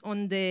means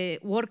on the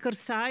worker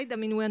side. I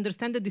mean, we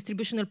understand the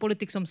distributional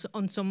politics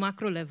on some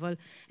macro level.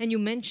 And you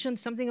mentioned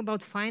something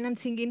about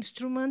financing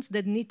instruments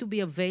that need to be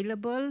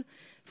available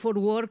for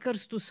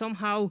workers to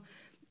somehow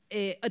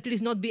at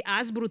least not be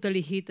as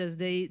brutally hit as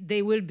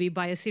they will be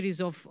by a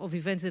series of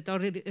events that are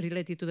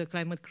related to the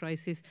climate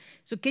crisis.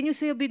 So can you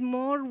say a bit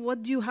more?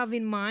 What do you have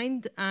in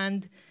mind?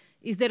 And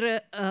is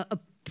there a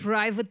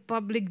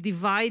private-public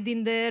divide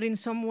in there in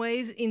some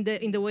ways, in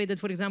the way that,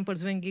 for example,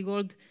 Sven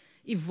Giegold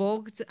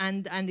evoked,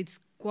 and it's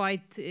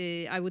quite,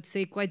 I would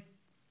say, quite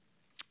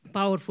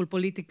powerful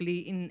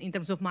politically in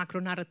terms of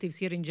macro narratives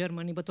here in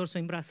Germany, but also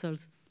in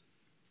Brussels?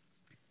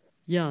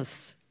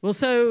 Yes. Well,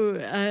 so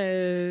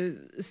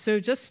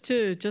just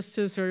to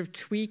sort of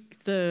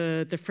tweak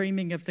the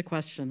framing of the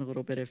question a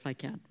little bit, if I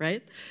can,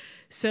 right?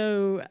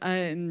 So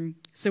when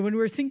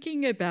we're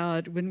thinking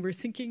about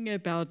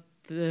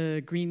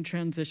the green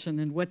transition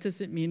and what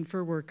does it mean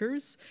for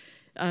workers,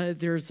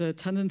 there's a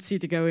tendency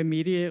to go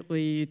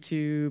immediately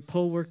to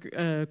coal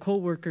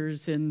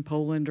workers in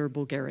Poland or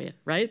Bulgaria,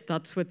 right?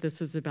 That's what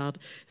this is about.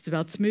 It's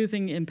about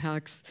smoothing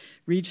impacts,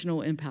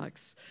 regional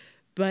impacts,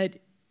 but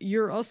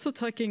you're also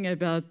talking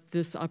about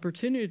this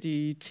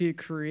opportunity to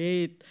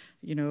create,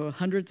 you know,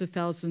 hundreds of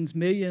thousands,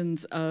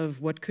 millions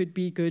of what could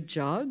be good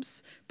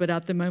jobs, but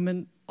at the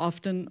moment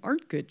often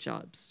aren't good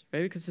jobs,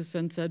 right? Because as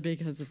Sven said,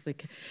 because of the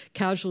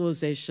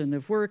casualization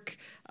of work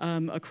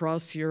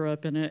across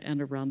Europe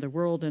and around the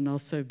world, and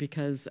also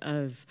because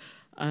of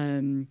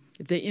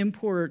the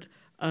import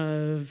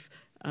of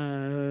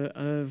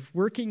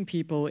working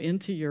people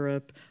into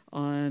Europe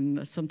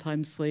on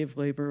sometimes slave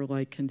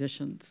labor-like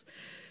conditions.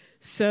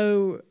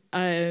 So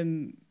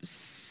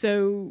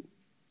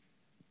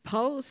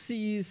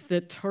policies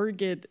that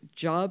target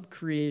job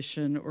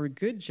creation or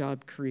good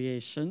job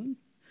creation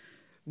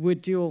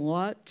would do a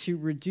lot to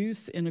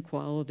reduce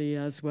inequality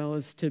as well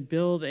as to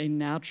build a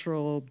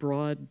natural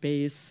broad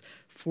base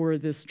for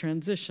this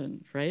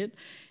transition, right?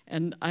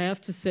 And I have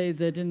to say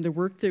that in the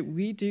work that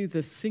we do,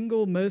 the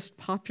single most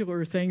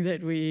popular thing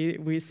that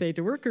we say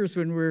to workers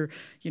when we're,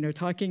 you know,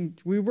 talking,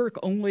 we work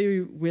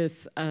only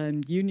with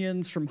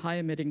unions from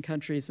high-emitting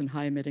countries and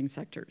high-emitting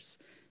sectors.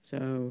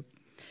 So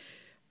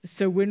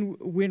So when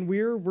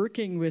we're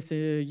working with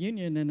a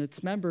union and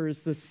its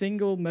members, the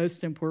single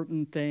most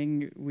important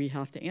thing we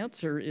have to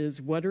answer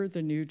is, what are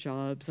the new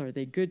jobs? Are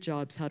they good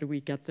jobs? How do we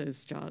get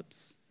those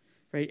jobs?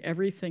 Right?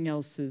 Everything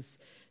else is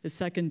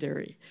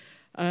secondary.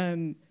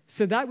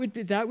 So that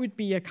would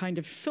be a kind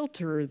of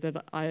filter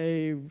that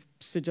I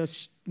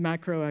suggest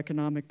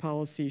macroeconomic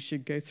policy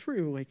should go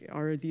through. Like,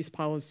 are these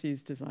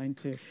policies designed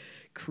to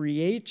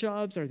create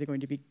jobs? Are they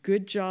going to be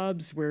good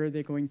jobs? Where are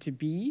they going to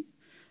be?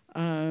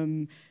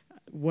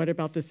 What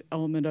about this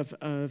element of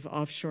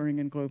offshoring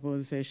and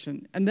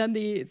globalization? And then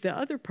the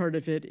other part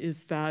of it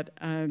is that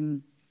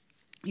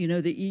you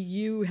know, the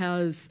EU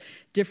has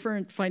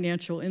different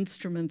financial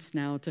instruments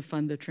now to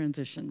fund the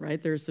transition,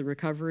 right? There's the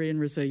Recovery and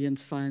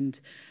Resilience Fund.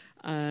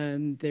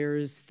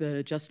 There's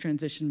the Just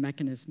Transition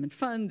Mechanism and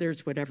Fund.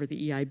 There's whatever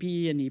the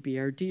EIB and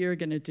EBRD are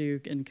going to do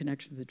in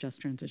connection to the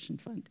Just Transition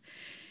Fund.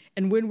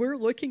 And when we're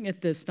looking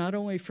at this, not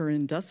only for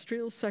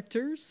industrial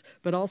sectors,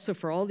 but also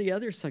for all the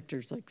other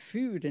sectors like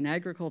food and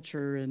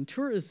agriculture and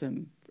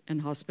tourism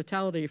and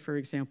hospitality, for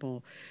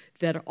example,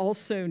 that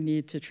also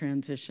need to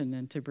transition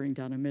and to bring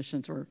down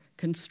emissions, or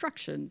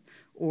construction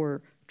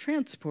or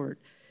transport,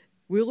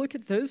 we look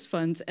at those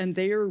funds and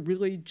they are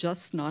really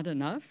just not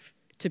enough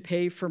to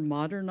pay for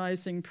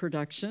modernizing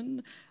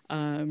production,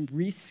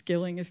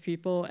 reskilling of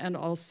people, and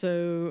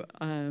also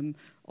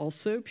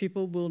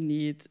people will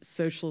need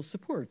social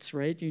supports,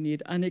 right? You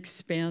need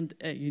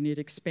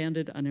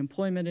expanded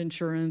unemployment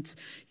insurance.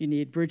 You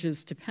need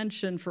bridges to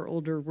pension for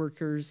older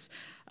workers,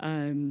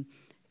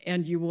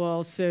 and you will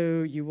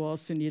also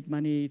need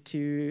money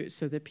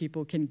so that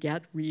people can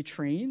get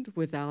retrained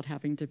without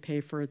having to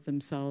pay for it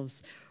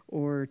themselves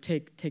or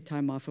take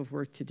time off of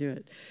work to do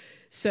it.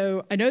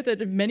 So I know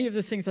that many of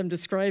the things I'm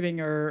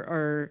describing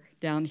are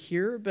down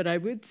here, but I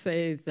would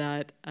say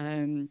that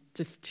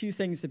just two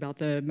things about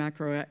the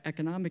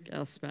macroeconomic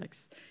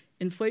aspects.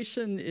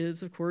 Inflation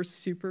is, of course,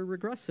 super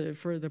regressive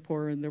for the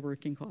poor and the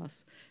working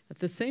class. At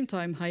the same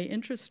time, high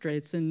interest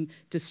rates and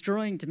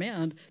destroying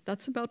demand,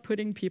 that's about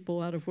putting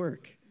people out of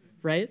work,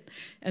 right?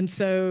 And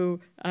so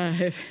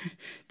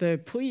the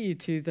plea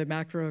to the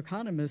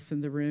macroeconomists in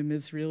the room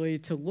is really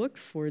to look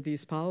for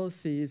these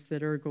policies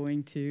that are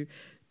going to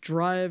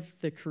drive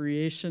the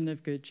creation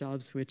of good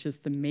jobs, which is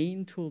the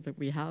main tool that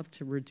we have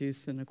to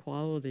reduce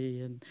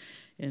inequality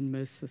in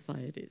most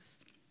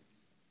societies.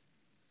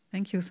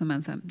 Thank you,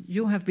 Samantha.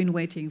 You have been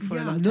waiting for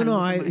a long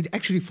time. It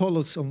actually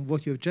follows on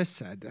what you've just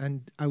said.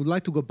 And I would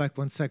like to go back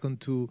 1 second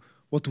to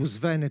what was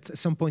Sven at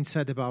some point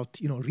said about,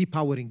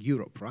 repowering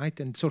Europe, right?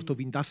 And sort of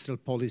industrial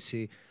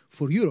policy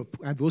for Europe.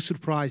 I was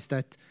surprised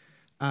that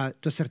to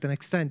a certain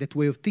extent, that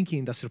way of thinking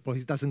industrial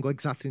policy doesn't go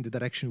exactly in the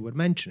direction you were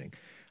mentioning.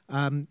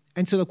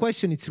 And so the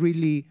question is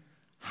really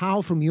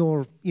how, from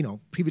your,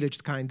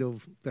 privileged kind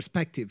of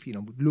perspective,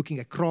 looking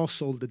across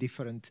all the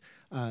different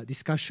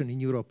discussion in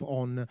Europe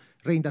on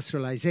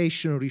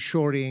reindustrialization,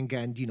 reshoring,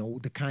 and,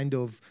 the kind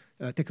of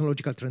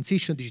technological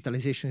transition,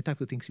 digitalization, the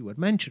type of things you were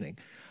mentioning,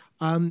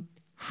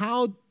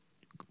 how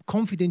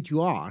confident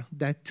you are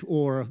that,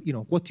 or,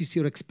 what is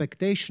your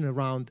expectation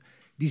around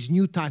this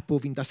new type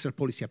of industrial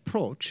policy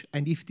approach,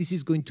 and if this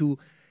is going to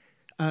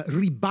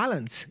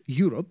rebalance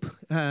Europe,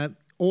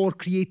 or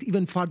create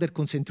even further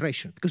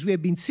concentration? Because we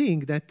have been seeing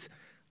that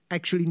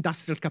actually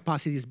industrial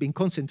capacity has been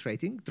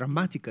concentrating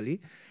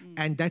dramatically,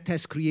 and that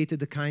has created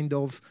the kind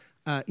of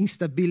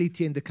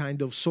instability and the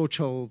kind of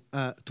social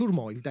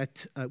turmoil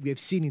that we have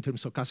seen in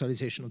terms of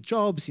casualization of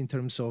jobs, in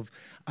terms of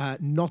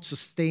not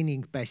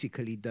sustaining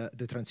basically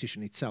the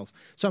transition itself.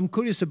 So I'm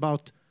curious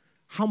about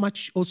how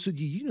much also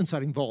the unions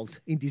are involved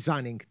in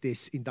designing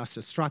this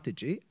industrial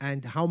strategy,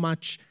 and how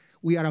much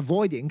we are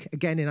avoiding,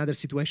 again, in other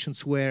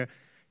situations where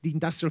the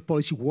industrial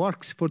policy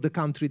works for the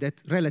country that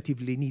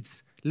relatively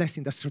needs less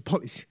industrial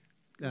policy,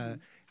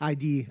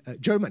 i.e.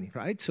 Germany,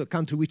 right? So a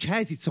country which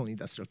has its own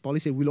industrial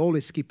policy will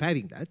always keep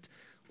having that.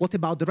 What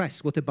about the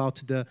rest? What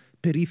about the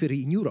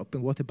periphery in Europe?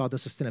 And what about the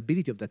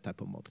sustainability of that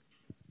type of model?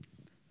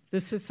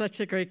 This is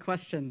such a great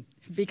question,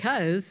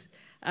 because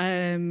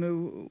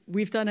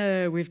we've done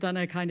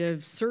a kind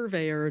of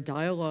survey or a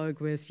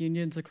dialogue with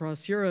unions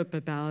across Europe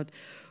about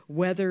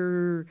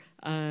whether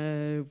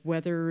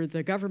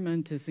the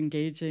government is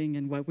engaging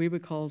in what we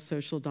would call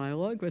social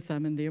dialogue with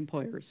them and the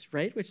employers,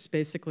 right? Which is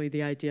basically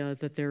the idea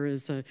that there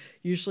is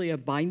usually a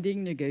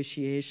binding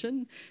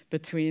negotiation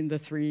between the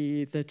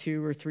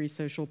 2 or 3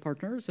 social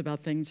partners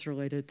about things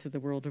related to the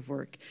world of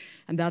work.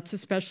 And that's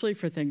especially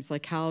for things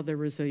like how the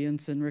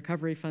resilience and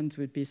recovery funds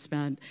would be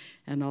spent,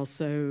 and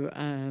also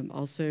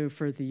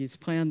for these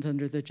plans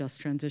under the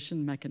Just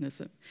Transition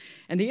Mechanism.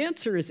 And the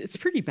answer is it's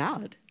pretty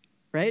bad.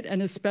 Right?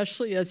 And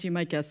especially, as you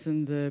might guess,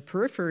 in the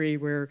periphery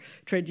where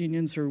trade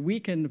unions are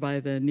weakened by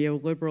the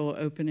neoliberal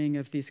opening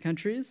of these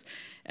countries,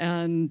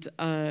 and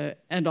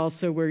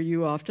also where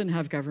you often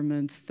have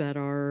governments that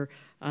are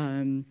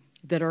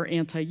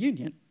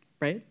anti-union,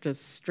 right?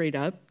 Just straight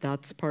up,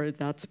 that's part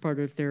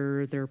of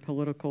their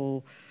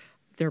political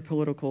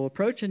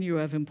approach, and you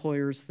have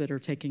employers that are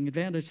taking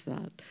advantage of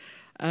that.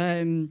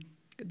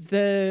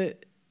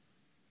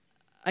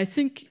 I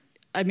think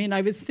I mean,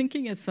 I was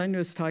thinking as Sven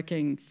was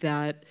talking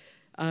that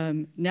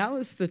now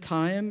is the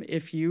time,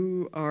 if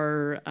you're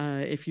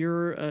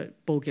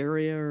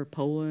Bulgaria or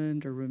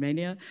Poland or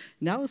Romania,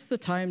 now is the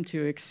time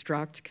to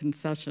extract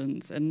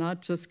concessions, and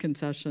not just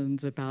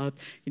concessions about,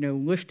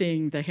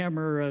 lifting the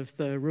hammer of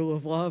the rule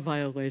of law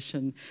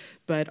violation,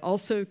 but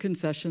also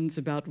concessions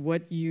about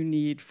what you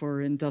need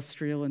for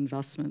industrial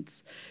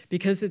investments.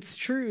 Because it's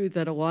true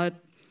that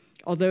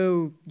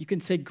although you can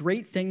say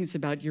great things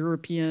about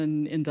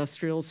European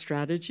industrial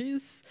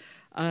strategies,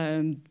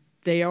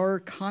 they are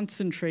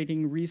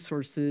concentrating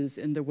resources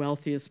in the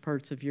wealthiest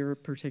parts of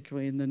Europe,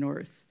 particularly in the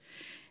north.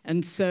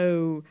 And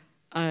so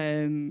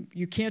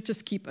you can't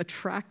just keep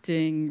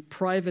attracting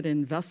private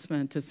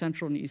investment to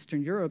Central and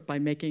Eastern Europe by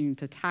making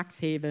to tax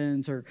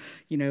havens or,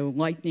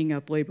 lightening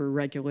up labor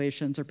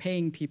regulations or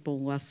paying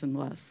people less and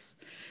less.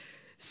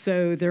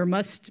 So there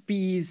must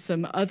be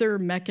some other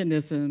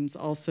mechanisms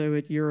also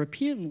at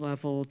European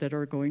level that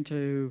are going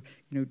to,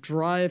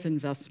 drive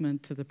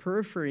investment to the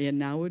periphery, and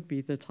now would be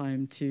the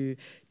time to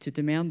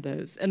demand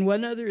those. And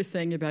one other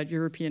thing about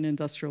European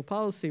industrial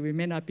policy, we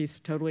may not be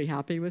totally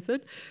happy with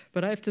it,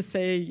 but I have to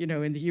say,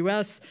 in the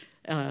US,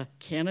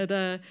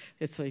 Canada,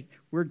 it's like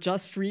we're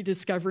just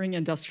rediscovering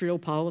industrial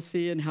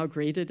policy and how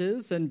great it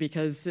is. And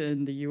because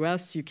in the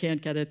US, you can't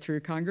get it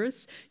through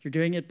Congress, you're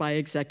doing it by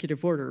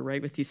executive order,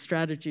 right? With these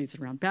strategies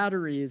around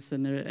batteries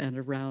and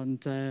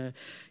around,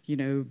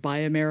 Buy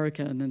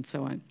American and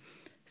so on.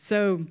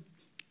 So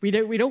we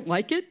don't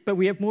like it, but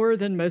we have more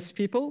than most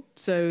people.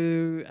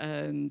 So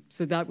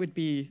that would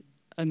be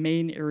a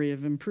main area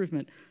of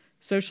improvement.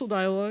 Social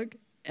dialogue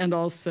and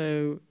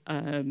also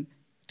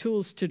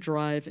tools to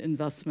drive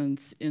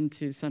investments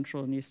into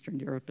Central and Eastern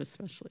Europe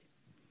especially.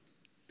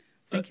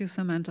 Thank you,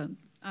 Samantha.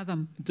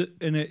 Adam.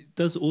 And it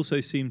does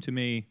also seem to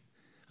me,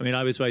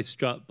 I was very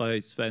struck by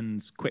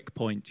Sven's quick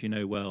point,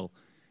 well,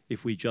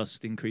 if we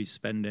just increase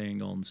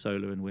spending on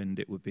solar and wind,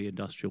 it would be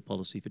industrial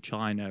policy for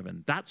China,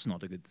 and that's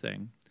not a good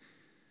thing.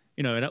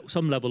 And at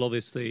some level,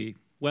 obviously,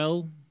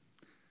 well,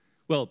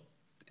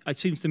 it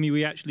seems to me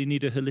we actually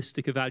need a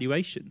holistic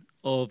evaluation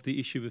of the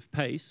issue of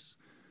pace,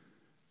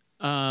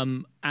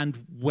 and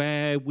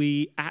where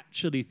we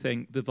actually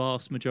think the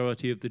vast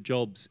majority of the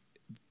jobs,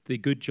 the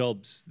good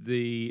jobs,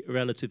 the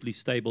relatively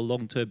stable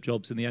long-term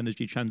jobs in the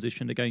energy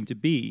transition are going to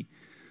be.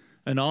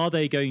 And are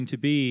they going to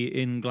be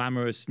in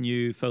glamorous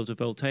new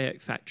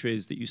photovoltaic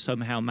factories that you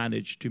somehow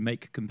manage to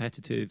make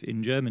competitive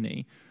in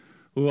Germany?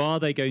 Or are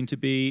they going to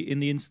be in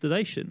the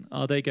installation?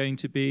 Are they going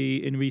to be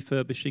in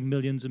refurbishing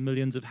millions and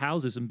millions of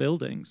houses and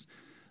buildings?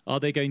 Are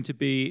they going to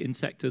be in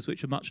sectors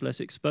which are much less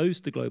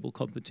exposed to global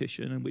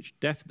competition and which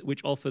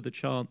offer the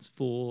chance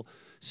for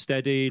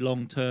steady,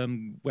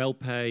 long-term,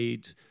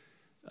 well-paid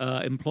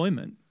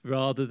employment,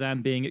 rather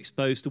than being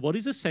exposed to what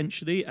is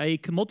essentially a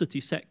commodity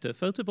sector?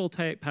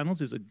 Photovoltaic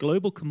panels is a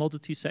global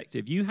commodity sector.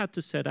 If you had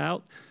to set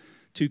out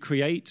to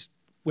create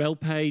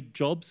well-paid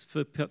jobs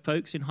for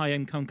folks in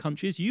high-income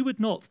countries, you would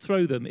not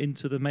throw them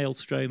into the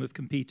maelstrom of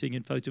competing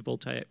in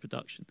photovoltaic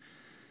production.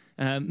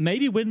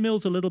 Maybe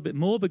windmills a little bit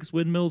more, because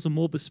windmills are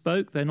more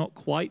bespoke. They're not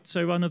quite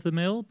so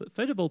run-of-the-mill, but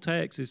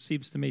photovoltaics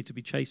seems to me to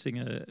be chasing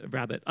a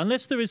rabbit.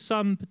 Unless there is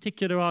some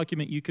particular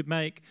argument you could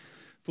make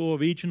for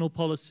regional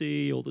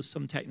policy, or there's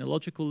some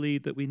technological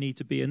lead that we need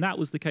to be. And that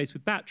was the case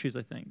with batteries,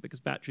 I think, because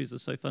batteries are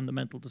so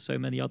fundamental to so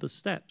many other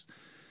steps.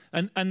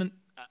 And from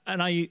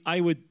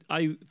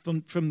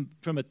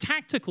a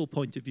tactical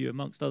point of view,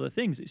 amongst other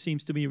things, it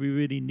seems to me we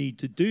really need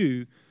to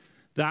do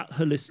that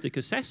holistic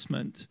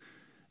assessment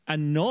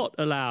and not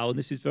allow, and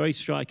this is very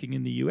striking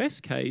in the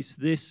US case,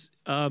 this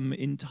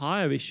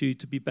entire issue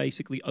to be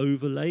basically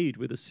overlaid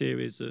with a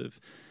series of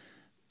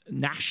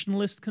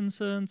nationalist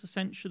concerns,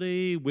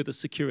 essentially, with a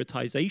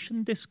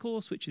securitization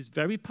discourse, which is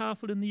very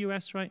powerful in the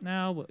US right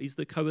now. Is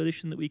the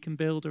coalition that we can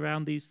build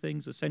around these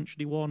things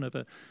essentially one of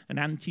an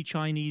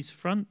anti-Chinese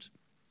front?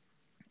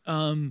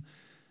 And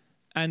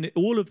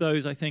all of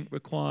those, I think,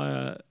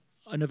 require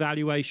an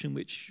evaluation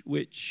which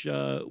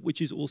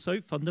is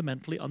also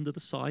fundamentally under the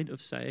sign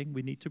of saying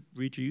we need to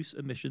reduce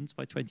emissions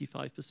by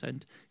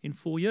 25% in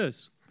 4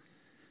 years.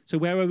 So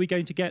where are we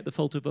going to get the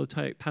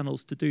photovoltaic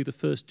panels to do the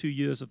first 2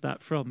 years of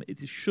that from?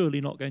 It is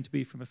surely not going to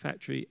be from a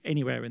factory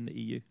anywhere in the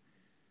EU.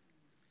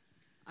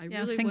 I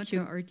really want to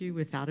argue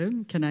with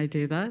Adam. Can I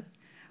do that?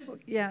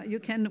 Yeah, you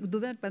can do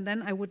that, but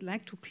then I would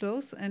like to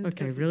close. And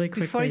okay, really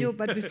quickly.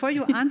 Before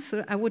you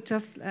answer, I would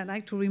just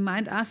like to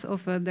remind us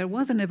of there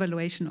was an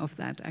evaluation of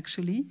that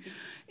actually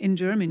in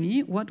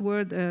Germany.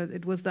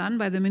 It was done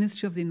by the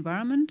Ministry of the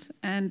Environment,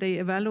 and they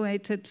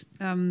evaluated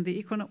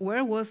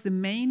where was the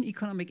main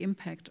economic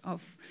impact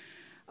of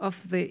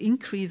the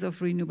increase of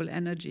renewable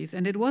energies,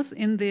 and it was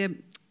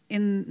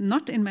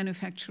not in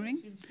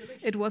manufacturing.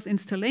 It was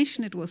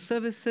installation, it was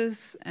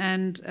services,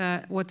 and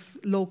what's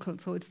local,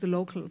 so it's the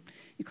local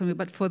economy.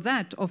 But for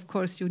that, of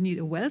course, you need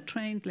a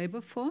well-trained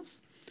labor force.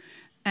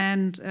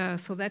 And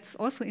so that's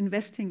also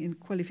investing in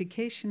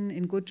qualification,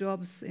 in good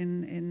jobs,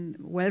 in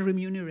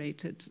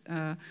well-remunerated.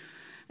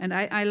 And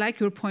I like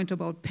your point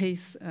about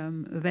pace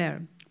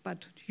there,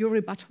 but your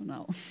rebuttal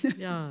now.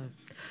 Yeah.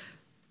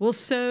 Well,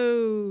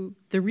 so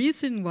the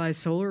reason why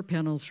solar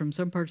panels from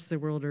some parts of the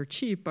world are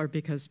cheap are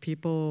because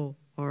people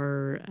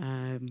are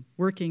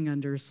working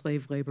under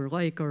slave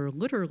labor-like or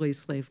literally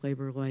slave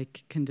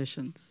labor-like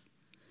conditions,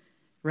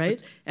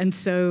 right? And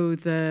so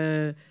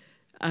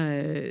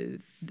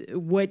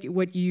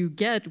what you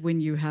get when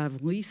you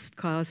have least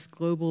cost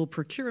global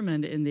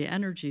procurement in the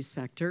energy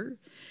sector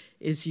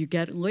is you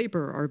get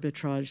labor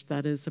arbitrage.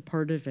 That is a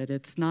part of it.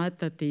 It's not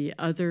that the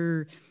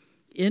other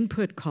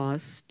input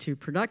costs to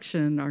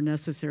production are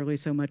necessarily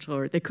so much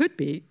lower. They could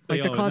be,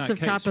 like the cost of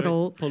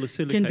capital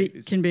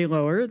can be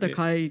lower.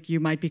 You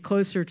might be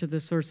closer to the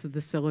source of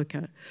the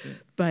silica,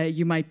 but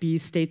you might be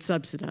state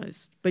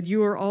subsidized. But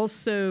you are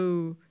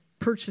also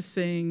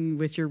purchasing,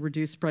 with your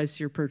reduced price,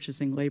 you're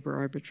purchasing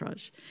labor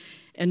arbitrage.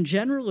 And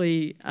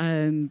generally,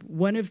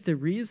 one of the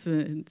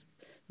reasons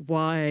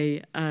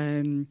why,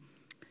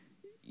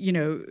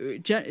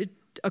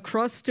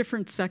 across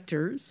different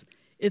sectors,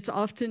 it's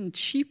often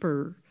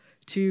cheaper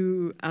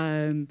to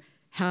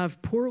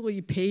have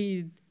poorly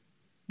paid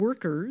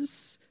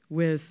workers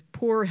with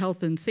poor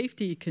health and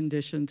safety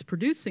conditions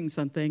producing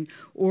something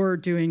or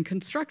doing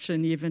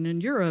construction, even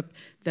in Europe,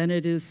 than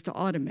it is to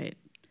automate.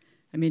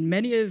 I mean,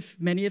 many of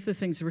the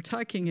things we're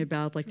talking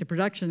about, like the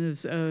production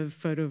of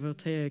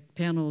photovoltaic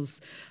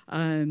panels,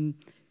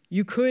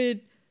 you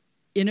could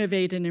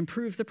innovate and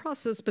improve the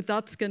process, but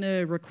that's going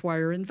to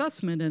require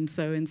investment, and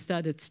so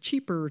instead it's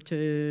cheaper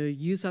to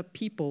use up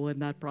people in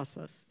that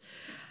process.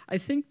 I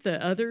think the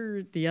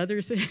other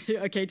thing,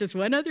 okay, just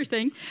one other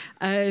thing.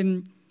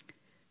 I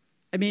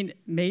mean,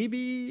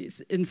 maybe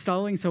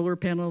installing solar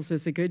panels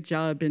is a good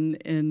job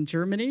in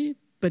Germany,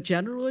 but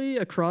generally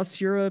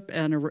across Europe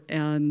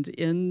and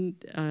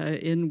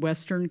in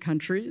Western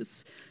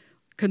countries,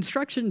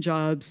 construction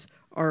jobs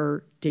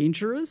are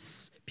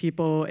dangerous.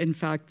 People, in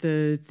fact,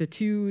 the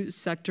two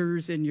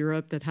sectors in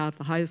Europe that have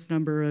the highest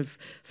number of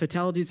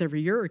fatalities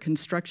every year are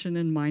construction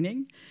and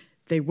mining.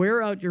 They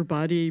wear out your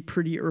body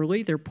pretty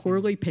early. They're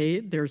poorly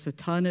paid. There's a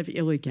ton of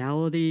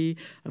illegality,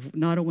 of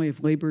not only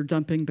of labor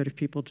dumping, but of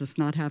people just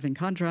not having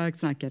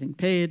contracts, not getting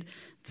paid, and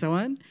so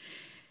on.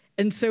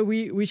 And so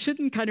we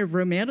shouldn't kind of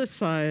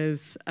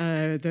romanticize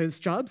those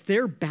jobs.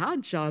 They're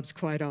bad jobs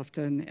quite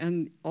often,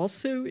 and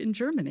also in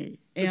Germany.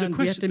 And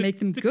we have to make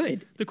them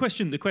good. The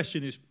question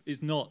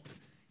is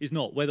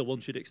not whether one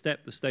should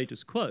accept the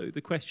status quo.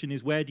 The question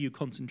is, where do you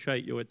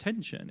concentrate your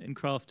attention in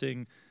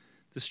crafting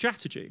the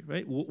strategy,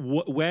 right?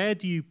 Where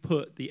do you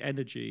put the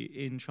energy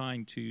in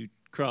trying to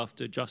craft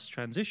a just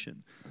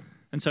transition?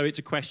 And so it's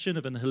a question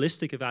of an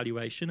holistic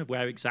evaluation of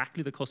where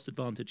exactly the cost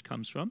advantage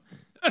comes from,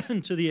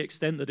 and to the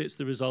extent that it's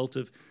the result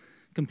of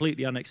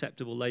completely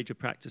unacceptable labor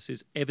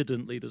practices,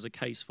 evidently there's a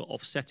case for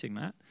offsetting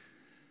that.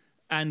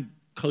 And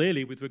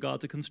clearly, with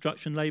regard to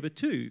construction labor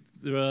too,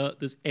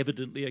 there's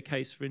evidently a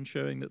case for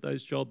ensuring that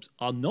those jobs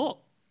are not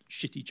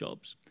shitty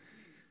jobs.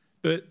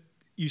 But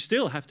you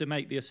still have to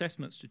make the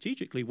assessment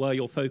strategically where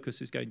your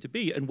focus is going to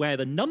be and where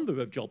the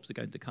number of jobs are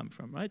going to come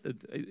from, right?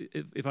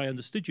 If I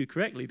understood you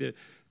correctly,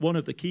 one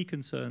of the key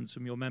concerns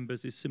from your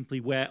members is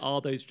simply where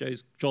are those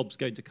jobs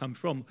going to come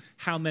from?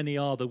 How many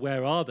are there?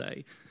 Where are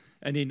they?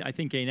 And I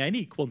think in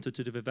any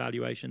quantitative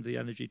evaluation of the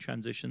energy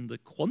transition, the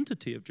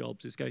quantity of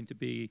jobs is going to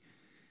be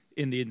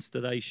in the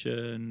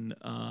installation.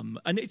 And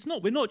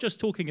we're not just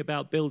talking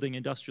about building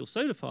industrial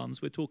solar farms,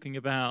 we're talking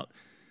about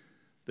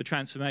the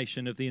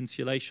transformation of the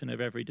insulation of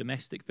every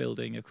domestic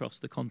building across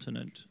the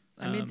continent.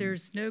 I mean,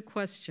 there's no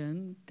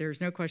question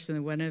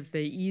that one of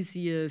the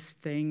easiest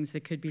things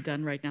that could be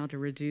done right now to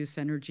reduce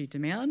energy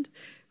demand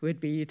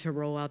would be to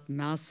roll out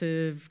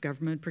massive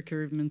government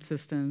procurement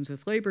systems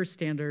with labor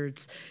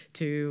standards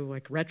to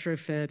like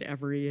retrofit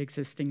every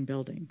existing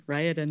building,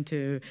 right? And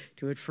to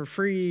do it for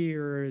free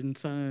or in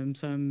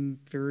some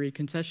very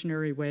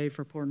concessionary way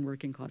for poor and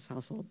working class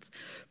households.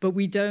 But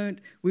we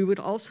would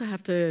also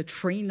have to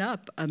train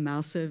up a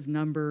massive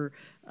number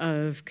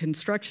of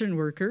construction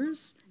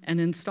workers and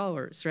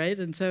installers, right?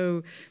 And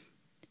so,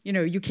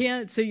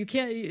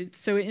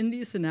 so in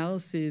these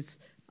analyses,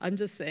 I'm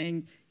just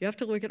saying you have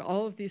to look at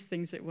all of these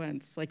things at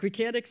once. Like, we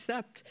can't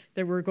accept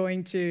that we're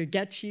going to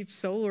get cheap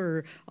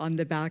solar on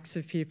the backs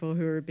of people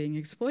who are being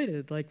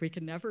exploited. Like, we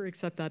can never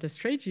accept that as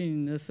trade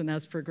unionists, and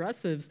as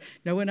progressives,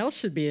 no one else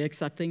should be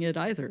accepting it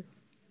either,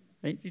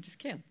 right? You just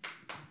can't.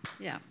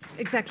 Yeah,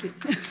 exactly.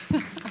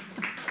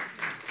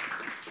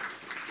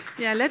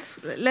 Yeah, let's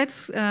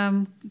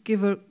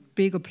give a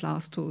big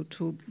applause to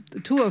the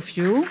two of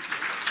you.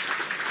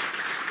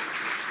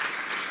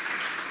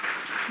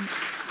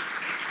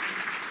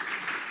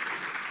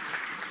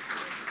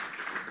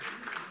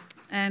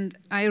 And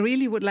I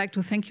really would like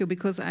to thank you,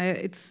 because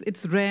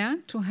it's rare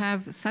to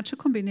have such a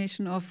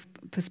combination of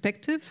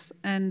perspectives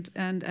and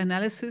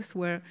analysis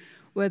where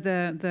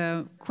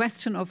the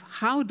question of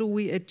how do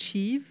we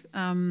achieve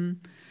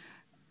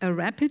a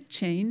rapid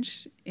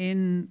change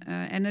in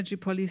energy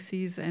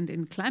policies and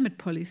in climate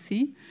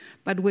policy,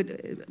 but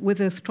with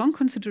a strong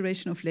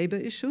consideration of labor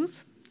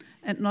issues,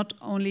 and not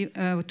only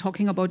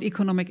talking about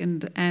economic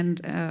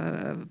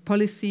and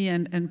policy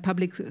and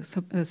public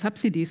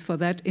subsidies for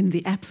that in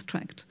the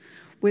abstract.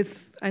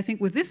 I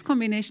think with this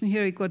combination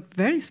here, it got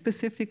very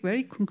specific,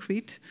 very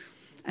concrete,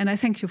 and I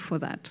thank you for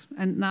that.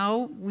 And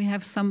now we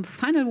have some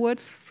final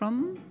words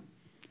from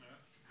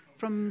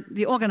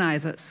the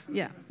organizers.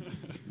 Yeah.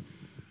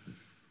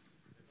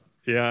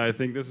 Yeah, I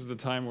think this is the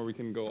time where we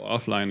can go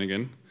offline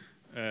again.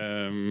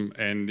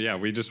 And yeah,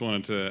 we just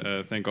wanted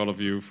to thank all of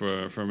you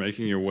for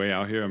making your way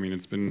out here. I mean,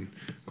 it's been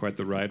quite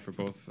the ride for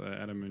both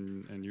Adam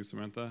and you,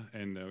 Samantha.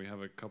 And we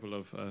have a couple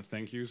of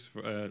thank yous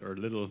for, or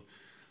little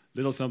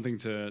something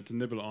to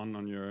nibble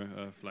on your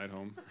flight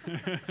home.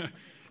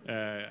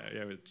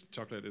 Yeah,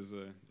 chocolate is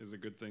a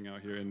good thing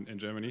out here in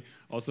Germany.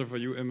 Also for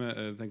you,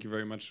 Emma, thank you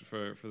very much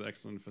for the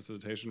excellent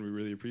facilitation. We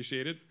really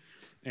appreciate it.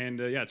 And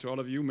yeah, to all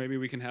of you, maybe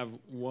we can have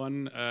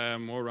one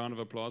more round of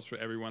applause for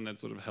everyone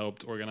that sort of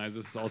helped organize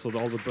this. Also,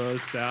 all the Böll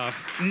staff.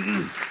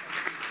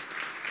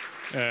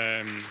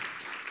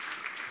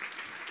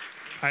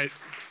 I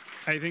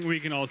think we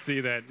can all see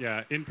that,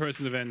 yeah,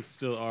 in-person events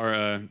still are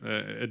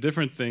a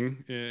different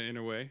thing in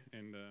a way.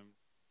 And